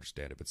that or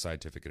understand it, but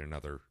scientific in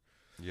another.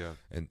 Yeah,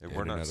 And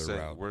we're not another saying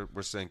route.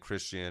 we're saying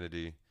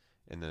Christianity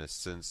in the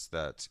sense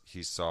that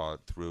he saw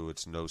it through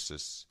its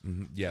gnosis,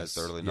 Yes, as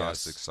the early yes.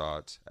 Gnostics saw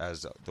it,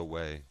 as the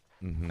way,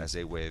 as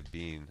a way of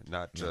being,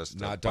 not just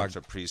not a bunch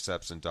of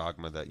precepts and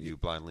dogma that you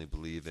blindly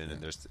believe in, and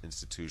there's an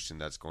institution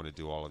that's going to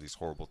do all of these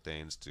horrible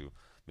things to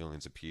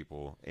millions of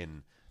people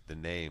in the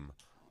name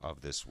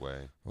of this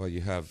way. Well,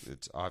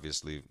 It's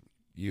obviously,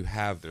 you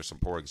have there's some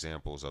poor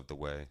examples of the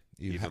way,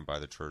 You even ha- by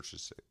the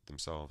churches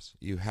themselves.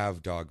 you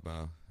have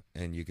dogma,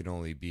 and you can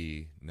only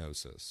be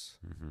gnosis.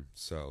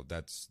 So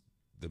that's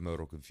the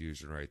modal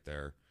confusion right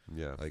there.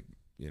 Yeah. Like,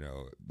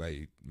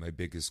 my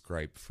biggest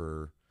gripe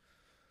for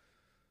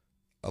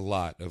a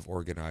lot of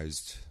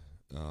organized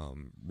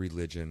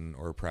religion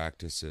or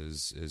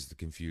practices is the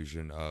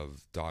confusion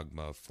of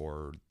dogma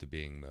for the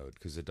being mode,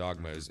 because the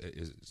dogma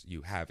is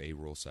you have a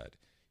rule set,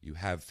 you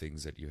have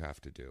things that you have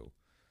to do,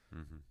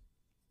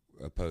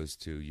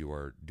 opposed to you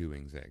are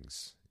doing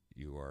things,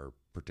 you are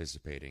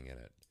participating in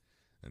it,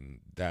 and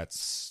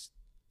that's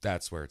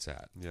where it's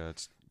at. Yeah,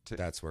 it's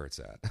That's where it's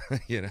at.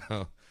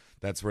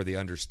 That's where the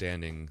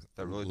understanding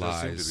that really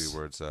lies. does seem to be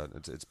where it's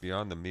at. It's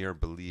beyond the mere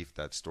belief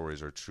that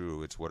stories are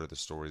true. It's what are the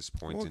stories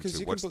pointing 'cause to?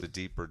 you What's can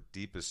the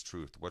deepest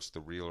truth? What's the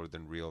realer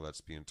than real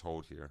that's being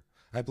told here?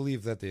 I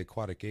believe that the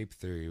aquatic ape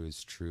theory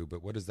is true,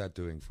 but what is that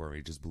doing for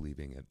me? Just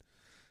believing it.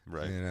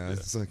 Right. Yeah.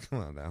 It's like, come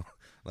on now.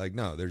 Like,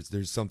 no,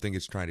 there's something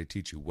it's trying to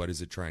teach you. What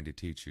is it trying to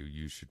teach you?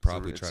 You should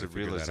probably try to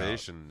figure that out. It's a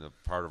realization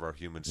of part of our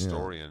human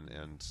story,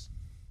 and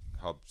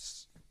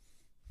helps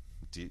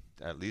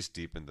at least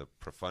deepen the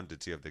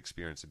profundity of the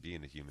experience of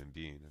being a human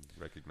being and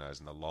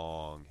recognizing the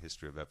long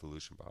history of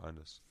evolution behind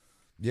us.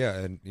 Yeah,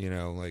 and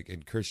like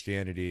in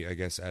Christianity, I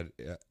guess at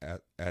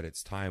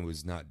its time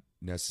was not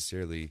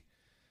necessarily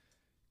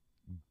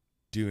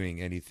doing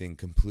anything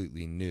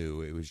completely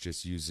new. It was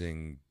just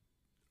using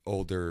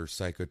older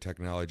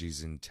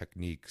psychotechnologies and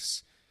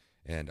techniques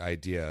and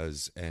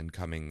ideas and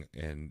coming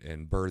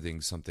and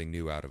birthing something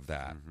new out of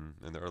that.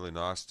 And the early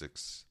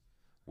Gnostics,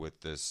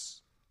 with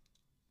this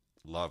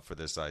love for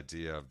this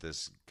idea of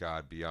this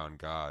God beyond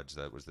gods,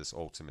 that was this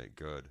ultimate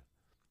good,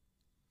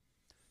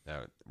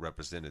 that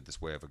represented this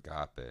way of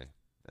agape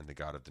and the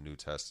God of the New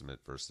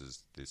Testament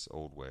versus this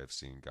old way of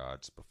seeing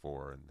gods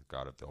before and the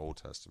God of the Old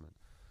Testament.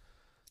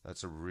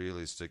 That's a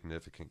really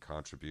significant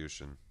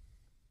contribution.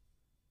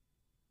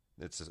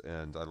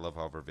 And I love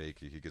how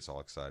Vervaeke, he gets all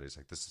excited. He's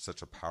like, this is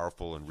such a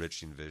powerful,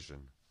 enriching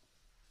vision.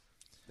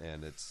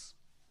 And it's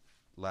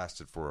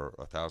lasted for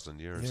 1,000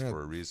 years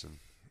for a reason.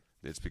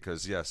 It's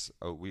because, yes,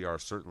 we are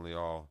certainly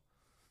all,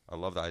 I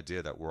love the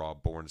idea that we're all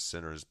born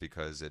sinners,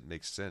 because it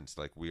makes sense.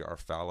 Like, we are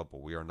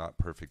fallible. We are not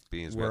perfect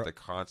beings. We have to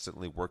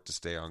constantly work to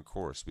stay on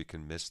course. We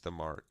can miss the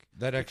mark.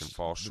 We can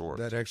fall short.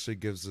 That actually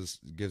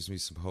gives me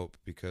some hope,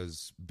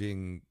 because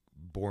being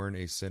born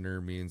a sinner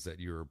means that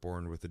you were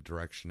born with a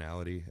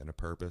directionality and a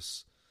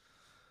purpose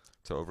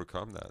to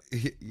overcome that.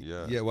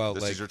 Yeah. Well,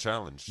 this like, is your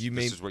challenge.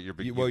 This is what you're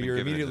you're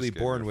immediately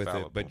born with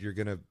it, but you're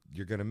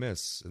gonna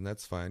miss, and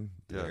that's fine.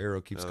 The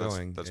arrow keeps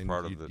going. That's and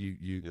part of it.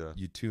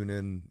 You tune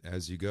in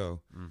as you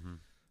go.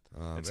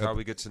 It's how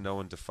we get to know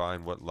and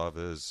define what love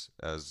is.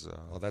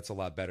 Well, that's a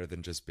lot better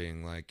than just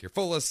being like, you're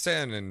full of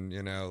sin,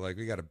 and like,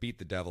 we got to beat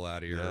the devil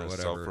out of you or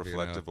whatever.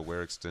 Self-reflective,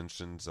 aware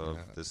extensions of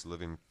this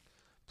living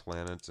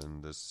planet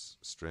and this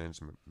strange,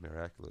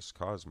 miraculous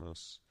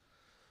cosmos.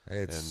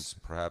 And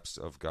perhaps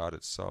of God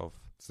itself.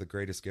 It's the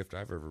greatest gift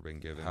I've ever been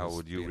given. How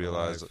would you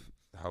realize?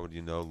 How would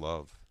you know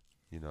love?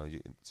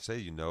 You say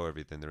you know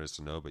everything there is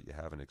to know, but you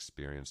haven't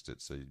experienced it.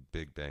 So you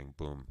big bang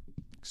boom,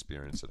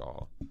 experience it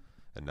all.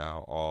 And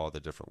now all the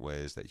different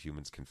ways that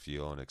humans can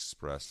feel and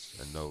express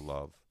and know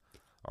love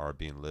are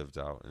being lived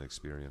out and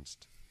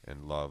experienced.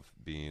 And love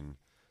being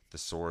the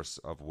source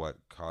of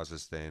what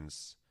causes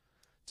things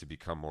to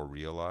become more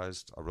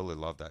realized. I really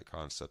love that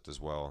concept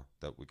as well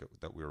that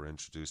we were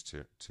introduced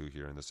to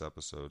here in this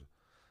episode.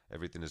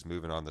 Everything is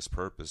moving on this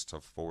purpose to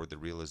forward the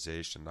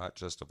realization not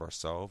just of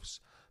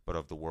ourselves, but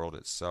of the world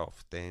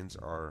itself. Things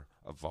are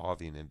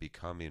evolving and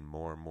becoming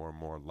more and more and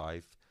more.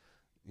 Life,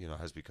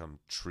 has become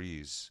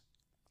trees.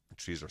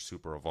 Trees are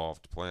super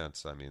evolved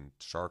plants. I mean,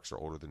 sharks are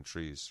older than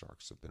trees.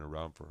 Sharks have been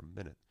around for a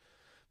minute,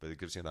 but it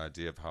gives you an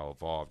idea of how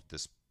evolved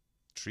this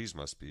trees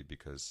must be,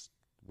 because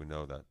we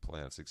know that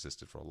plants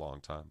existed for a long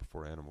time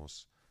before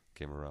animals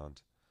came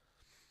around.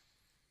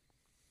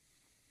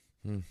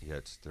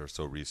 Yet they're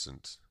so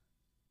recent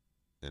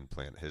in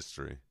plant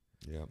history.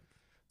 Yeah.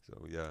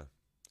 So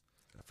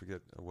I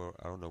forget.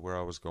 I don't know where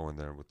I was going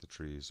there with the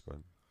trees, but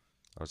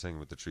I was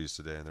hanging with the trees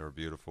today, and they were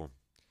beautiful.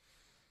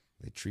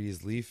 The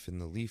trees leaf and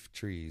the leaf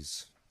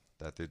trees.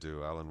 That they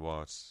do. Alan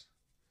Watts.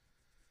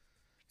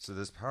 So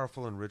this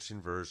powerful,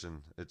 enriching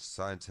version. It's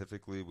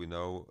scientifically, we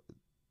know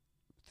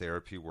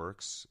therapy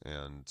works,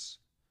 and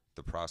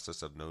the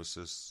process of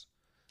gnosis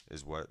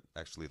is what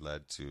actually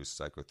led to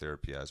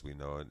psychotherapy as we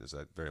know it. Is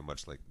that very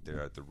much like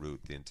they're at the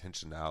root. The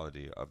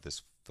intentionality of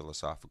this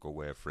philosophical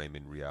way of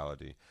framing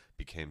reality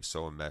became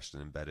so enmeshed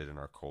and embedded in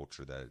our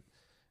culture that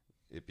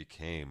it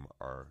became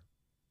our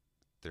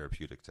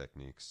therapeutic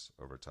techniques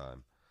over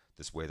time.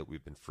 This way that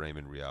we've been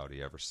framing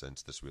reality ever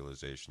since this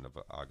realization of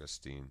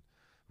Augustine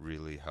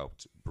really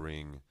helped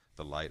bring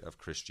the light of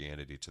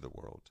Christianity to the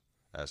world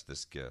as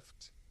this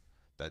gift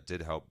that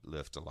did help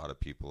lift a lot of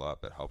people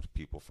up. It helped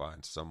people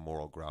find some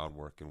moral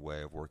groundwork and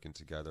way of working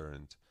together.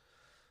 And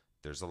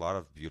there's a lot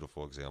of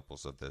beautiful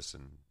examples of this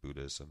in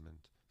Buddhism and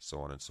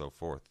so on and so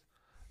forth.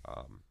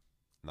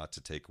 Not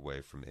to take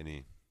away from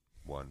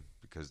anyone,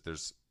 because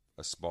there's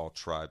a small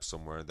tribe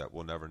somewhere that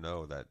we'll never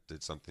know that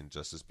did something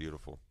just as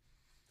beautiful.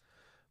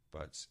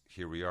 But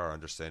here we are,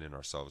 understanding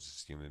ourselves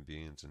as human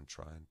beings and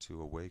trying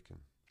to awaken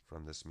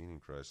from this meaning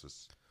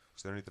crisis.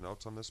 Is there anything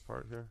else on this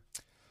part here?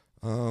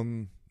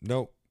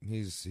 Nope.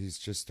 He's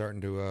just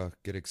starting to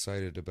get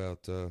excited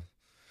about.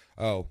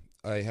 Oh,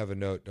 I have a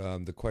note.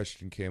 The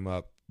question came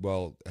up.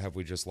 Well, have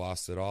we just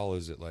lost it all?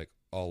 Is it like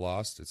all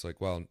lost? It's like,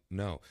 well,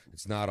 no,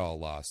 it's not all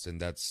lost, and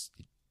that's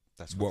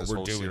what this we're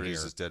whole doing series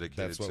here. is dedicated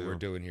That's what to. we're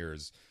doing here,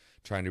 is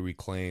trying to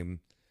reclaim,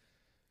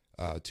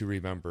 to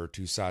remember,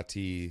 to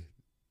sati,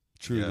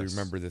 truly Yes.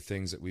 remember the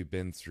things that we've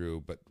been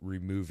through, but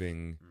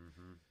removing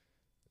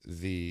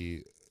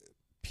the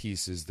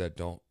pieces that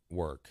don't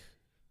work.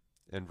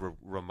 And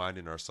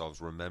reminding ourselves,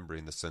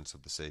 remembering the sense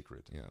of the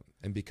sacred. Yeah,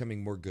 and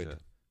becoming more good. Yeah.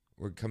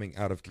 We're coming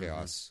out of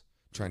chaos,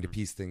 trying to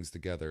piece things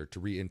together,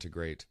 to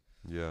reintegrate,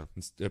 Yeah,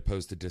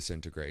 opposed to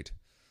disintegrate.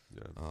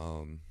 yeah.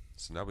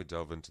 So now we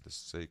delve into the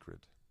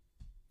sacred.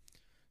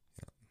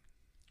 Yeah.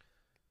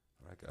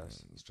 All right,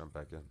 guys, let's jump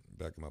back in.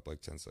 Back them up like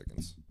 10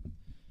 seconds.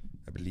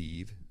 I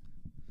believe.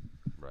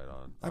 Right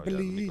on. I Let me go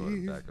ahead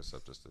and believe. back us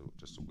up just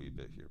a wee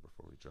bit here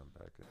before we jump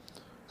back in.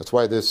 That's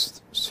why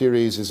this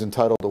series is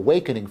entitled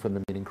Awakening from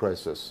the Meaning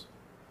Crisis,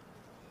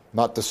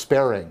 not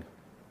despairing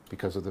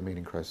because of the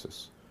meaning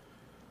crisis.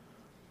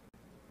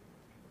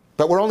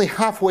 But we're only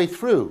halfway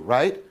through,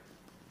 right?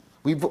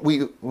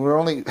 We're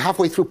only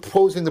halfway through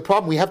posing the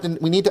problem.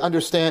 We need to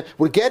understand.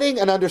 We're getting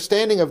an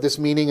understanding of this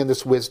meaning and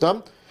this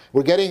wisdom.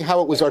 We're getting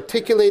how it was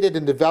articulated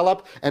and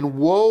developed and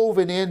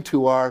woven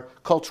into our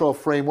cultural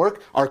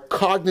framework, our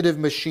cognitive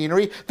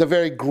machinery, the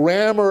very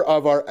grammar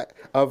of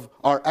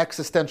our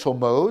existential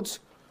modes.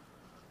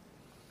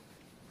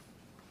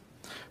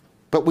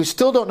 But we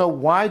still don't know,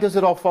 why does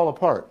it all fall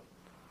apart?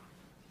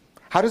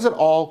 How does it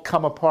all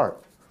come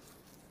apart?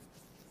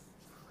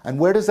 And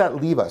where does that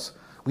leave us?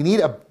 We need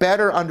a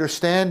better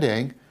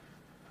understanding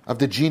of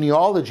the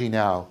genealogy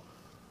now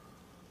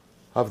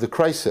of the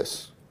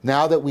crisis.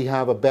 Now that we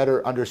have a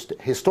better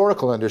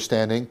historical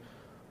understanding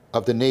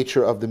of the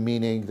nature of the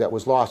meaning that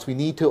was lost, we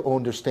need to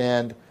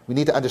understand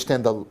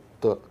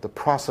the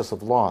process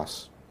of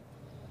loss.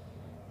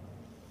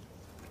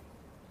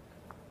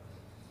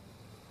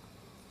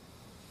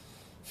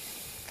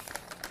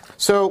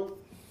 So,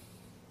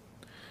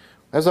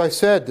 as I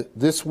said,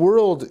 this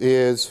world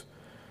is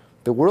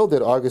the world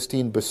that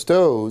Augustine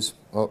bestows,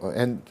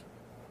 and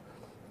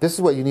this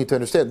is what you need to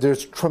understand.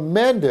 There's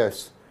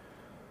tremendous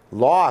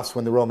loss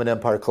when the Roman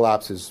Empire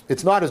collapses.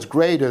 It's not as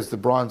great as the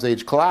Bronze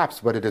Age collapse,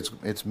 but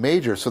it's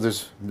major.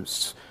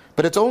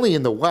 But it's only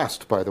in the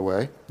West, by the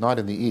way, not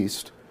in the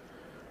East.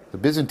 The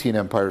Byzantine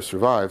Empire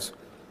survives.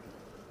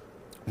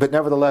 But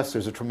nevertheless,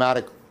 there's a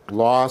traumatic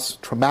loss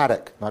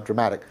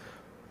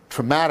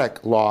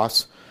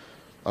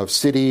of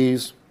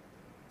cities,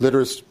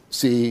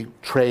 literacy,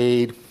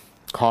 trade,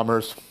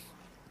 commerce.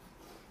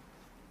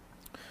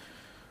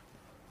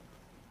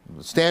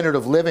 The standard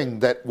of living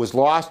that was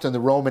lost in the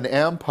Roman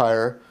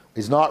Empire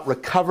is not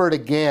recovered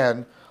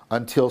again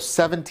until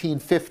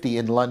 1750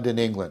 in London,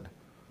 England.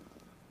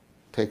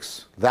 It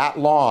takes that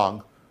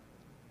long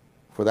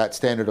for that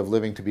standard of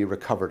living to be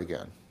recovered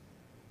again.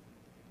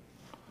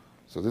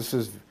 So this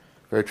is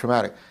very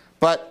traumatic.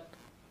 But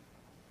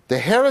the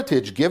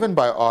heritage given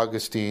by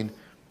Augustine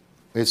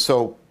is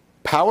so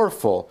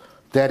powerful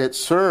that it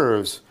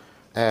serves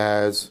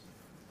as,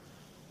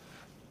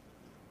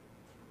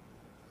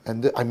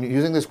 and I'm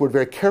using this word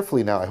very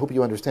carefully now, I hope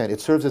you understand,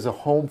 it serves as a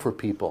home for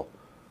people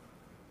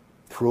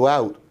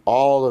throughout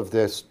all of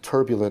this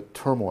turbulent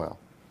turmoil.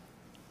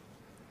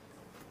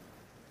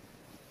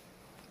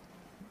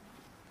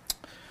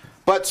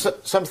 But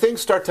some things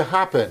start to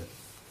happen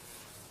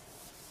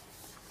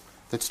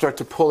that start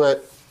to pull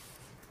it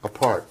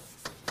apart.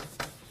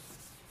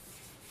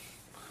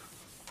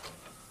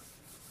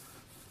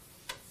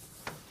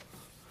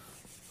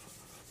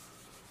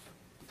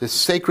 This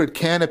sacred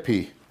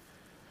canopy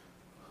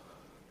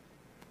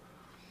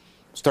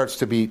starts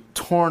to be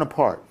torn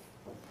apart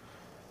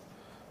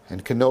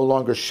and can no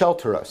longer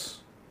shelter us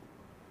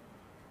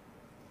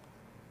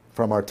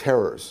from our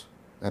terrors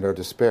and our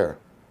despair.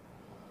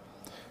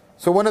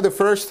 So one of the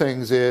first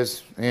things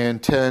is, in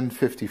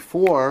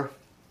 1054,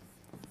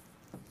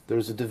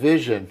 there's a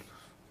division.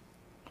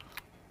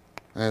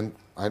 And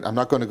I'm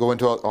not going to go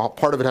into all,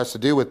 part of it has to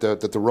do with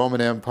that the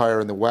Roman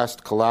Empire in the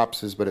West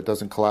collapses, but it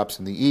doesn't collapse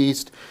in the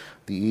East.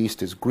 The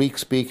East is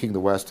Greek-speaking, the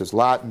West is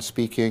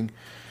Latin-speaking.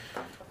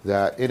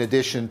 That in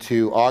addition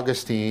to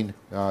Augustine,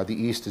 the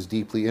East is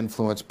deeply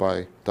influenced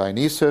by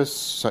Dionysius,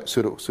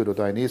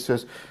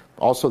 Pseudo-Dionysius,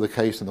 also the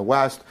case in the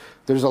West.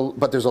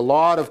 But there's a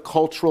lot of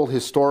cultural,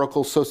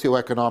 historical,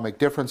 socioeconomic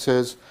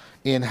differences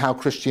in how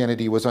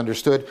Christianity was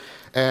understood.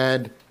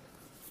 And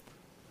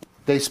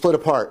they split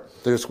apart.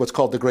 There's what's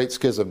called the Great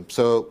Schism.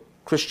 So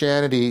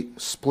Christianity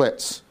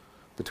splits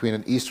between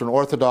an Eastern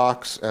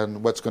Orthodox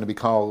and what's going to be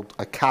called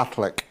a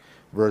Catholic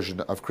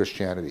version of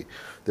Christianity.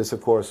 This,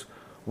 of course,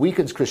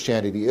 weakens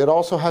Christianity. It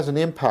also has an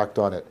impact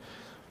on it.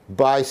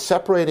 By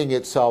separating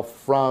itself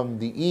from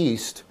the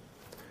East,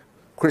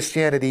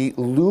 Christianity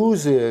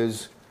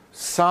loses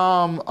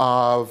some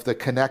of the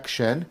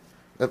connection,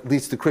 at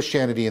least the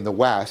Christianity in the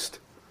West,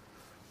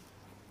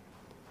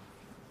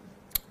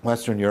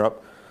 Western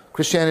Europe.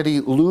 Christianity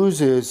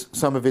loses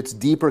some of its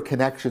deeper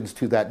connections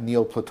to that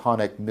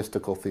Neoplatonic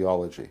mystical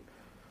theology.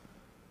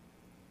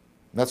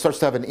 That starts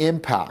to have an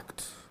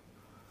impact.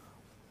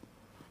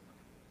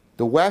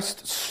 The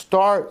West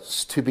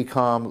starts to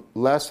become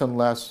less and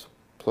less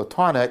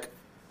Platonic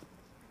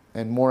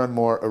and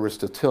more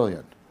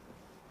Aristotelian.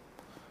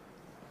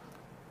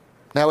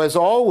 Now, as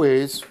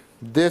always,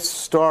 this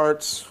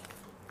starts,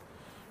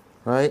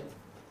 right?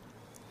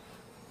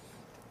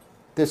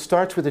 This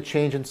starts with a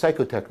change in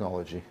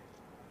psychotechnology.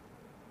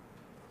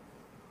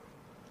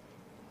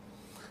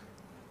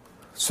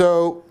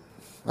 So,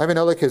 Ivan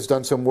Illich has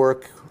done some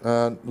work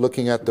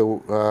looking at the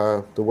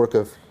work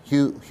of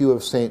Hugh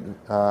of St.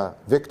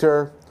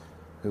 Victor,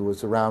 who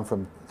was around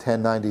from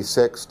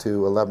 1096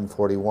 to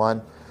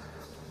 1141.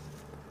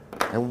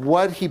 And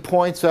what he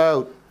points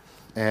out,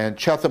 and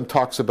Chetham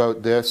talks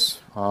about this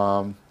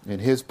in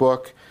his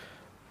book,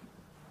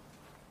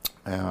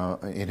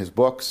 in his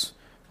books,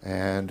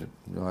 and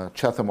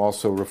Chetham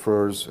also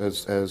refers,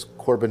 as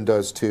Corbin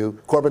does too.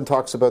 Corbin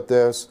talks about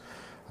this.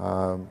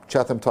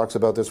 Chetham talks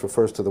about this,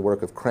 refers to the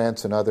work of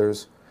Krantz and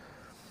others.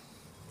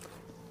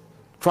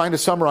 Trying to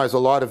summarize a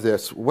lot of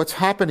this, what's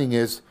happening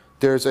is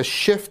there's a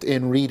shift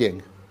in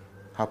reading,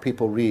 how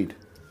people read,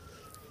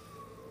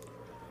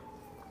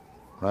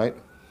 right?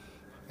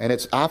 And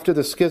it's after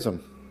the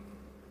schism.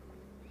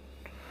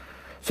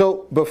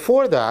 So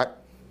before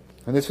that,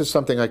 and this is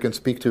something I can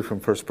speak to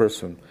from first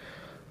person,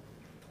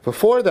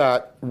 before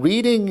that,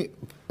 reading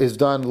is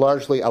done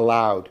largely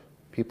aloud.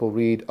 People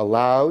read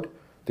aloud.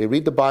 They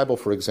read the Bible,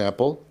 for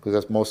example, because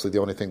that's mostly the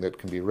only thing that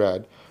can be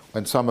read.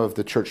 And some of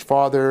the church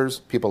fathers,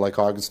 people like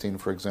Augustine,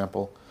 for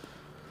example,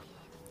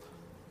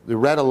 they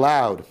read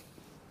aloud.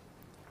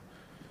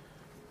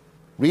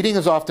 Reading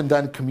is often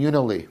done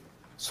communally.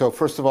 So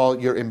first of all,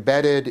 you're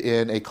embedded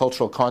in a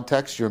cultural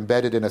context. You're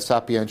embedded in a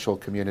sapiential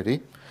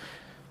community.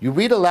 You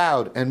read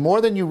aloud, and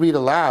more than you read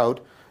aloud,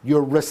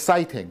 you're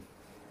reciting.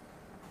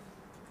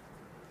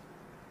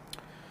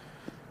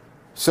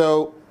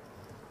 So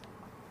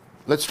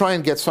let's try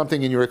and get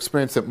something in your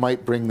experience that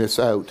might bring this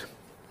out.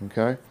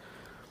 Okay?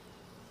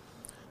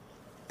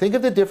 Think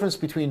of the difference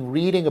between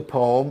reading a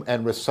poem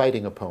and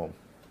reciting a poem.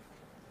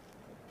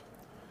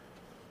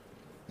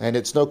 And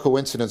it's no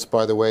coincidence,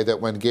 by the way, that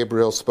when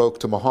Gabriel spoke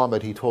to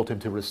Muhammad, he told him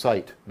to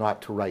recite,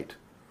 not to write.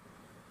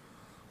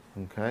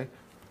 Okay?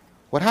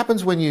 What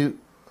happens when you...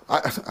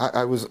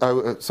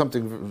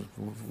 something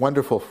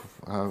wonderful.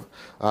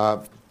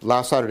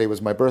 Last Saturday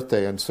was my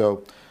birthday, and so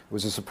it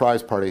was a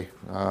surprise party.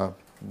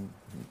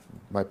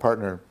 My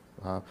partner,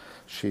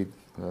 she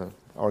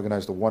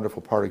organized a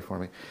wonderful party for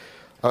me.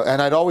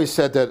 And I'd always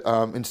said that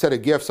instead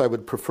of gifts, I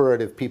would prefer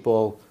it if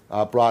people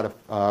brought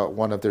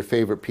one of their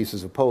favorite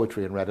pieces of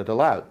poetry and read it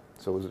aloud.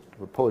 So it was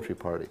a poetry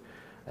party.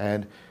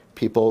 And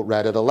people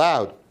read it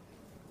aloud.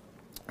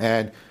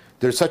 And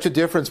there's such a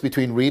difference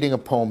between reading a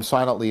poem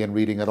silently and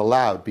reading it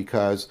aloud,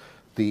 because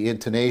the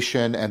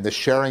intonation and the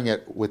sharing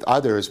it with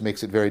others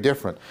makes it very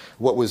different.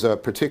 What was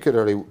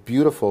particularly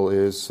beautiful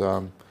is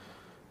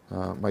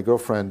my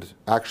girlfriend,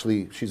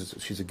 actually,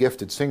 she's a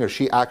gifted singer.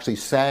 She actually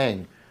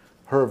sang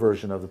her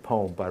version of the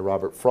poem by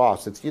Robert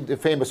Frost. It's the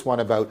famous one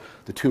about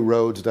the two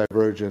roads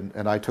diverge,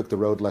 and I took the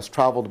road less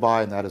traveled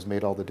by, and that has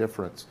made all the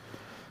difference.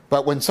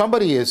 But when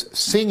somebody is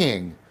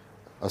singing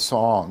a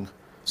song,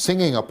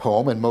 singing a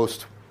poem, and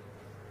most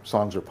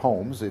songs are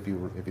poems if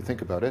you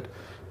think about it,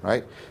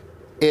 right?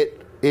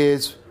 It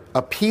is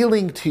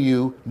appealing to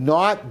you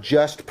not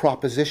just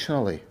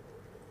propositionally.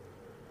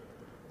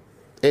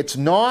 It's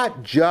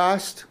not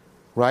just,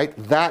 right,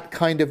 that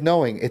kind of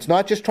knowing. It's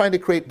not just trying to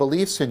create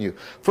beliefs in you.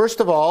 First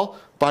of all,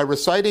 by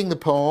reciting the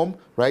poem,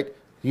 right,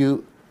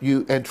 you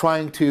and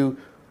trying to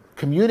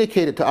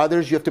communicate it to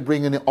others, you have to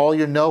bring in all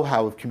your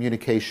know-how of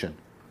communication.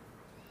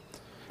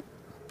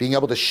 Being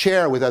able to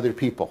share with other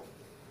people.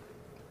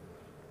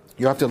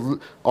 You have to,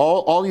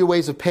 all your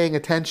ways of paying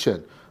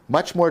attention,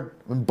 much more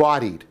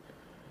embodied.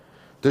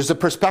 There's the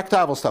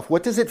perspectival stuff.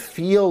 What does it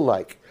feel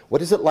like?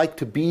 What is it like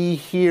to be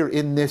here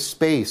in this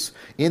space,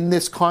 in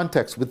this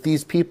context, with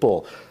these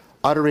people,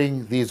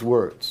 uttering these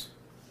words?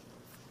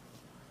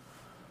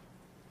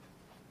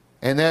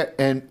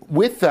 And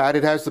with that,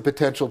 it has the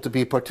potential to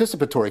be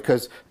participatory,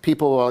 because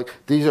people are like,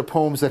 these are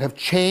poems that have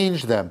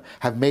changed them,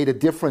 have made a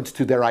difference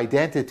to their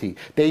identity.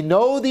 They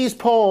know these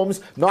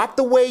poems not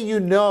the way you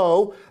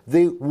know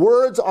the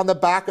words on the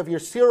back of your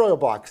cereal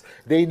box.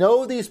 They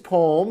know these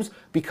poems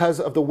because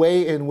of the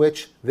way in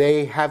which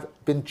they have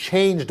been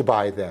changed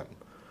by them.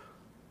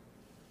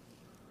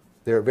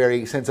 Their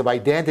very sense of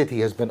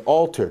identity has been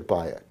altered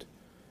by it.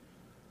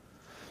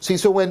 See,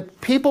 so when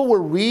people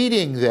were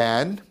reading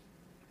then,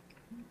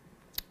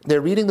 they're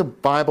reading the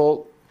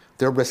Bible,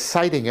 they're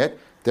reciting it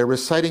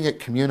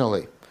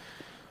communally.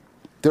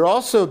 They're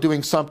also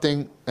doing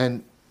something,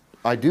 and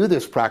I do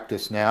this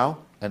practice now,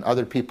 and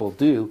other people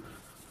do,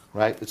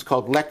 right? It's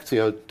called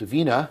Lectio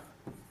Divina.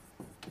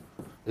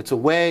 It's a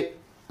way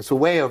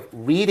of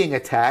reading a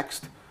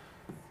text,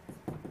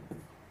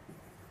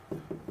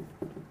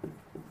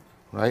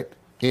 right?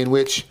 In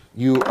which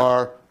you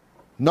are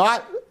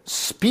not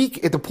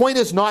the point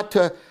is not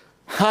to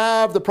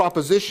have the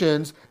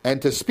propositions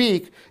and to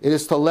speak. It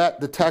is to let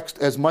the text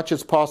as much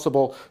as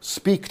possible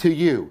speak to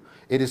you.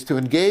 It is to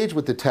engage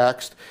with the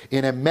text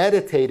in a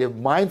meditative,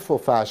 mindful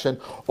fashion,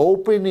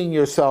 opening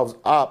yourselves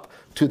up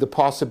to the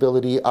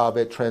possibility of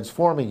it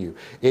transforming you.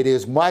 It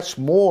is much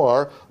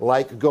more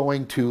like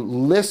going to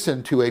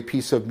listen to a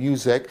piece of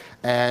music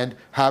and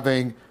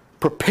having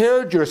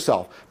prepared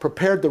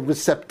the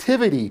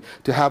receptivity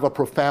to have a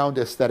profound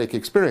aesthetic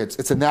experience.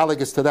 It's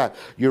analogous to that.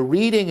 You're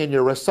reading and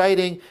you're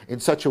reciting in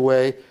such a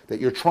way that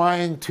you're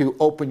trying to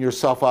open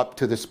yourself up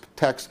to this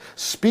text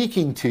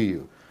speaking to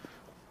you.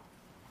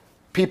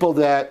 People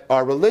that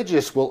are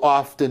religious will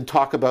often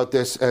talk about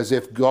this as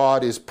if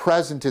God is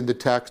present in the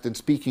text and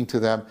speaking to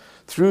them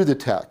through the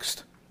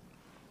text.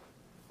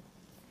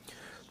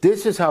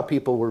 This is how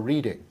people were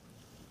reading.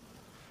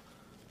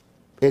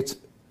 It's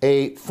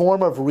a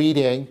form of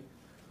reading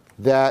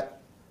that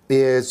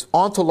is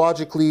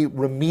ontologically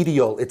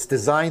remedial. It's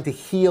designed to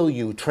heal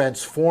you,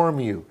 transform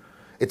you.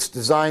 It's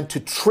designed to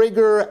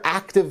trigger,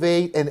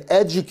 activate, and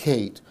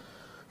educate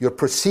your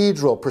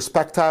procedural,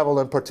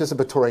 perspectival, and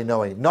participatory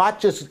knowing.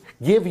 Not just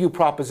give you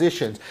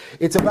propositions.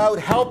 It's about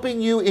helping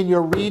you in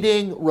your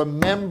reading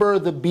remember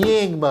the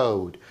being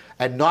mode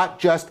and not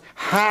just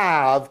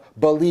have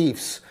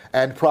beliefs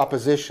and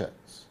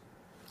propositions.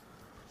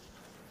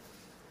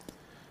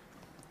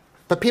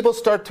 But people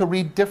start to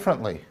read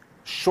differently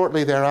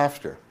shortly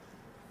thereafter.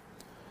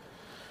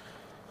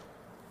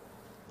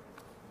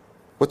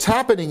 What's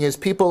happening is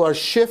people are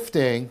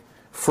shifting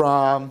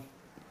from,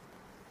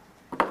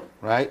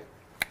 right?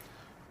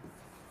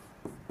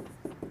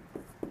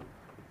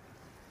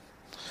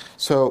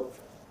 So,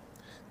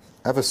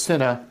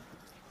 Avicenna,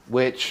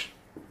 which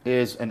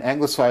is an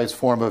anglicized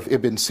form of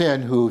Ibn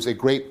Sina, who's a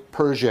great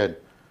Persian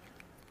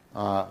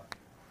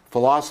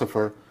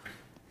philosopher,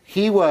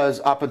 he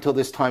was, up until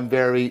this time,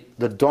 the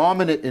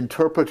dominant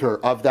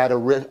interpreter of that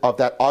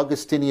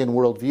Augustinian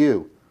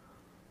worldview,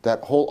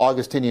 that whole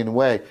Augustinian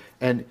way.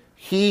 And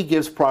he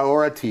gives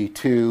priority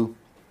to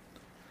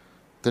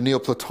the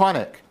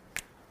Neoplatonic.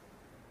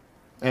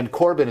 And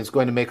Corbin is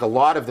going to make a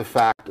lot of the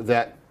fact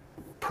that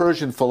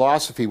Persian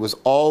philosophy was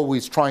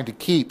always trying to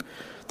keep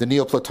the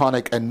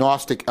Neoplatonic and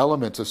Gnostic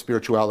elements of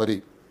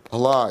spirituality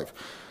alive.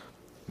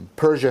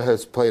 Persia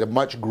has played a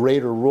much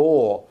greater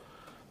role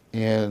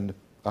in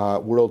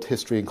world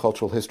history and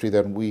cultural history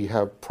than we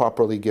have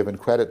properly given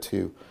credit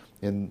to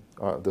in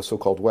the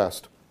so-called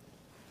West.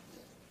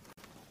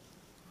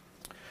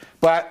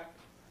 But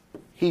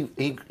he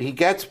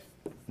gets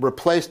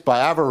replaced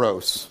by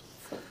Averroes,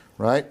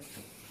 right?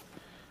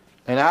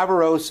 And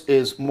Averroes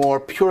is more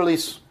purely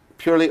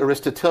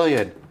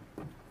Aristotelian.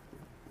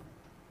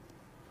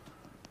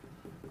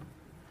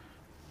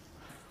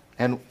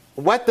 And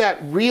what that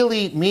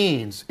really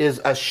means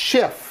is a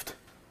shift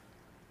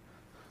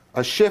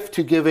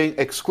to giving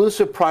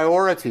exclusive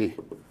priority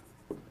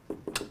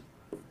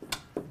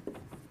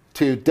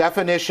to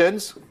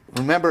definitions.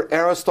 Remember,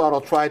 Aristotle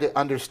tried to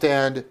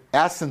understand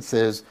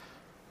essences,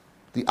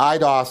 the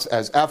eidos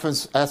as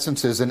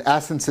essences and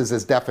essences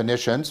as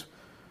definitions.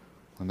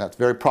 And that's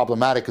very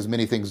problematic because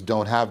many things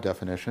don't have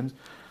definitions.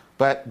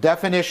 But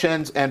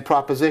definitions and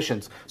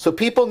propositions. So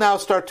people now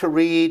start to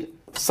read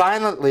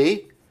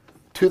silently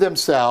to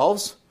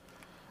themselves,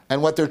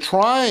 and what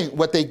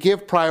they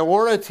give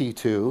priority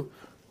to,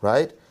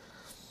 right,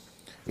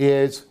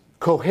 is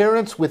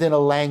coherence within a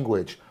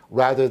language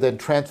rather than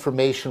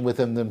transformation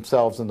within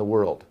themselves and the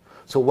world.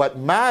 So what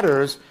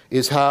matters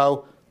is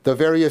how the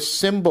various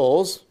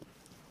symbols,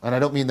 and I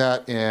don't mean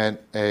that in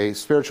a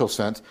spiritual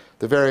sense,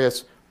 the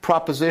various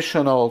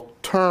propositional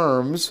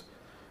terms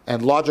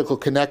and logical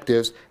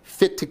connectives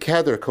fit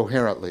together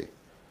coherently.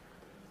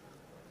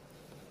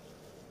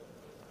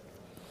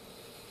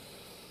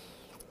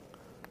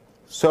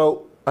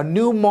 So a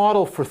new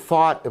model for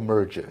thought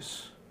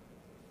emerges.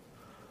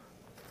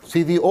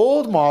 See, the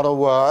old model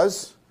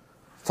was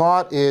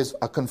thought is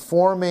a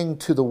conforming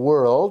to the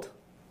world,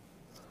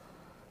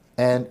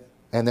 and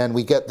then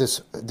we got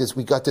this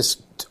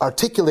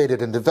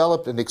articulated and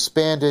developed and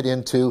expanded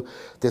into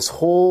this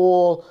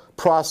whole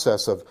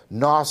process of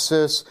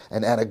gnosis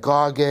and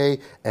anagoge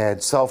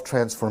and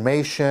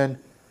self-transformation.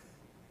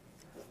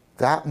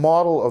 That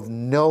model of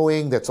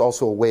knowing, that's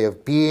also a way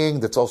of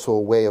being, that's also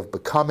a way of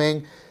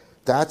becoming,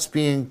 that's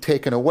being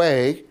taken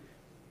away,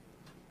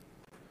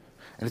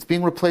 and it's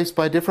being replaced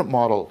by a different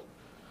model.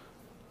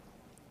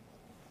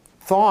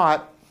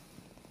 Thought,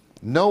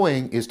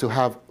 knowing, is to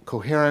have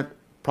coherent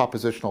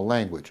propositional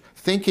language.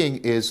 Thinking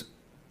is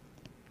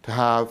to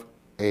have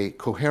a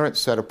coherent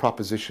set of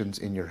propositions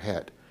in your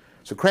head.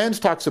 So Kranz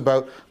talks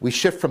about we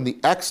shift from the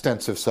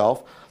extensive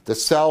self, the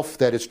self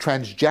that is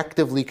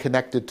transjectively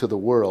connected to the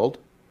world,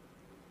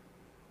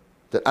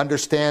 that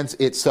understands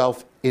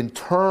itself in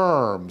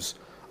terms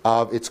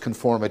of its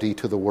conformity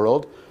to the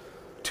world,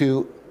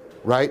 to,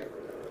 right,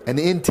 an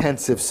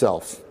intensive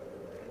self.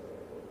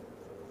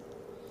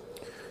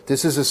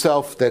 This is a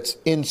self that's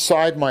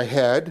inside my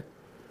head.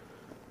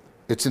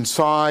 It's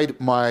inside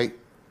my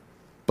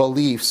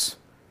beliefs.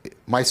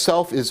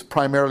 Myself is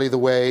primarily the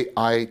way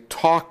I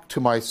talk to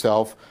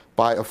myself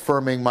by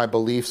affirming my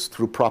beliefs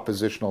through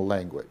propositional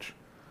language.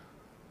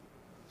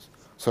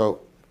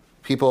 So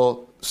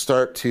people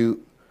start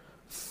to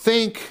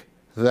think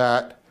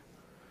that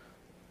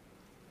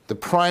the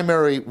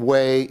primary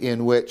way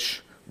in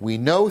which we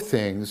know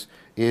things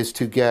is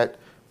to get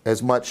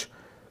as much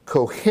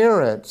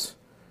coherence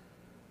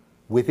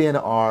within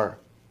our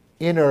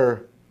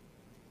inner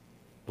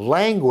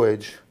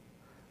language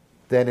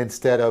than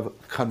instead of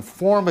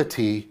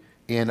conformity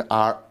in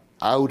our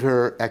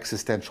outer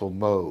existential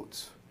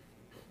modes.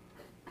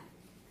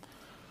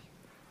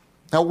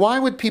 Now, why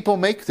would people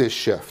make this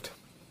shift?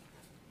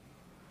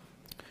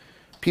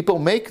 People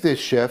make this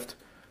shift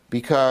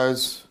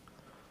because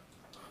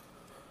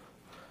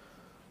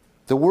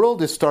the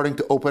world is starting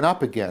to open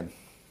up again.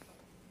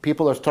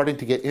 People are starting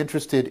to get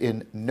interested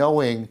in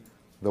knowing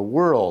the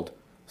world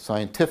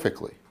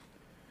scientifically.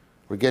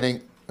 We're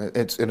getting,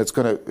 it's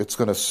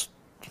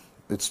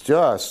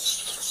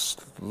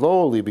just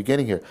slowly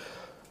beginning here,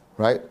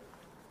 right?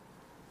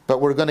 But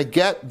we're going to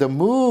get the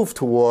move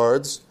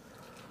towards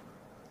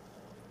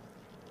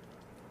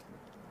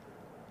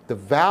the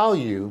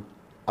value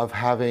of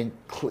having,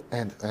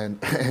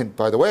 and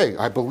by the way,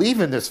 I believe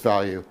in this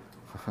value.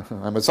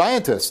 I'm a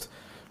scientist,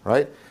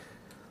 right?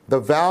 The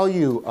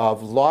value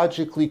of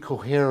logically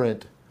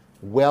coherent,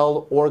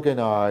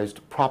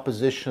 well-organized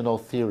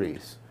propositional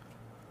theories.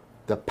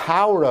 The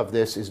power of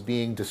this is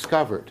being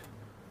discovered.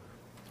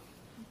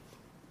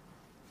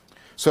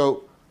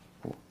 So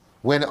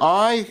when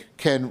I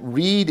can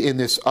read in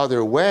this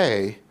other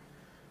way,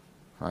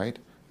 right,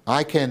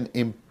 I can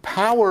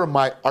empower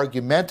my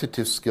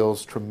argumentative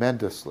skills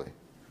tremendously.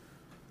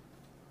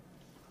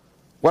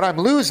 What I'm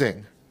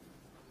losing,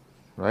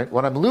 right?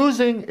 What I'm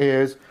losing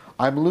is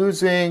I'm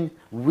losing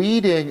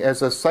reading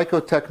as a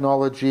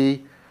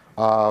psychotechnology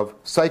of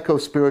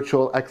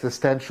psycho-spiritual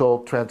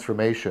existential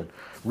transformation.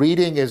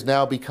 Reading is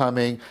now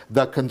becoming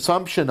the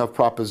consumption of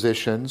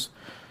propositions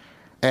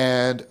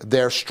and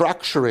their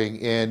structuring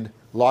in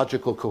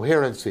logical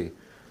coherency.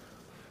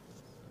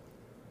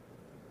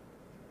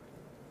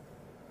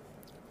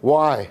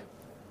 Why?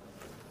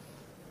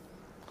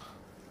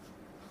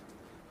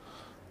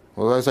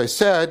 Well, as I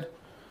said,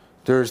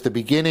 there's the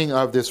beginning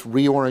of this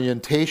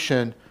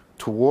reorientation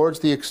towards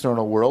the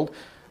external world,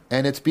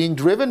 and it's being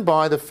driven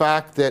by the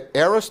fact that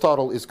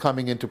Aristotle is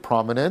coming into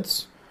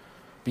prominence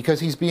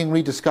because he's being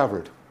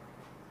rediscovered.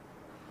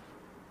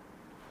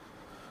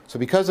 So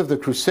because of the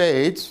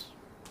Crusades,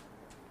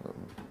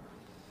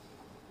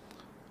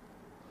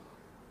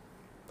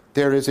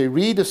 there is a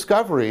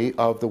rediscovery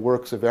of the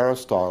works of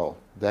Aristotle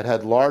that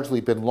had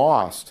largely been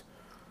lost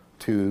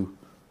to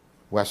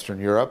Western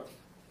Europe.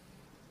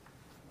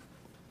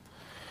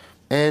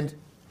 And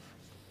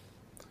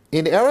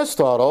in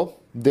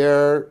Aristotle,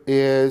 there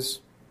is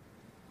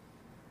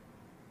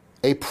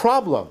a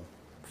problem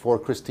for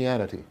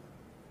Christianity.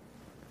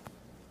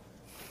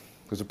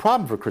 There's a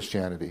problem for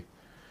Christianity.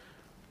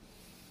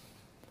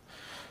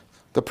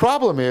 The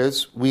problem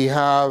is we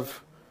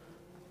have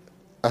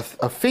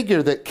a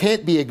figure that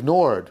can't be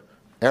ignored.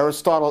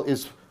 Aristotle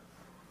is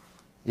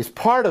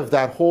part of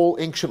that whole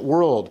ancient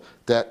world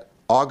that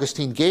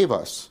Augustine gave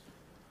us.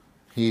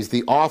 He's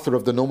the author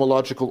of the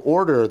nomological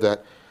order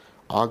that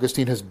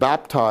Augustine has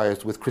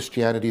baptized with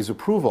Christianity's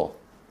approval.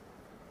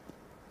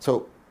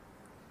 So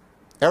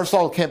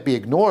Aristotle can't be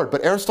ignored,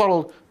 but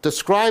Aristotle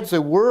describes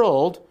a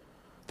world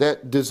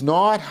that does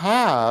not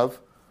have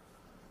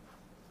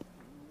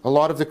a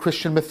lot of the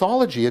Christian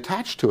mythology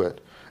attached to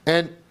it,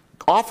 and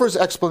offers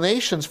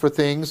explanations for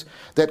things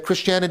that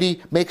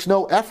Christianity makes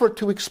no effort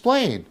to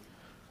explain.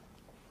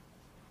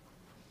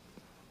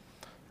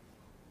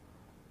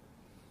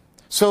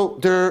 So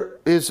there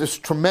is this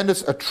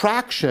tremendous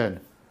attraction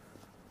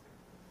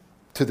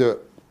to the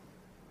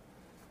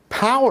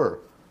power,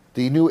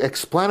 the new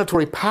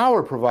explanatory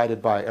power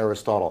provided by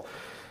Aristotle.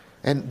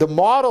 And the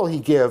model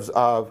he gives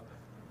of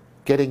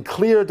getting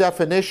clear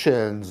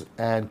definitions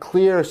and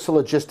clear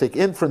syllogistic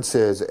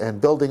inferences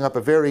and building up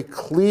a very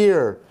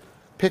clear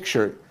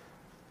picture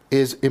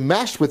is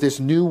enmeshed with this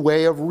new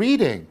way of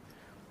reading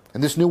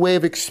and this new way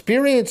of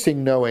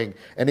experiencing knowing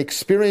and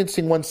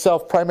experiencing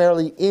oneself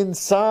primarily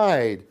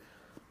inside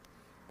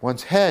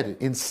one's head,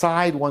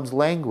 inside one's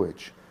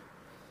language.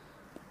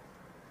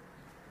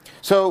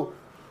 So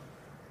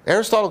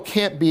Aristotle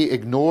can't be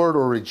ignored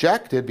or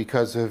rejected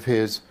because of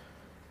his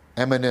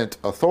eminent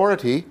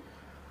authority,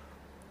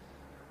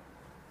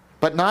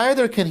 but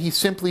neither can he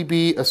simply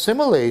be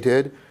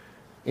assimilated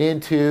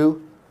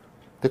into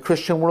the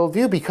Christian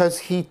worldview, because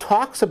he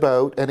talks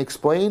about and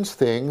explains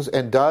things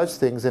and does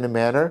things in a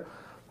manner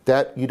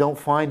that you don't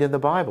find in the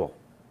Bible.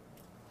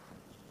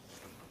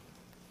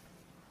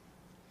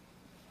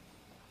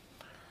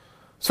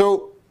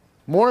 So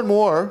more and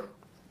more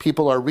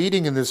people are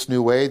reading in this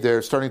new way.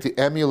 They're starting to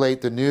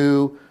emulate the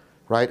new,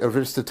 right,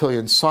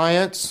 Aristotelian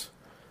science.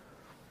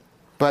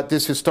 But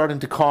this is starting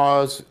to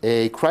cause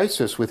a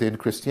crisis within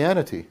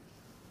Christianity.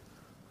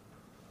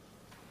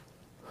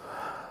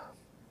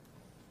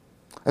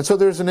 And so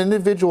there's an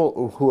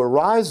individual who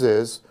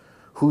arises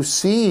who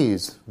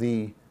sees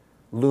the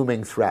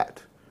looming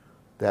threat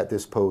that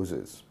this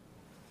poses,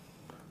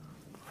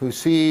 who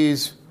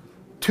sees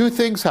two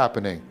things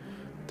happening.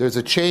 There's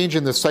a change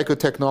in the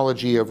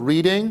psychotechnology of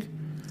reading,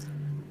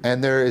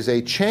 and there is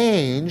a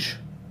change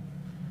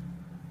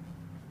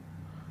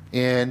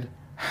in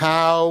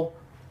how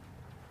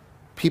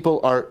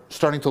people are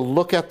starting to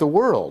look at the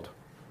world.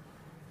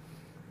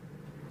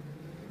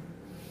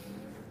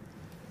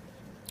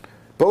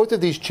 Both of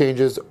these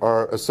changes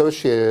are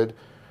associated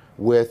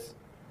with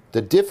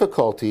the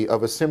difficulty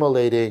of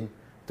assimilating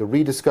the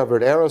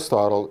rediscovered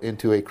Aristotle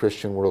into a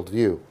Christian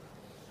worldview.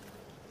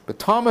 But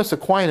Thomas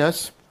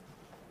Aquinas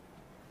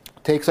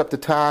takes up the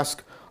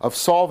task of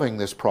solving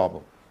this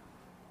problem.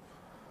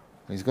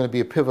 He's going to be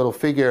a pivotal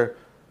figure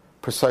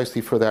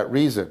precisely for that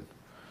reason.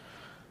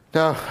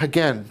 Now,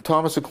 again,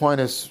 Thomas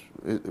Aquinas,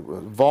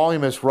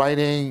 voluminous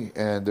writing,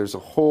 and there's a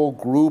whole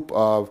group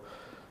of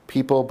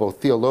people,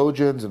 both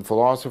theologians and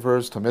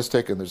philosophers,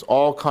 Thomistic, and there's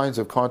all kinds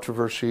of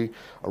controversy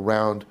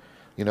around,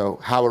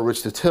 how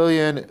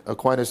Aristotelian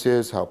Aquinas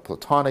is, how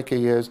Platonic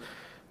he is,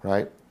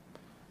 right?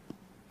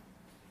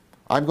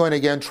 I'm going to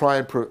again try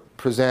and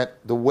present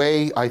the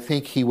way I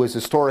think he was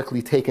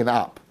historically taken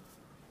up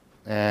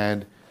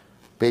and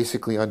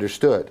basically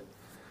understood.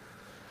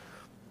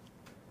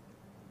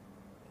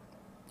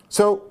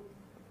 So,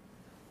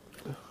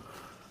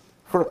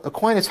 for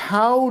Aquinas,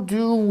 how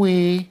do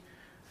we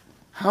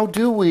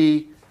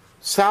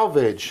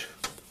salvage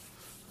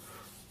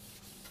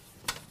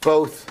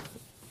both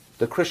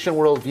the Christian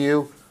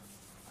worldview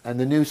and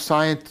the new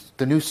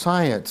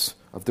science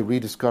of the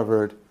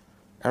rediscovered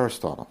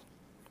Aristotle?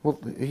 Well,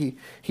 he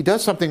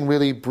does something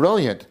really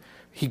brilliant.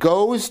 He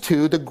goes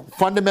to the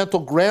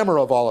fundamental grammar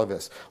of all of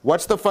this.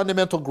 What's the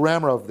fundamental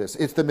grammar of this?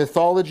 It's the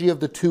mythology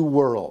of the two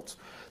worlds.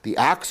 The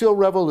axial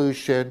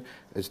revolution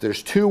is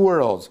there's two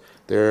worlds.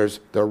 There's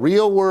the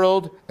real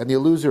world and the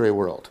illusory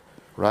world,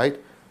 right?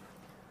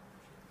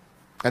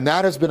 And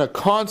that has been a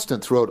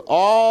constant throughout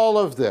all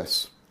of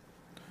this.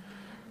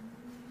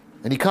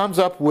 And he comes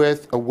up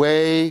with a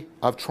way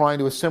of trying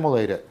to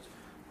assimilate it,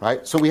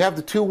 right? So we have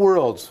the two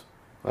worlds,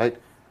 right?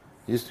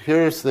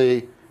 Here's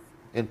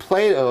in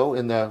Plato,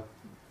 in the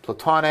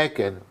Platonic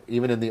and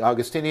even in the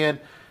Augustinian,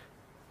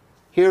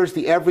 here's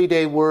the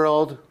everyday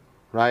world,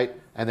 right?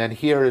 And then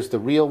here is the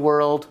real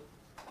world.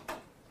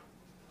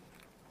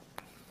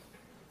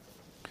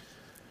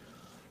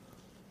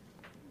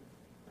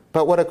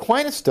 But what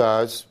Aquinas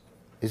does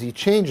is he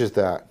changes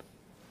that.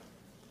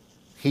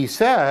 He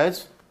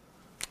says,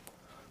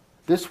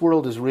 this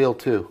world is real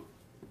too.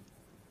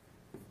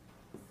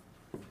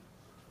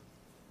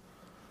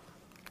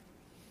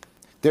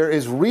 There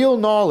is real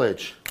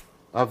knowledge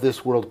of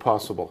this world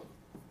possible.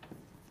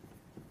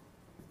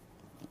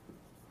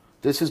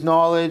 This is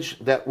knowledge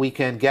that we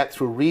can get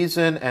through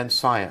reason and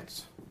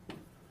science.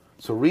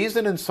 So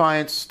reason and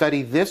science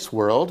study this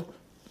world,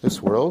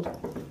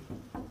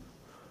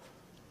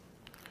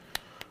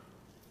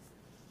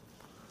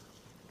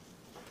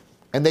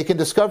 and they can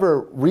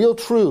discover real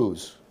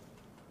truths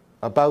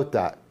about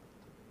that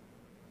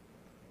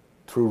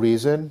through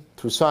reason,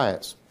 through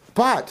science.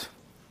 But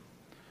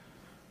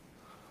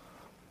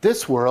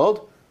this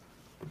world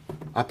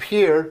up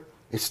here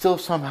is still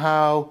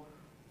somehow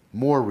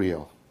more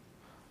real.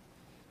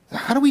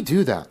 How do we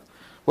do that?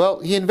 Well,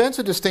 he invents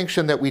a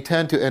distinction that we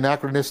tend to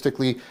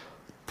anachronistically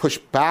push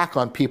back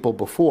on people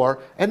before,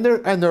 and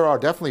there are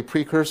definitely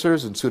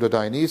precursors in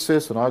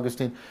Pseudo-Dionysius and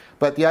Augustine,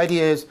 but the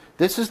idea is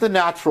this is the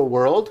natural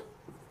world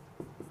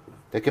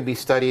that can be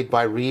studied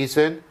by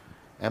reason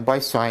and by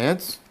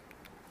science.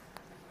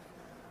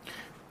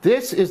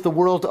 This is the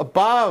world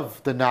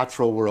above the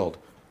natural world.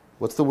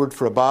 What's the word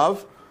for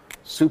above?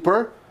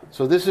 Super.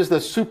 So this is the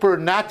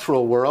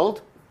supernatural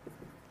world.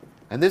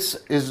 And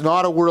this is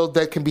not a world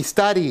that can be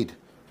studied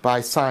by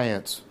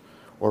science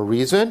or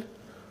reason.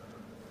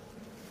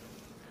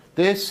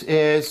 This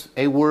is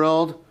a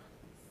world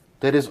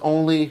that is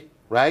only,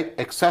 right,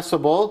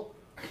 accessible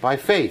by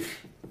faith.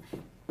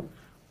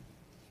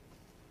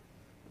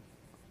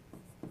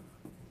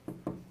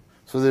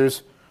 So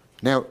there's,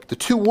 now the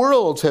two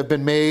worlds have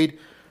been made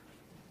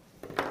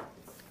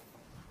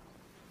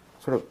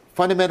sort of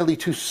fundamentally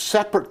two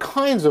separate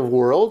kinds of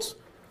worlds,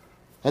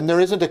 and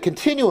there isn't a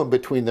continuum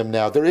between them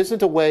now. There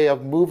isn't a way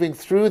of moving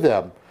through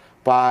them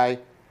by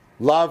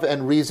love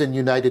and reason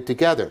united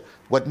together.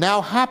 What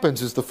now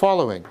happens is the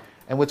following,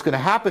 and what's going to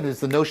happen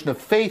is the notion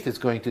of faith is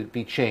going to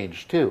be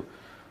changed too.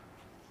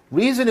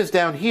 Reason is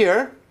down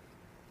here,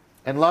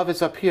 and love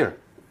is up here.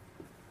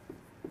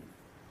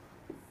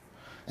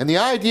 And the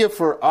idea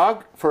for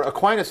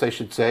Aquinas, I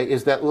should say,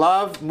 is that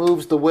love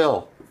moves the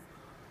will.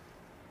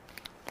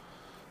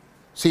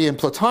 See, in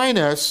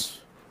Plotinus,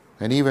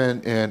 and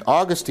even in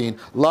Augustine,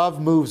 love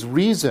moves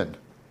reason.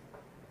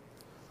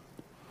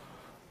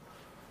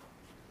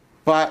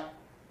 But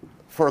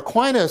for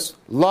Aquinas,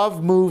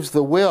 love moves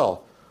the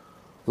will.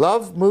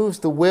 Love moves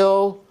the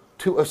will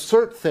to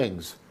assert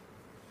things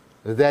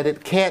that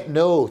it can't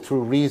know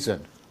through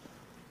reason.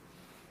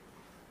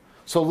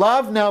 So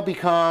faith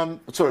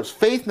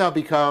now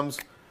becomes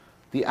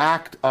the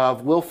act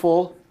of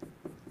willful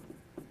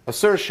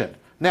assertion.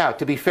 Now,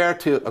 to be fair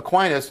to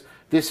Aquinas,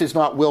 this is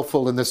not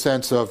willful in the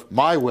sense of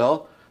my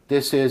will.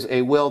 This is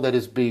a will that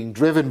is being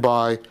driven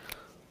by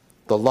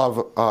the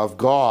love of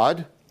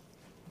God.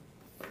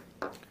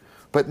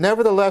 But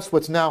nevertheless,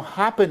 what's now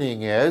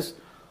happening is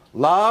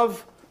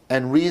love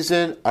and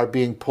reason are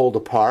being pulled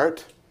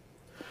apart.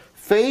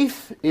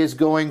 Faith is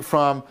going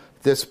from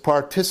this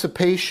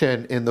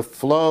participation in the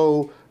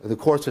flow, the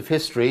course of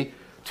history,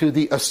 to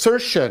the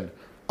assertion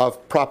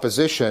of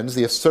propositions,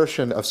 the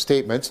assertion of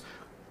statements,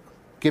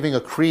 giving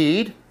a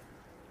creed,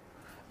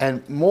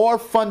 and more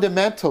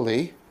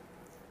fundamentally,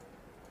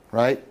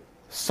 right,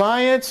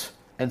 science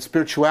and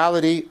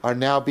spirituality are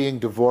now being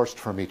divorced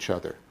from each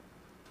other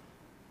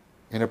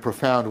in a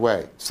profound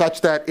way,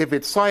 such that if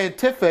it's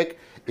scientific,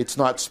 it's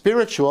not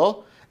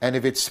spiritual, and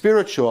if it's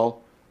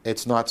spiritual,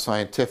 it's not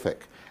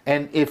scientific.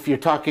 And if you're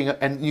talking,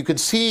 and you can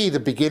see the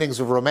beginnings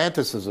of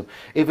Romanticism,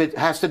 if it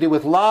has to do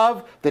with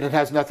love, then it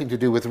has nothing to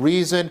do with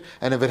reason,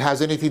 and if it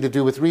has anything to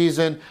do with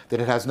reason, then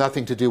it has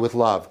nothing to do with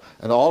love.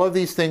 And all of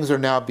these things are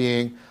now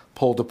being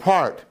pulled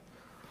apart.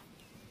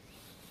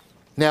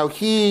 Now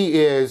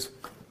Aquinas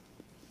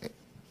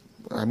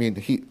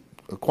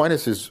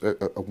is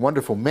a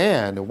wonderful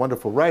man, a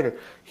wonderful writer.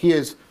 He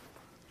is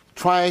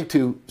trying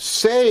to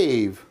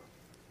save,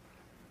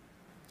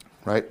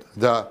 right,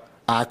 the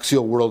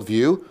axial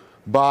worldview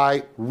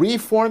by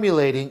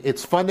reformulating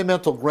its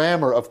fundamental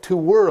grammar of two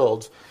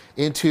worlds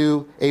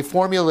into a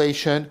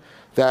formulation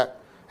that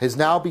is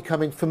now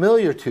becoming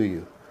familiar to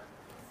you.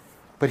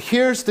 But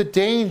here's the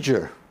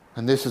danger,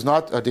 and this is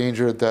not a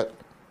danger that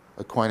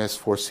Aquinas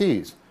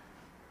foresees.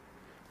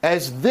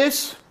 As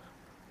this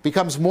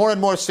becomes more and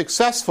more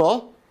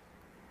successful,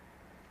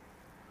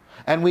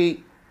 and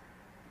we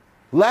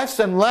less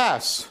and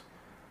less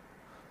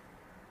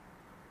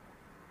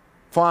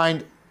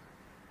find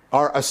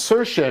our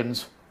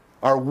assertions,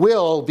 our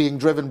will being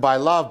driven by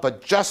love,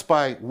 but just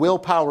by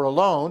willpower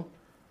alone,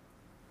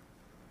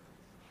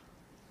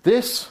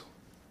 this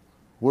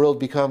world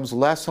becomes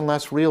less and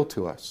less real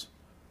to us.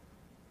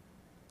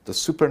 The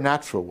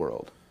supernatural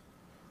world.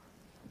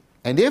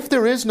 And if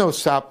there is no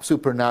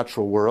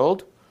supernatural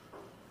world,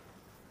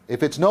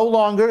 if it's no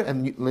longer,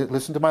 and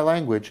listen to my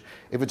language,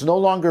 if it's no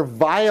longer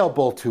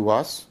viable to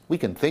us, we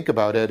can think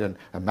about it and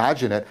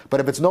imagine it, but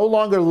if it's no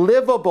longer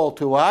livable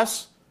to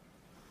us,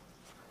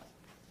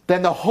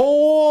 then the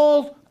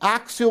whole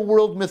axial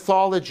world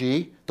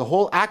mythology, the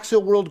whole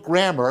axial world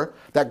grammar,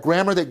 that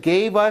grammar that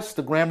gave us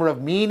the grammar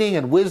of meaning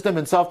and wisdom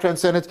and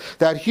self-transcendence,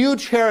 that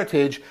huge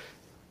heritage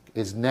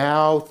is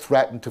now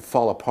threatened to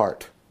fall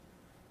apart.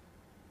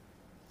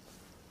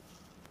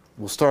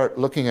 We'll start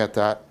looking at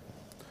that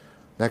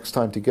next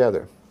time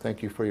together.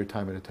 Thank you for your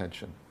time and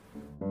attention.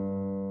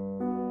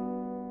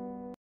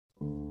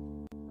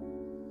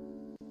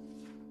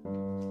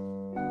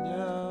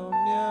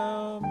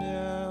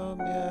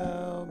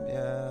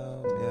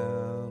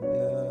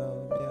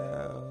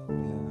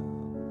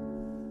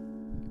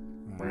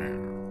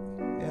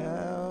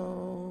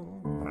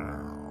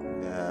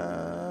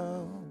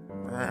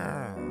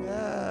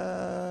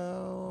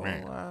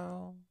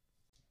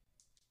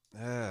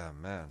 Yeah,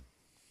 man.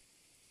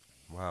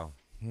 Wow.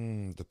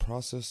 The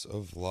process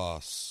of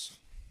loss.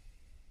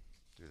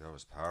 Dude, that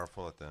was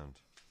powerful at the end.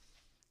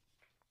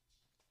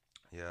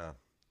 Yeah.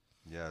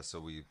 Yeah, so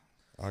we...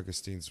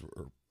 Augustine's,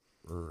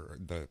 or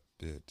the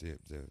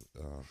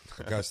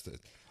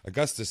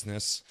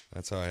Augustusness.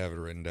 That's how I have it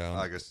written down.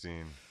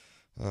 Augustine.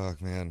 Oh,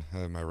 man,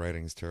 my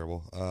writing's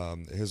terrible.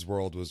 His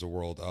world was a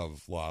world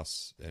of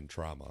loss and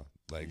trauma.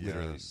 Like,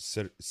 literally,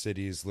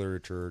 cities,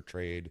 literature,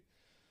 trade,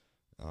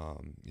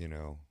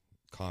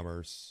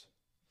 commerce.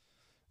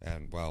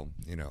 And, well,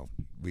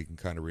 we can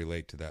kind of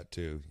relate to that,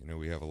 too.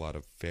 We have a lot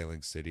of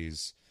failing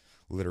cities.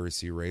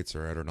 Literacy rates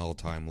are at an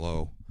all-time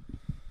low.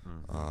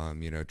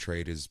 Mm-hmm.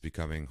 Trade is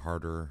becoming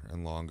harder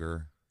and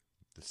longer.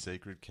 The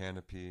sacred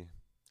canopy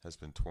has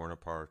been torn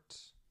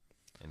apart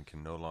and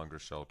can no longer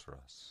shelter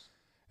us.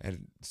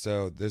 And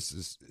so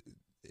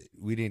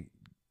we didn't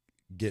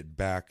get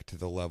back to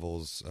the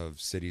levels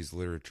of cities,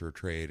 literature,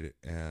 trade,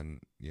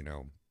 and,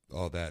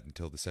 all that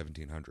until the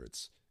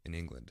 1700s in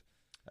England.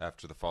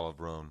 After the fall of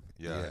Rome.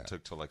 Yeah, it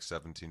took till like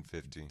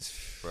 1750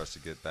 for us to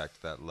get back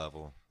to that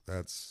level.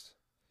 That's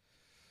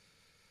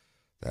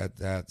a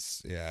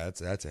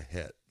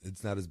hit.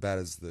 It's not as bad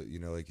as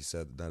like you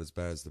said, not as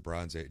bad as the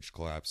Bronze Age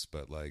collapse,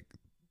 but like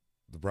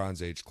the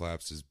Bronze Age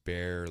collapse is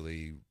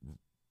barely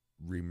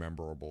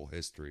rememberable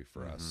history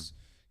for us.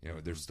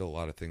 There's still a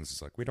lot of things.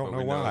 It's like we don't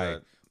know why,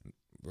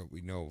 but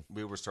we know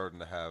we were starting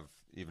to have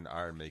even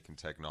iron making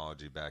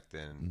technology back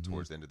then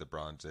towards the end of the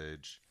Bronze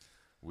Age.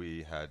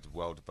 We had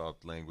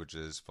well-developed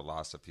languages,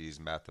 philosophies,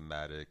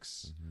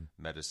 mathematics,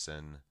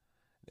 medicine,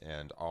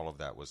 and all of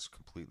that was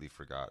completely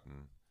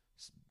forgotten.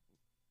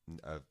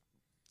 A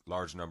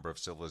large number of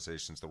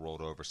civilizations the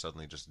world over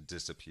suddenly just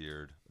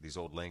disappeared. These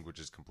old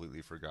languages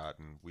completely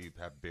forgotten. We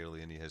have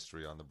barely any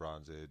history on the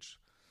Bronze Age.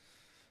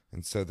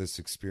 And so this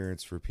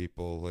experience for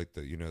people like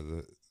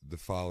the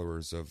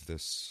followers of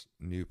this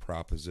new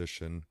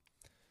proposition,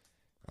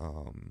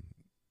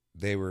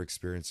 they were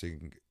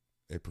experiencing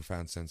a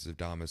profound sense of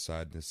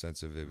domicile, in the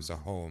sense of it was a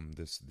home.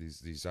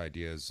 These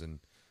ideas and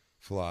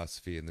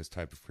philosophy and this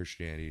type of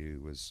Christianity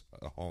was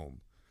a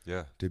home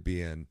Yeah. to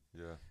be in.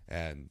 Yeah.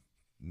 And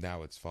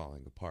now it's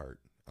falling apart.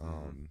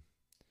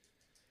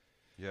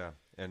 Yeah.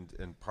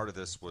 And part of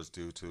this was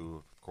due to,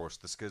 of course,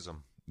 the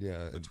schism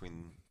Yeah,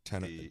 between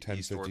 10 the East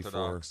 1054.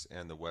 Orthodox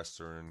and the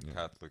Western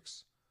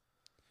Catholics.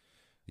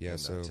 Yeah, In,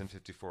 so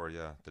 1054,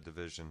 yeah, the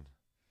division.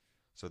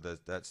 So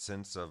that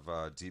sense of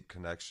deep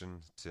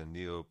connection to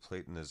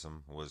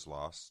Neoplatonism was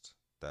lost.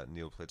 That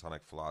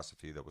Neoplatonic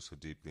philosophy that was so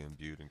deeply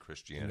imbued in and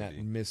Christianity.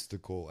 that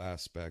mystical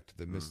aspect,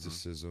 the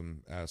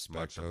mysticism aspect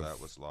Much of that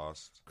was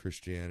lost.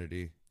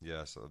 Christianity.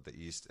 Yes, of the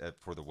East,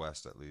 for the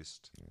West at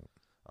least.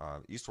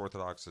 East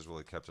Orthodox has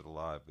really kept it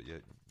alive, but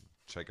yet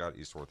check out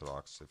East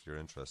Orthodox if you're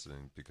interested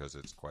in, because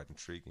it's quite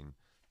intriguing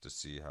to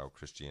see how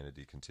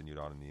Christianity continued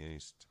on in the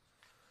East.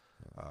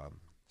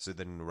 So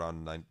then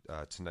around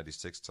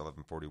 1096 to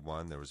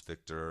 1141, there was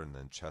Victor and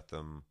then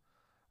Chetham,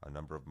 a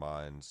number of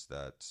minds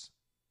that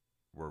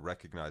were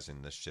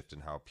recognizing this shift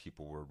in how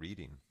people were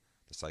reading.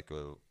 The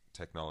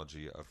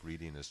psychotechnology of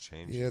reading is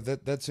changing. Yeah,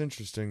 that's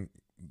interesting.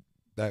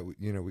 That We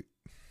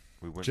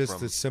went just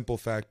from the simple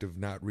fact of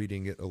not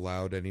reading it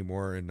aloud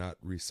anymore and not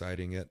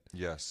reciting it.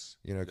 yes,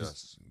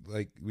 Because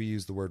like we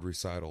use the word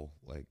recital,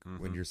 like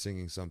when you're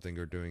singing something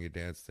or doing a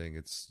dance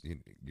thing,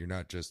 you're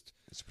not just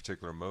it's a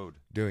particular mode.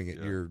 doing it.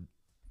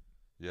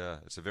 Yeah,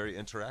 it's a very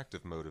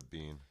interactive mode of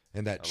being.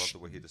 And that I love the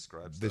way he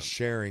describes the that.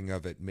 sharing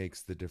of it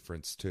makes the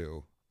difference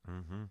too.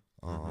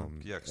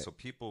 Yeah, so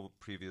people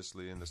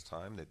previously in this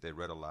time they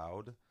read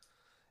aloud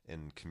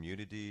in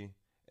community,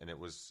 and it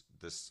was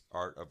this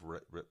art of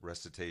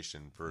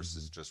recitation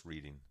versus just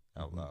reading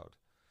out loud.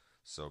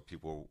 So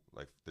people,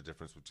 like the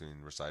difference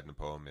between reciting a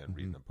poem and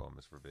reading a poem,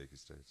 as Vervaeke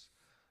states.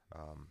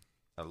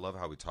 I love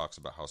how he talks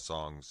about how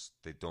songs,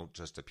 they don't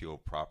just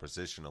appeal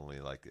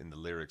propositionally, like in the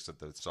lyrics of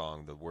the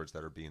song, the words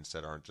that are being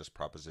said aren't just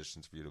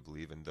propositions for you to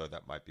believe, and though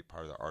that might be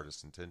part of the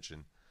artist's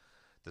intention.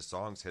 The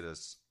songs hit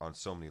us on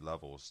so many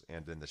levels,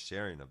 and in the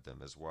sharing of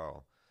them as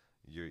well.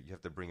 You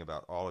have to bring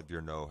about all of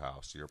your know-how,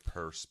 so your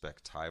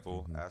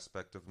perspectival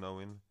aspect of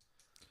knowing,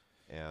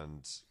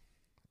 and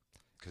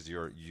because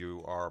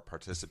you are a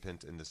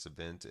participant in this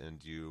event,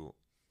 and you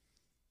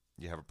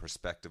have a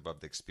perspective of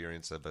the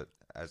experience of it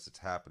as it's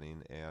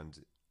happening, and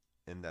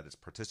in that it's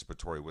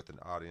participatory with an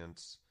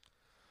audience.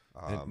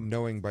 And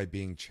knowing by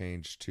being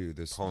changed too.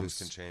 Poems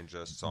can change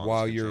us. Songs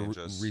while can you're change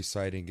us.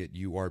 reciting it,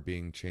 you are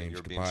being And changed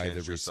you're being by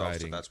changed the yourself,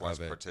 reciting so that's why it's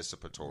of it.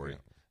 participatory. Yeah.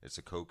 It's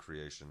a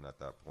co-creation at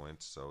that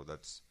point. So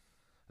that's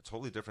a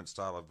totally different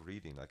style of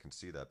reading. I can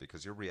see that,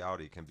 because your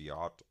reality can be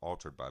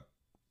altered by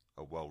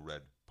a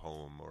well-read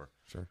poem or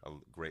Sure. a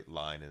great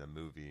line in a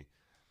movie.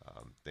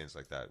 Things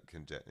like that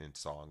can, in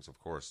songs, of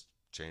course,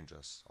 change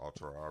us,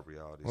 alter our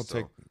reality.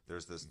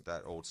 There's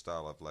that old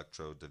style of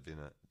Lectio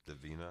Divina.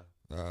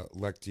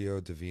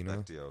 Lectio Divina.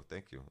 Lectio,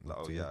 thank you.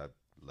 Oh yeah,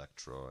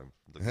 Lectro. I'm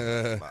looking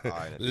at my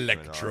eye. And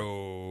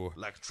Lectro.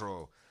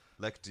 Lectro.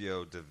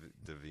 Lectio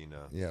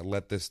Divina. Yeah,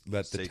 let the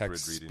Sacred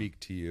text reading. speak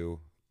to you.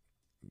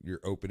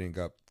 You're opening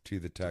up to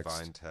the text,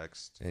 Divine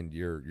text. and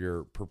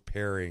you're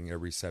preparing a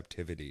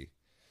receptivity.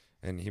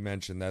 And he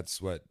mentioned that's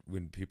what,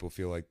 when people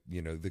feel like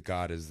the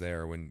God is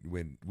there,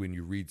 when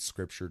you read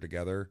Scripture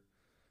together,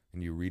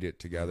 and you read it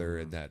together,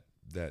 and that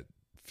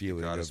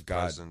feeling God is of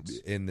God present.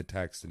 in the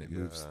text, and it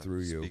moves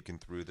through you. Speaking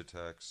through the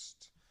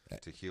text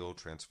to heal,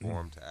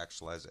 transform, to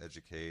actualize,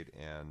 educate,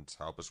 and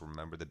help us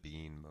remember the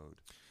being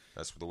mode.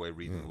 That's the way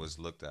reading was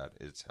looked at.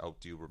 It's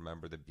helped you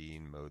remember the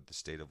being mode, the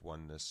state of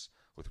oneness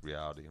with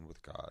reality and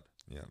with God.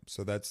 Yeah.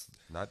 So that's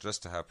Not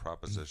just to have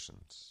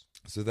propositions.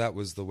 so that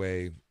was the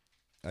way,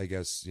 I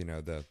guess,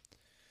 the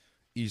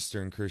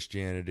Eastern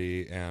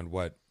Christianity and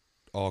what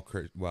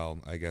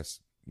I guess,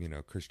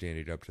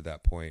 Christianity up to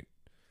that point,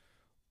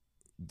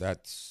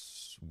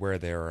 that's where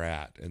they were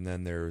at. And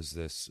then there's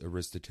this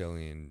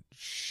Aristotelian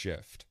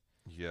shift.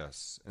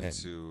 Yes, And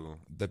into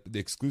the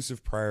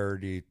exclusive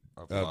priority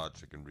of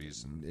logic and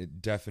reason.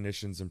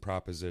 definitions and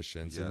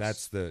propositions. Yes, And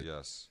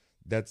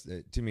that's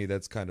to me,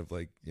 that's kind of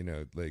like,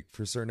 like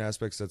for certain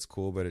aspects that's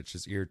cool, but it's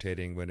just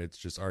irritating when it's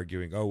just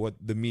arguing, oh, what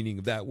the meaning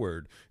of that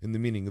word and the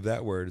meaning of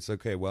that word. It's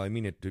okay, well, I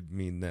mean it to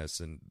mean this,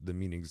 and the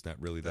meaning's not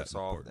really That's that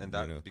all, important. and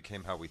that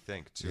became how we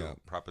think too, Yeah.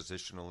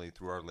 propositionally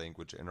through our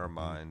language in our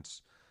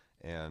minds,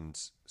 and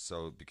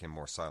so it became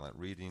more silent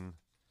reading.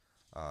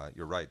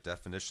 You're right,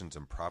 definitions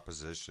and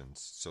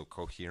propositions. So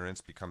coherence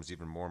becomes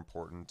even more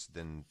important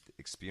than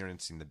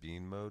experiencing the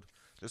being mode.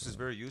 This is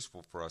very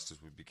useful for us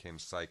as we became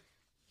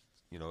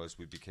as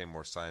we became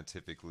more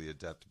scientifically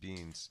adept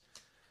beings.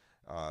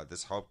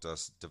 this helped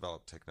us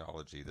develop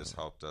technology. This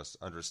helped us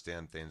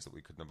understand things that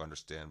we couldn't have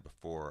understand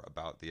before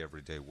about the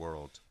everyday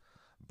world.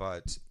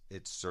 But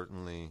it's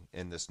certainly,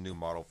 in this new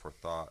model for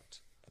thought,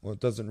 Well, it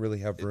doesn't really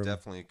have it room.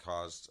 definitely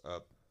caused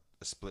a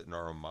split in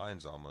our own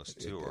minds almost,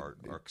 too.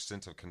 Our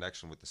sense of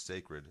connection with the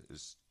sacred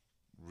is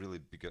really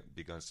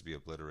begun to be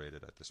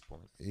obliterated at this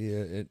point.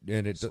 Yeah,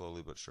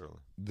 Slowly but surely.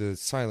 the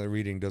silent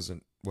reading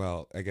doesn't.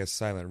 Well, I guess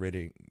silent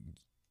reading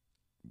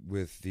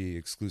with the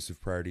exclusive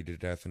priority to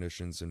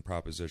definitions and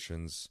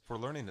propositions. For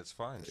learning, it's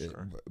fine,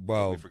 sure.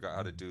 Well, we forgot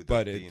how to do the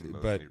but being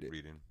mode but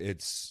reading.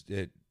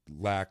 it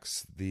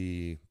lacks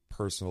the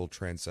personal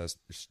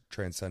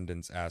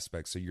transcendence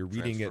aspect. So you're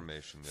reading it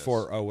Transformation, yes.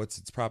 for what's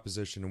its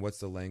proposition and what's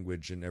the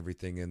language and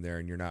everything in there,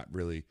 and you're not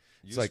really.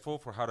 It's Useful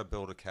for how to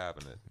build a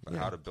cabinet, but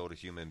how to build a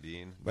human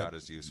being, not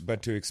as useful.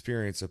 But to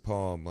experience a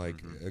poem,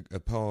 like a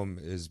poem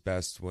is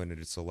best when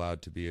it's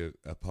allowed to be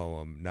a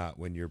poem, not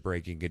when you're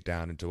breaking it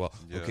down into, well,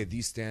 Yeah. okay,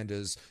 these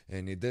stanzas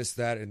and this,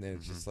 that, and then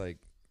it's just like,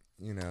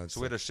 it's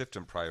So we had a shift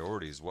in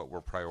priorities. What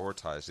we're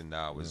prioritizing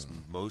now is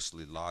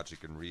mostly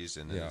logic and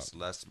reason, and it's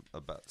less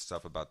about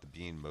stuff about the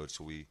being mode.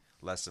 So we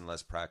less and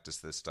less practice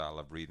this style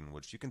of reading,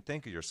 which you can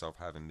think of yourself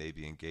having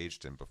maybe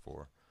engaged in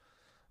before.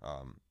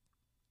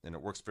 And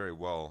it works very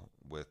well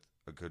with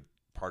a good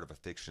part of a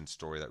fiction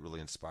story that really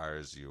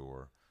inspires you,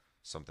 or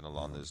something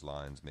along those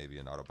lines, maybe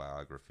an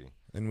autobiography.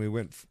 And we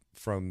went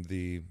from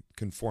the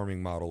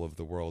conforming model of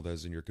the world,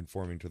 as in you're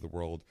conforming to the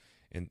world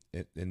in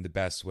the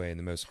best way, in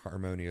the most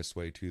harmonious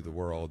way to the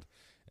world,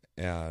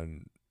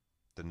 and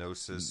The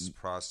gnosis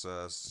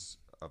process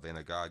of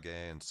anagage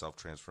and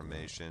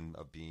self-transformation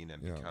of being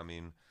and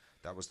becoming.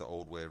 That was the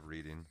old way of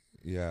reading.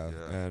 yeah.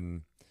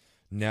 And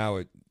now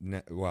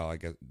I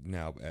guess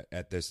now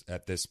at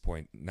this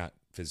point, not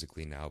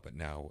physically now, but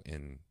now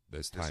in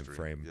this time History.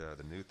 frame, Yeah,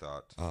 the new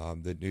thought.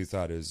 the new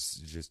thought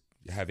is just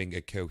having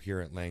a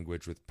coherent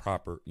language with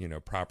proper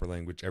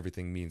language.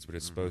 Everything means what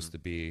it's supposed to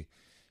be.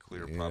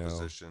 Clear you know.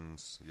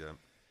 propositions. Yeah.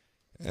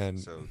 And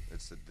So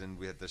then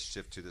we had this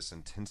shift to this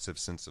intensive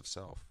sense of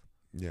self.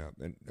 yeah,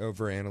 an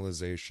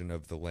overanalyzation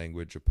of the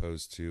language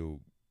opposed to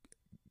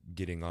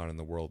getting on in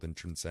the world and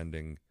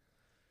transcending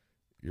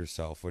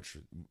yourself, which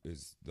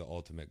is the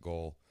ultimate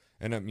goal.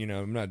 And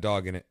I'm not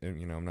dogging it.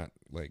 I'm not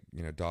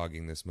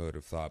dogging this mode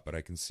of thought, but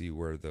I can see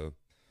where the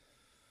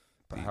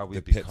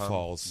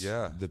pitfalls,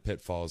 the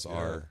pitfalls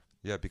are.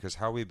 Yeah, because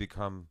how we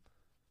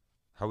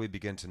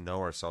begin to know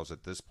ourselves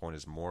at this point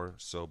is more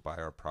so by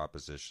our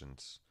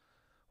propositions.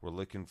 We're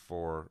looking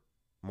for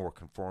more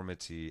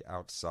conformity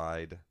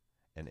outside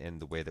and in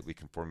the way that we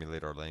can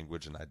formulate our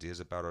language and ideas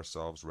about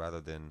ourselves, rather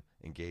than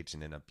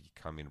engaging in a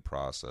becoming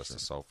process, a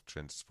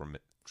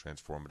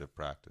self-transformative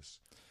practice.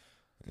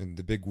 And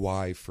the big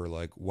why for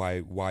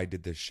why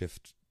did this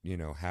shift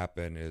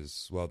happen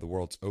is, well, the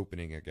world's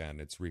opening again,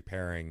 it's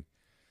repairing,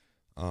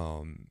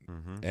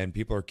 and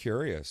people are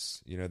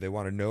curious. They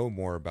want to know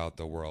more about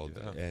the world,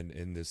 and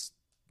in this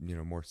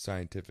more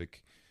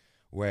scientific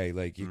way.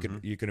 Like you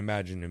can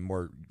imagine in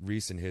more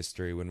recent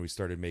history when we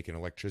started making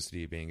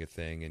electricity being a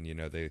thing, and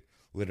they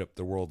lit up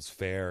the World's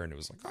Fair, and it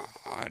was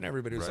like, and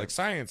everybody was like,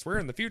 science, we're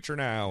in the future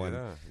now. And,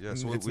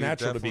 So it's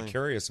natural to be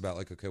curious about,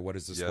 like, okay, what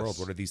is this world?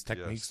 What are these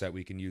techniques that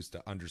we can use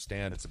to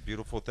understand? It's a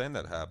beautiful thing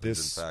that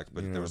happens, in fact,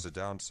 but there was a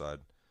downside.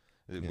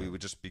 We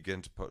would just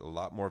begin to put a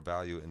lot more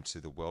value into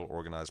the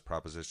well-organized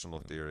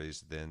propositional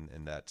theories than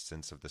in that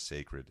sense of the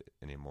sacred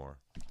anymore.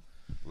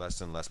 Less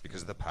and less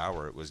because of the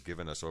power it was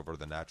given us over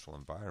the natural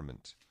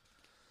environment.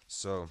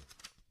 So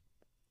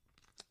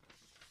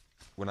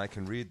when I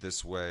can read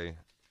this way,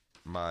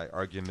 my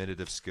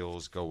argumentative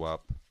skills go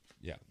up.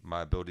 Yeah.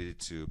 My ability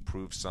to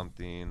prove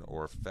something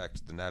or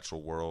affect the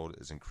natural world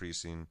is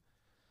increasing.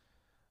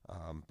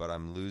 But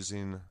I'm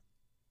losing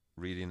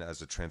reading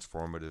as a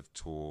transformative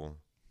tool.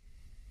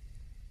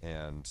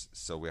 And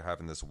so we're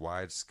having this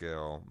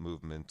wide-scale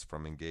movement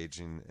from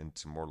engaging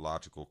into more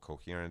logical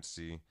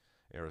coherency.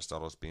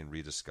 Aristotle's being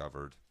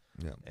rediscovered.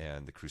 Yeah.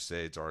 And the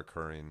Crusades are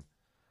occurring.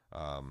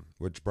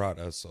 Which brought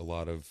us a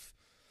lot of,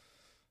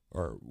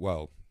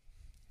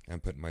 I'm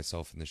putting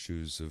myself in the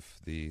shoes of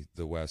the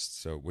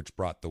West, so which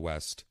brought the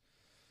West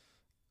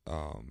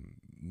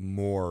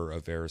more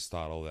of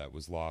Aristotle that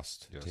was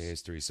lost to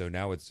history. So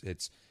now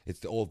it's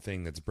the old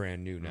thing that's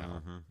brand new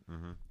now.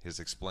 His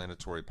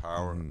explanatory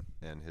power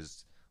and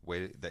his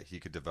way that he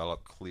could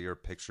develop clear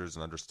pictures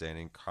and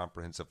understanding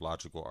comprehensive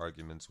logical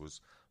arguments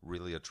was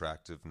really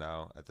attractive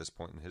now at this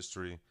point in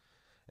history.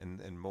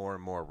 And more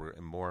we're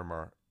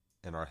more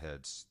in our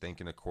heads,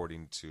 thinking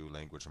according to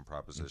language and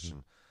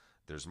proposition.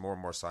 There's more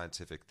and more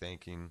scientific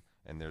thinking,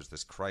 and there's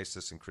this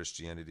crisis in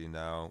Christianity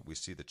now. We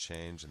see the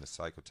change in the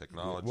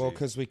psychotechnology. Well,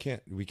 because we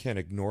can't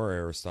ignore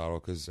Aristotle,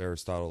 because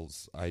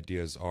Aristotle's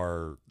ideas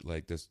are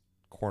like this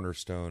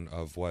cornerstone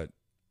of what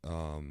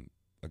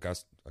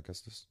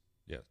Augustus,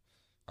 yeah,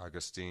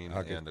 Augustine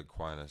and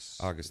Aquinas.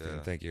 Augustine,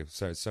 thank you.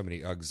 Sorry, so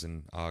many Ugs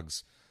and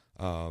Ogs.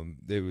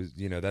 It was,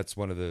 that's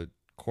one of the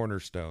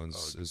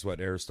cornerstones is what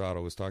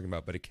Aristotle was talking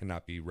about, but it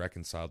cannot be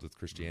reconciled with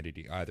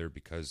Christianity either,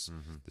 because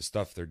the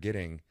stuff they're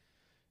getting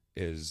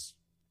is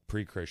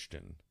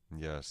pre-Christian.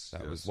 Yes.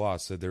 That yes. was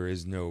lost. So there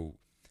is no,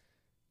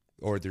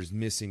 or there's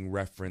missing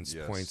reference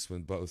Yes. points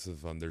with both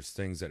of them. There's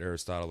things that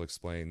Aristotle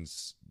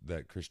explains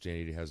that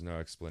Christianity has no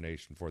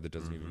explanation for, that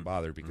doesn't even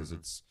bother, because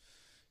it's,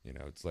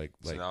 it's like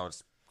So now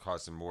it's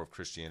causing more of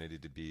Christianity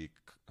to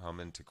come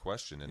into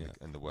question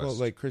in the West. well,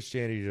 like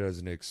Christianity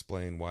doesn't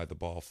explain why the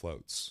ball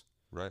floats.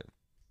 Right.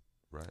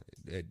 Right.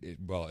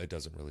 It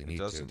doesn't really need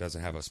to. doesn't. It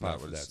doesn't have a It's spot not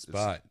for what that it's-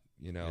 spot.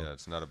 Yeah,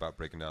 it's not about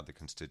breaking down the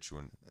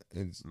constituent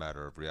It's,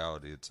 matter of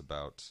reality. It's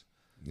about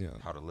yeah,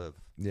 how to live,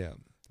 yeah,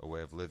 a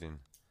way of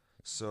living.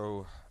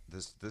 So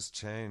this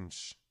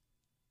change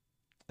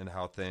in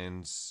how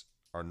things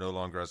are no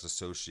longer as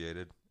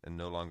associated and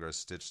no longer as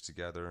stitched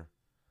together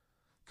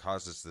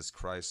causes this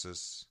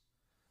crisis.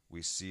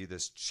 We see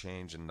this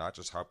change in not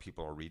just how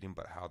people are reading,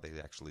 but how they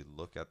actually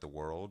look at the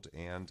world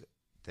and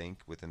think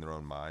within their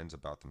own minds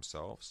about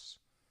themselves.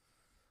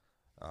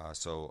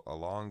 So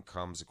along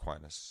comes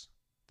Aquinas,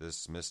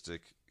 this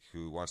mystic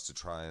who wants to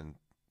try and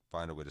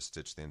find a way to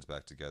stitch things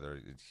back together.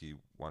 He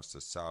wants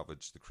to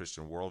salvage the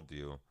Christian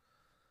worldview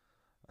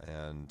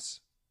and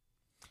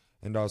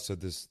also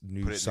this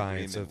new put it in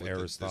science agreement of with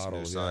Aristotle.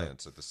 this new yeah.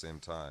 science at the same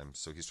time.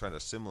 So he's trying to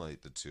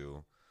assimilate the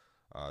two,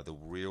 the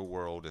real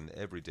world and the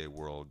everyday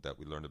world that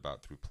we learned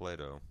about through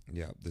Plato.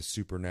 Yeah, the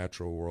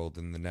supernatural world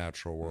and the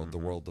natural world, the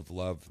world of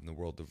love and the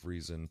world of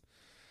reason.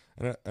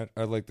 And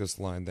I like this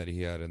line that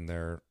he had in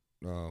there.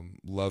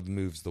 Love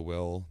moves the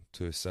will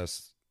to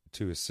assist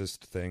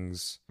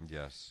things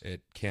Yes.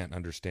 it can't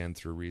understand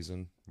through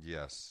reason.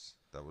 Yes.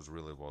 That was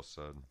really well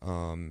said.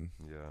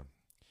 Yeah,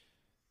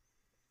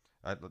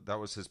 That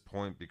was his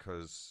point,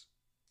 because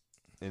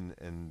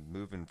in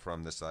moving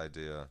from this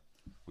idea,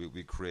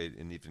 we create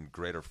an even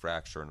greater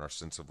fracture in our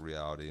sense of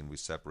reality, and we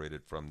separate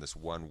it from this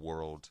one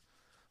world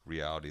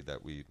reality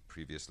that we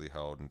previously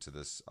held into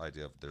this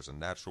idea of there's a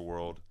natural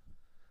world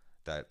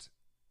that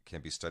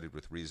can be studied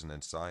with reason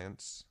and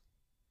science,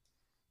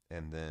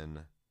 and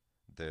then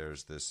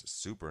there's this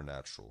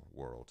supernatural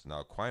world.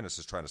 Now Aquinas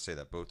is trying to say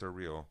that both are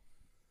real,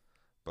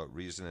 but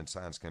reason and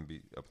science can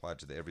be applied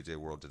to the everyday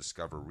world to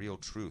discover real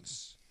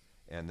truths.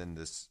 And then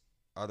this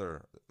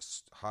other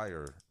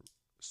higher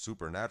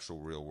supernatural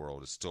real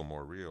world is still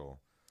more real,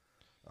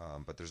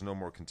 but there's no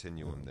more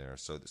continuum there.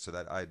 So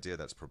that idea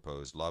that's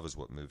proposed, love is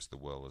what moves the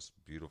will, is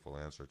a beautiful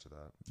answer to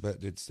that.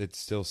 but it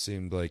still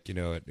seemed like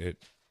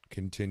it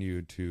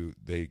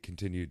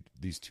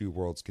these two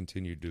worlds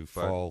continued to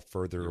fall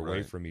further you're away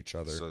right. from each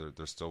other. So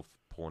they're still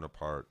pulling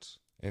apart.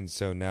 And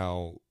so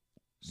now,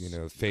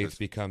 faith Because-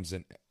 becomes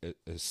an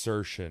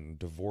assertion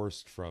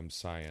divorced from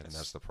science. And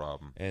that's the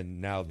problem. And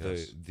now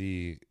Yes.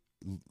 the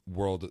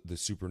world, the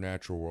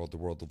supernatural world, the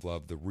world of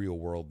love, the real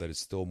world that is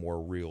still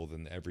more real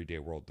than the everyday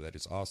world that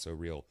is also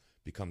real,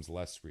 becomes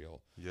less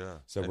real. Yeah.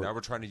 So and now we're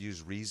trying to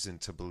use reason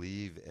to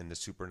believe in the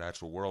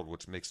supernatural world,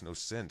 which makes no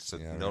sense. So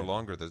Yeah, no right.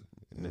 longer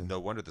no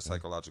wonder the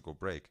psychological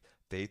break.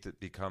 Faith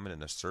becoming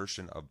an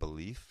assertion of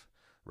belief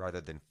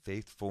rather than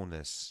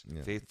faithfulness,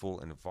 faithful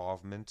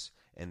involvement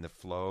in the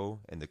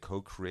flow and the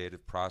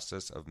co-creative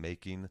process of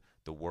making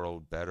the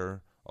world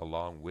better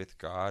along with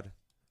God.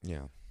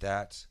 Yeah.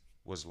 That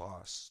was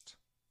lost.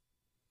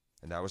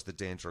 And that was the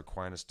danger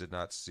Aquinas did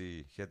not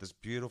see. He had this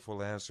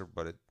beautiful answer,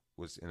 but it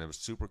was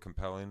super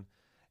compelling,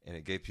 and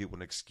it gave people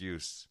an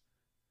excuse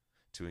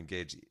to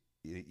engage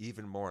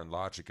even more in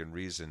logic and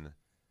reason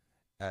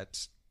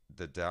at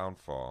the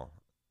downfall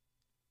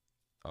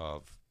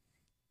of,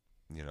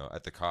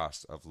 at the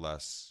cost of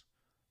less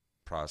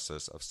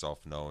process of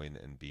self-knowing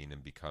and being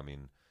and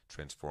becoming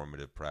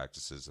transformative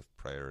practices of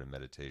prayer and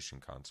meditation,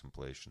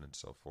 contemplation, and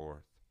so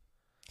forth.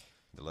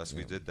 The less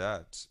we did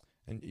that,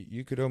 And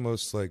you could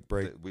almost like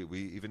break. we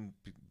even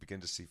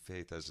begin to see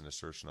faith as an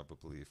assertion of a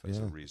belief, as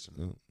a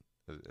reason,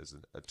 as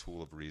a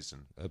tool of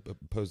reason.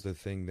 Opposed to the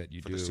thing that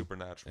you for do. the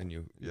supernatural. And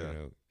you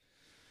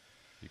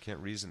can't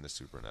reason the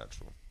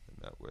supernatural in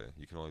that way.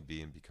 You can only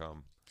be and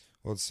become.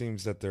 Well, it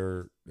seems that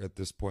they're, at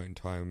this point in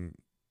time,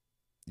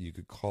 you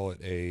could call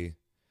it a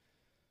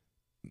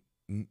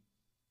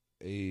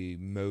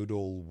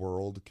modal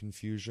world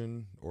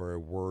confusion, or a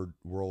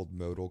world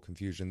modal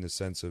confusion, in the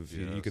sense of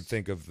you could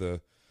think of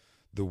the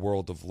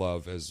world of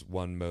love as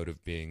one mode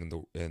of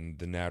being, and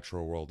the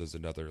natural world as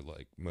another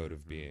mode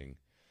of being,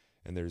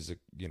 and there's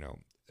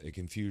a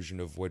confusion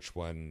of which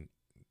one,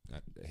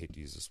 I hate to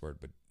use this word,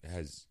 but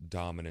has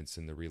dominance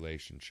in the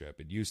relationship.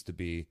 It used to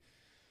be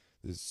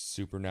this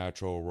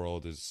supernatural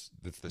world is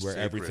where sacred.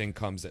 everything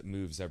comes that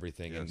moves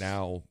everything, and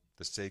now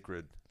the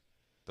sacred,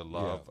 the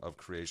love of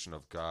creation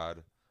of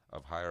God,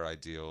 of higher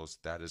ideals,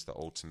 that is the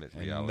ultimate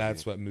reality. and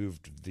that's what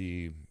moved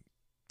the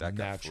that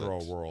got natural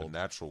flipped, world. The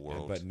natural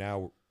world. But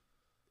now,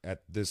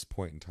 at this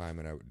point in time,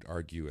 and I would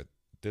argue at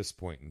this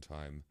point in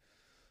time,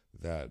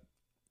 that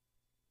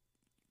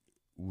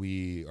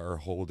we are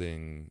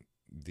holding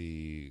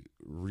the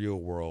real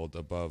world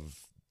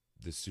above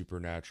the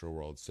supernatural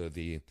world. So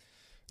the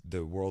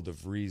world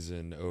of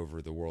reason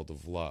over the world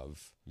of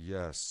love.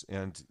 Yes,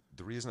 and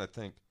the reason I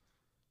think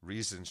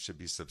reason should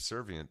be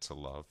subservient to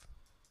love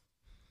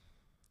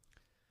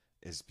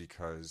is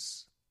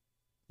because,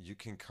 you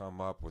can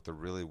come up with a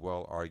really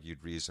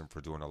well-argued reason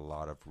for doing a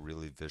lot of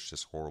really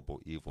vicious,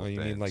 horrible, evil Oh, you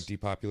things. mean like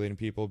depopulating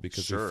people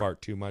because Sure. we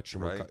fart too much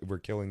and Right. we're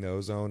killing the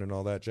ozone and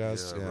all that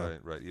jazz? Yeah,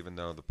 right. Even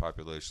though the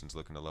population's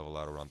looking to level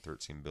out around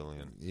 13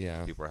 billion,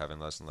 Yeah. people are having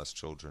less and less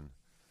children,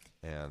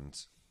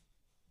 and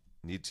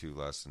need to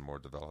less in more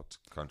developed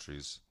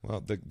countries. Well,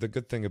 the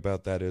good thing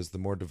about that is the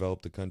more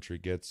developed the country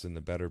gets and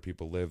the better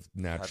people live,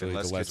 naturally, Having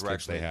less the less kids, we're kids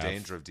actually they in have.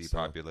 danger of So,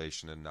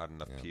 depopulation and not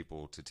enough yeah.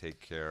 people to take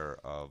care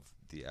of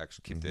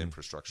keep the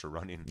infrastructure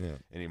running Yeah.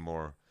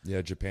 anymore.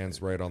 yeah, Japan's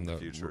right on in the the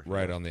future,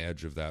 right yeah. on the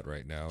edge of that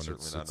right now, and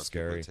Certainly it's not enough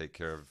scary. people to take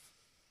care of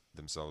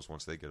themselves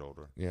once they get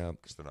older, Yeah.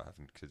 because they're not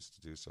having kids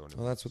to do so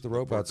anymore. Well, that's what the So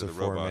look forward robots to are the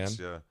for, robots,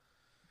 man. Yeah.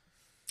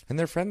 And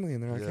they're friendly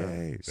and they're like, Yeah.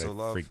 hey. So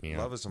That freaked me out.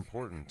 love is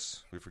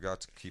important. We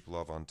forgot to keep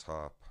love on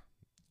top.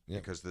 Yeah.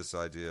 Because this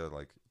idea,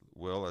 like,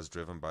 will as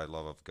driven by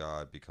love of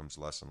God becomes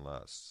less and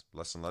less.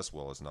 Less and less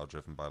will is now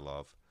driven by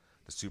love.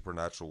 The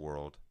supernatural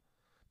world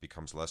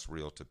becomes less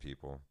real to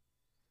people.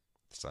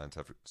 The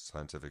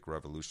scientific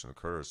revolution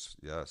occurs,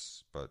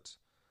 yes, but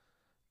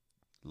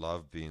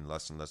love being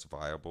less and less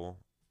viable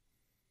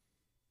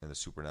in the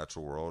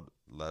supernatural world,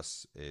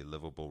 less a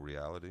livable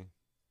reality.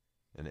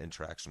 An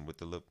interaction with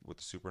the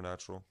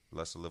supernatural,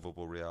 less a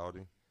livable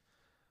reality.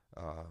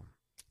 The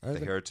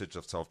heritage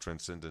of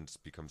self-transcendence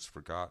becomes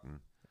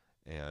forgotten,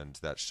 and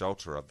that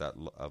shelter of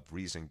of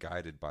reason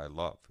guided by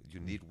love. You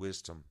need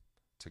wisdom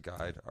to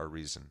guide our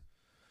reason.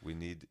 We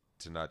need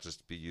to not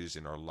just be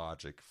using our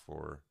logic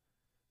for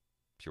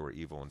pure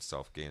evil and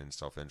self-gain and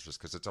self-interest,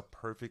 because it's a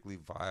perfectly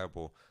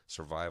viable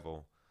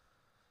survival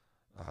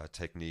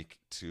technique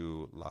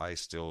to lie,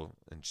 steal,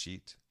 and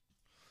cheat.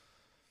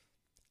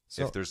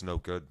 So- If there's no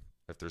good,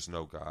 if there's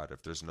no God,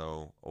 if there's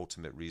no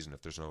ultimate reason,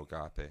 if there's no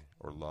agape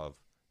or love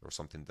or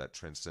something that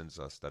transcends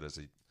us, that is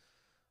a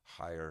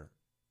higher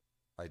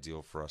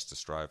ideal for us to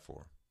strive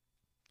for.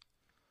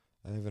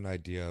 I have an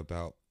idea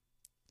about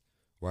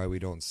why we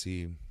don't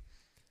see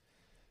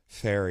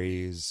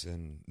fairies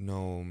and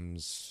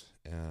gnomes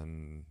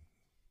and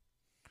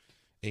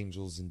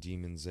angels and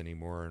demons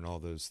anymore and all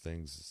those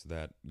things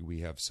that we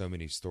have so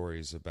many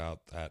stories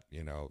about that,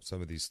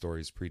 some of these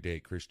stories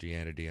predate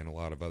Christianity and a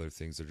lot of other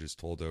things are just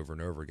told over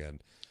and over again.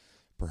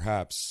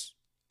 Perhaps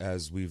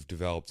as we've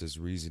developed as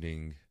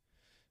reasoning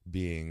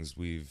beings,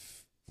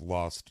 we've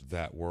lost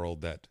that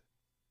world, that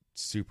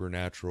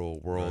supernatural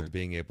world, Right.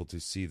 being able to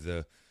see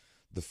the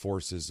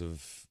forces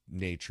of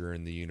nature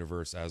and the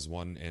universe as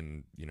one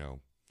and,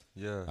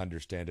 Yeah.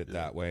 understand it Yeah.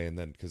 that way. And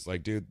then, because,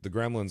 like, dude, the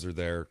gremlins are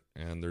there,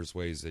 and there's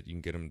ways that you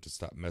can get them to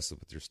stop messing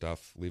with your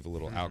stuff. Leave a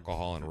little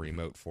alcohol and a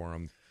remote for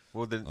them.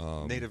 Well, the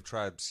native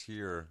tribes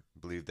here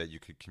believe that you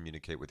could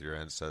communicate with your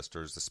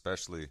ancestors,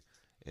 especially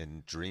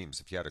in dreams.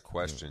 If you had a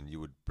question, you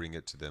would bring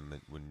it to them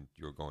when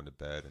you were going to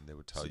bed, and they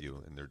would tell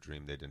you in their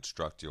dream. They'd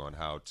instruct you on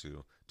how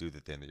to do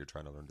the thing that you're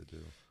trying to learn to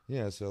do.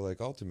 Yeah, so,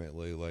 like,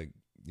 ultimately, like,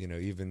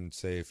 even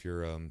say if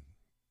you're,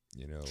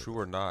 True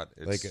or not,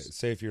 it's, like,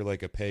 say if you're,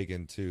 like, a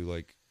pagan too,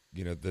 like,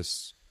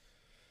 this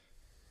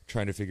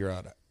trying to figure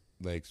out,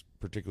 like,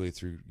 particularly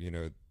through,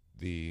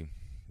 the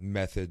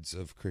methods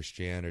of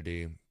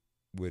Christianity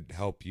would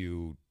help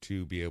you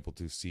to be able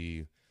to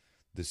see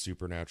the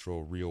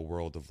supernatural real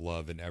world of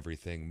love and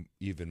everything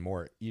even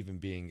more, even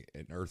being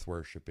an earth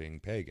worshipping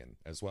pagan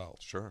as well.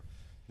 sure.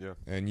 Yeah.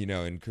 And,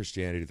 in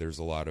Christianity, there's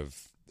a lot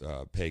of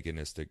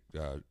paganistic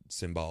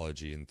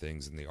symbology and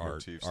things in the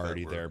art Motifs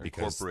already that were there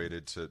because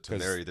incorporated to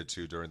marry the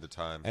two during the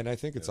time. and I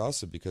think it's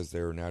also because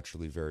they're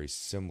naturally very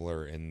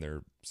similar in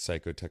their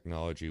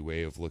psychotechnology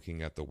way of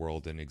looking at the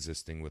world and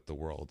existing with the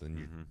world,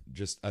 and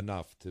just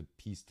enough to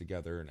piece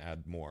together and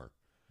add more.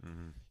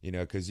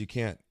 Because you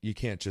can't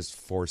just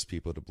force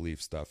people to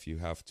believe stuff. You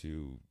have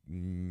to,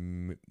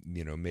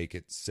 make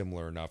it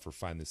similar enough or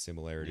find the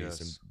similarities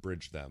Yes. and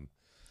bridge them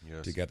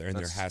Yes. together. And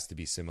That's- there has to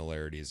be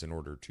similarities in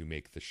order to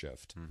make the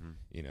shift.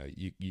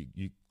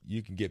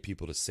 You can get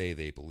people to say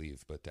they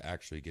believe, but to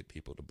actually get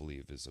people to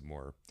believe is a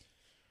more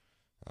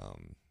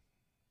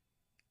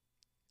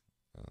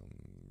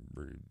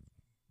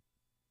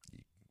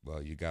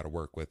well, you got to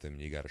work with them,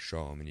 and you got to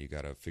show them, and you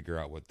got to figure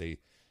out what they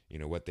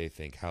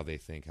think, how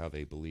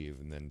they believe,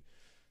 and then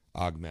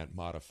augment,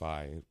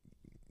 modify,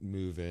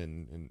 move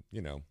in, and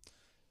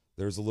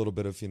there's a little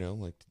bit of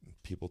like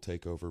people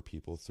take over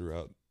people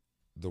throughout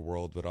the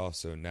world, but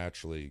also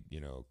naturally,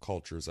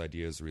 cultures,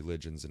 ideas,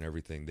 religions, and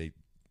everything,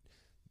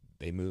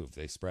 they move,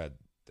 they spread,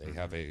 they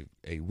have a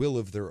will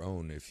of their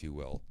own, if you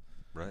will.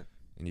 Right.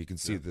 And you can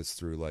see this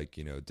through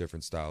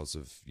different styles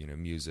of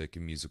music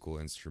and musical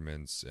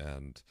instruments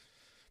and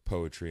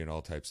poetry and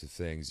all types of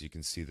things. You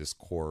can see this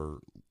core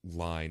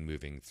line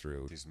moving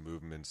through, These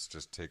movements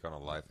just take on a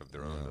life of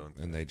their own, don't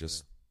they? and they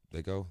just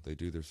they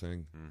do their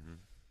thing.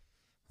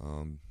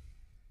 Mm-hmm.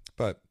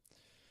 But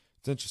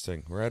it's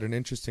interesting. We're at an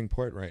interesting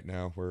point right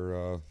now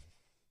where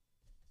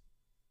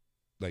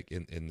like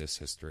in this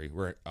history,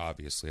 we're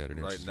obviously at an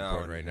Right interesting now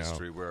point in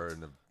history, we're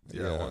in the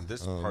well, and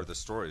this part of the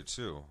story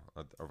too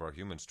of our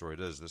human story.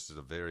 This is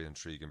a very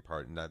intriguing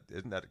part, and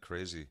isn't that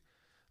crazy?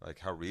 Like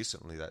how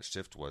recently that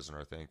shift was in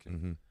our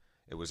thinking.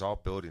 It was all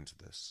building to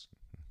this.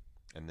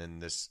 And then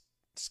this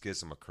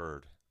schism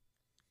occurred,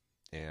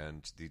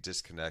 and the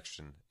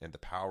disconnection and the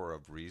power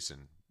of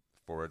reason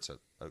for its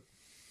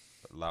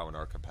allowing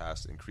our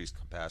increased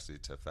capacity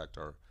to affect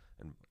our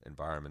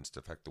environments, to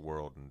affect the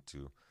world, and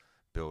to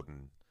build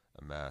and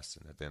amass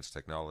and advance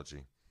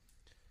technology.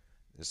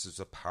 This is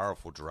a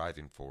powerful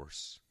driving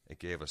force. It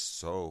gave us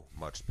so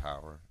much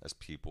power as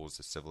peoples,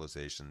 as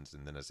civilizations,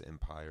 and then as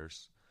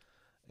empires.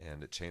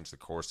 And it changed the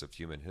course of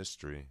human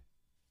history.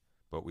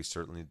 But we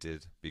certainly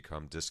did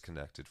become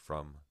disconnected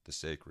from the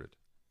sacred.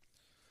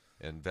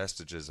 And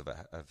vestiges of it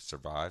have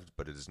survived,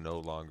 but it is no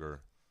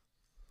longer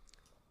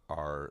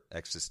our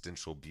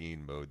existential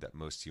being mode that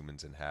most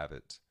humans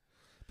inhabit.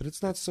 But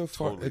it's not so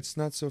far. Totally. It's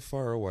not so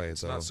far away.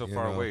 It's though, not so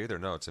far away either.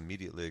 No, it's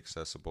immediately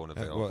accessible and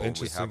available. well, And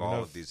we have all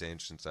enough- of these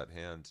ancients at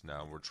hand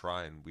now. We're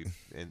trying. We've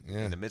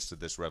in the midst of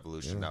this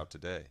revolution now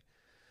today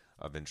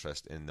of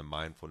interest in the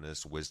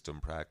mindfulness,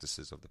 wisdom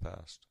practices of the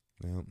past.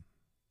 Yeah.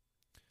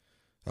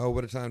 Oh,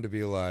 what a time to be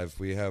alive!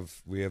 We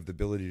have the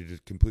ability to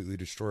completely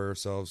destroy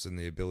ourselves and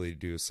the ability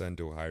to ascend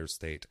to a higher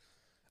state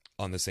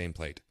on the same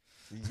plate.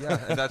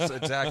 Yeah, and that's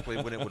exactly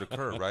when it would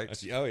occur, right?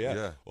 Oh yeah.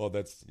 Yeah. Well,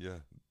 that's Yeah.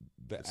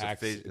 the, It's a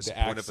phase- it's the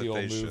a point of a axial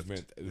phase shift.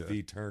 movement, Yeah.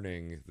 the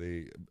turning,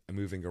 the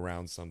moving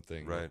around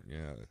something. Right.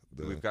 Yeah.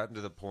 We've gotten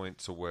to the point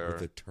to where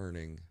the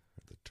turning.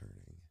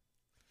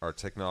 our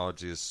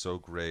technology is so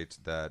great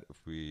that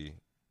if we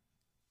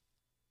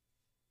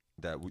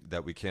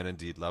can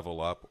indeed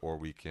level up, or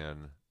we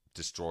can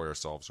destroy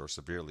ourselves or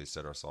severely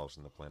set ourselves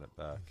and the planet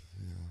back.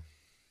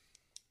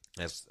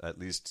 Yeah. As at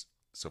least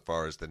so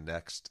far as the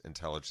next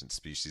intelligent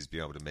species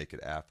being able to make it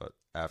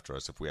after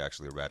us, if we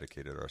actually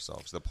eradicated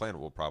ourselves, the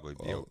planet will probably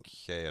be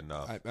okay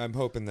enough. I'm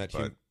hoping that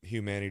But-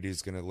 humanity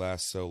is going to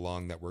last so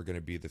long that we're going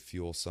to be the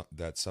fuel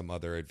that some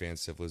other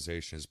advanced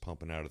civilization is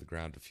pumping out of the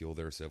ground to fuel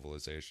their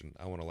civilization.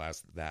 I want to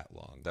last that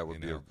long. That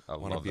would be I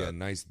want to be a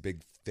nice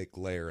big thick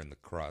layer in the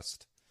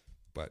crust.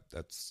 But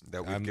that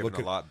we've I'm given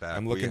looking, a lot back.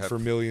 I'm We looking have for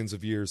millions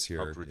of years here.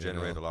 helped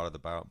regenerate a lot of the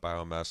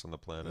biomass on the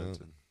planet.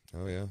 And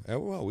Oh yeah.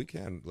 Well, we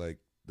can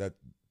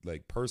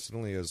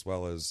personally as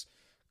well as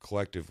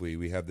collectively,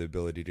 we have the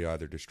ability to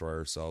either destroy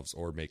ourselves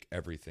or make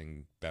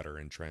everything better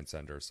and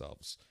transcend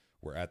ourselves.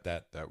 We're at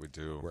that we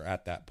do. We're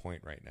at that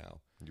point right now.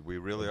 We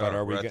really But are.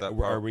 are we We're at that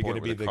going to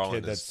point be where the kid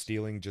colonists- that's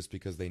stealing just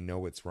because they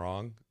know it's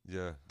wrong?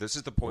 Yeah, this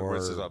is the point where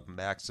this is Or- of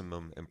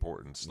maximum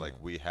importance. Like,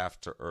 we have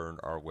to earn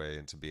our way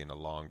into being a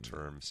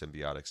long-term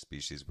symbiotic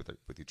species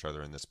with each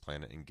other in this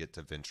planet and get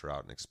to venture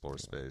out and explore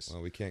space.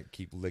 Well, we can't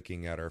keep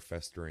licking at our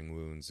festering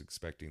wounds,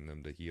 expecting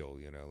them to heal.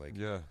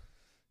 Yeah,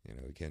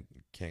 we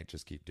can't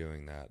just keep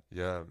doing that.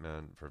 yeah,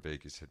 man.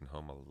 Vervaeke's hitting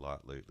home a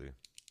lot lately.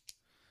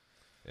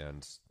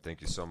 And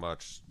thank you so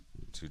much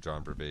to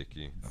John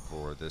Vervaeke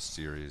for this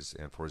series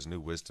and for his new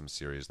wisdom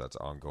series that's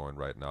ongoing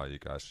right now. You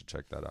guys should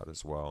check that out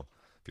as well.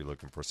 If you're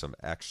looking for some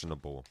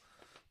actionable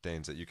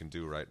things that you can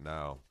do right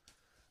now,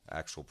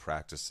 actual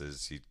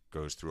practices, he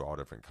goes through all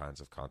different kinds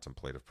of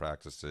contemplative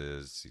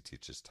practices. He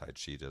teaches Tai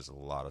Chi, does a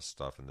lot of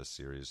stuff in this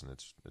series, and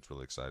it's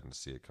really exciting to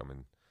see it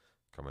coming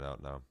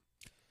out now.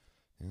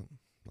 Yeah.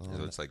 Well,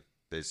 So it's like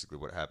basically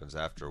what happens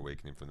after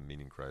awakening from the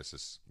meaning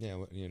crisis. yeah.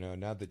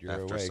 Now that you're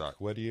After awake,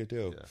 what do you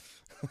do?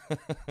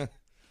 Yeah.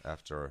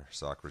 After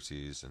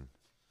Socrates and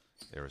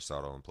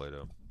Aristotle and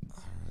Plato.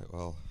 All right.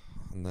 Well,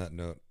 on that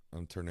note,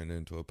 I'm turning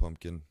into a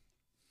pumpkin.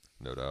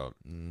 No doubt.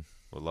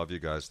 Well, love you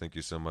guys. Thank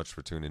you so much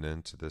for tuning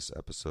in to this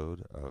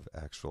episode of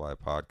Actual Eye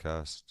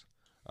Podcast.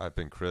 I've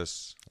been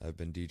Chris, I've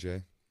been DJ.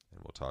 and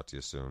we'll talk to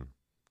you soon.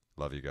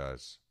 Love you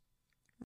guys.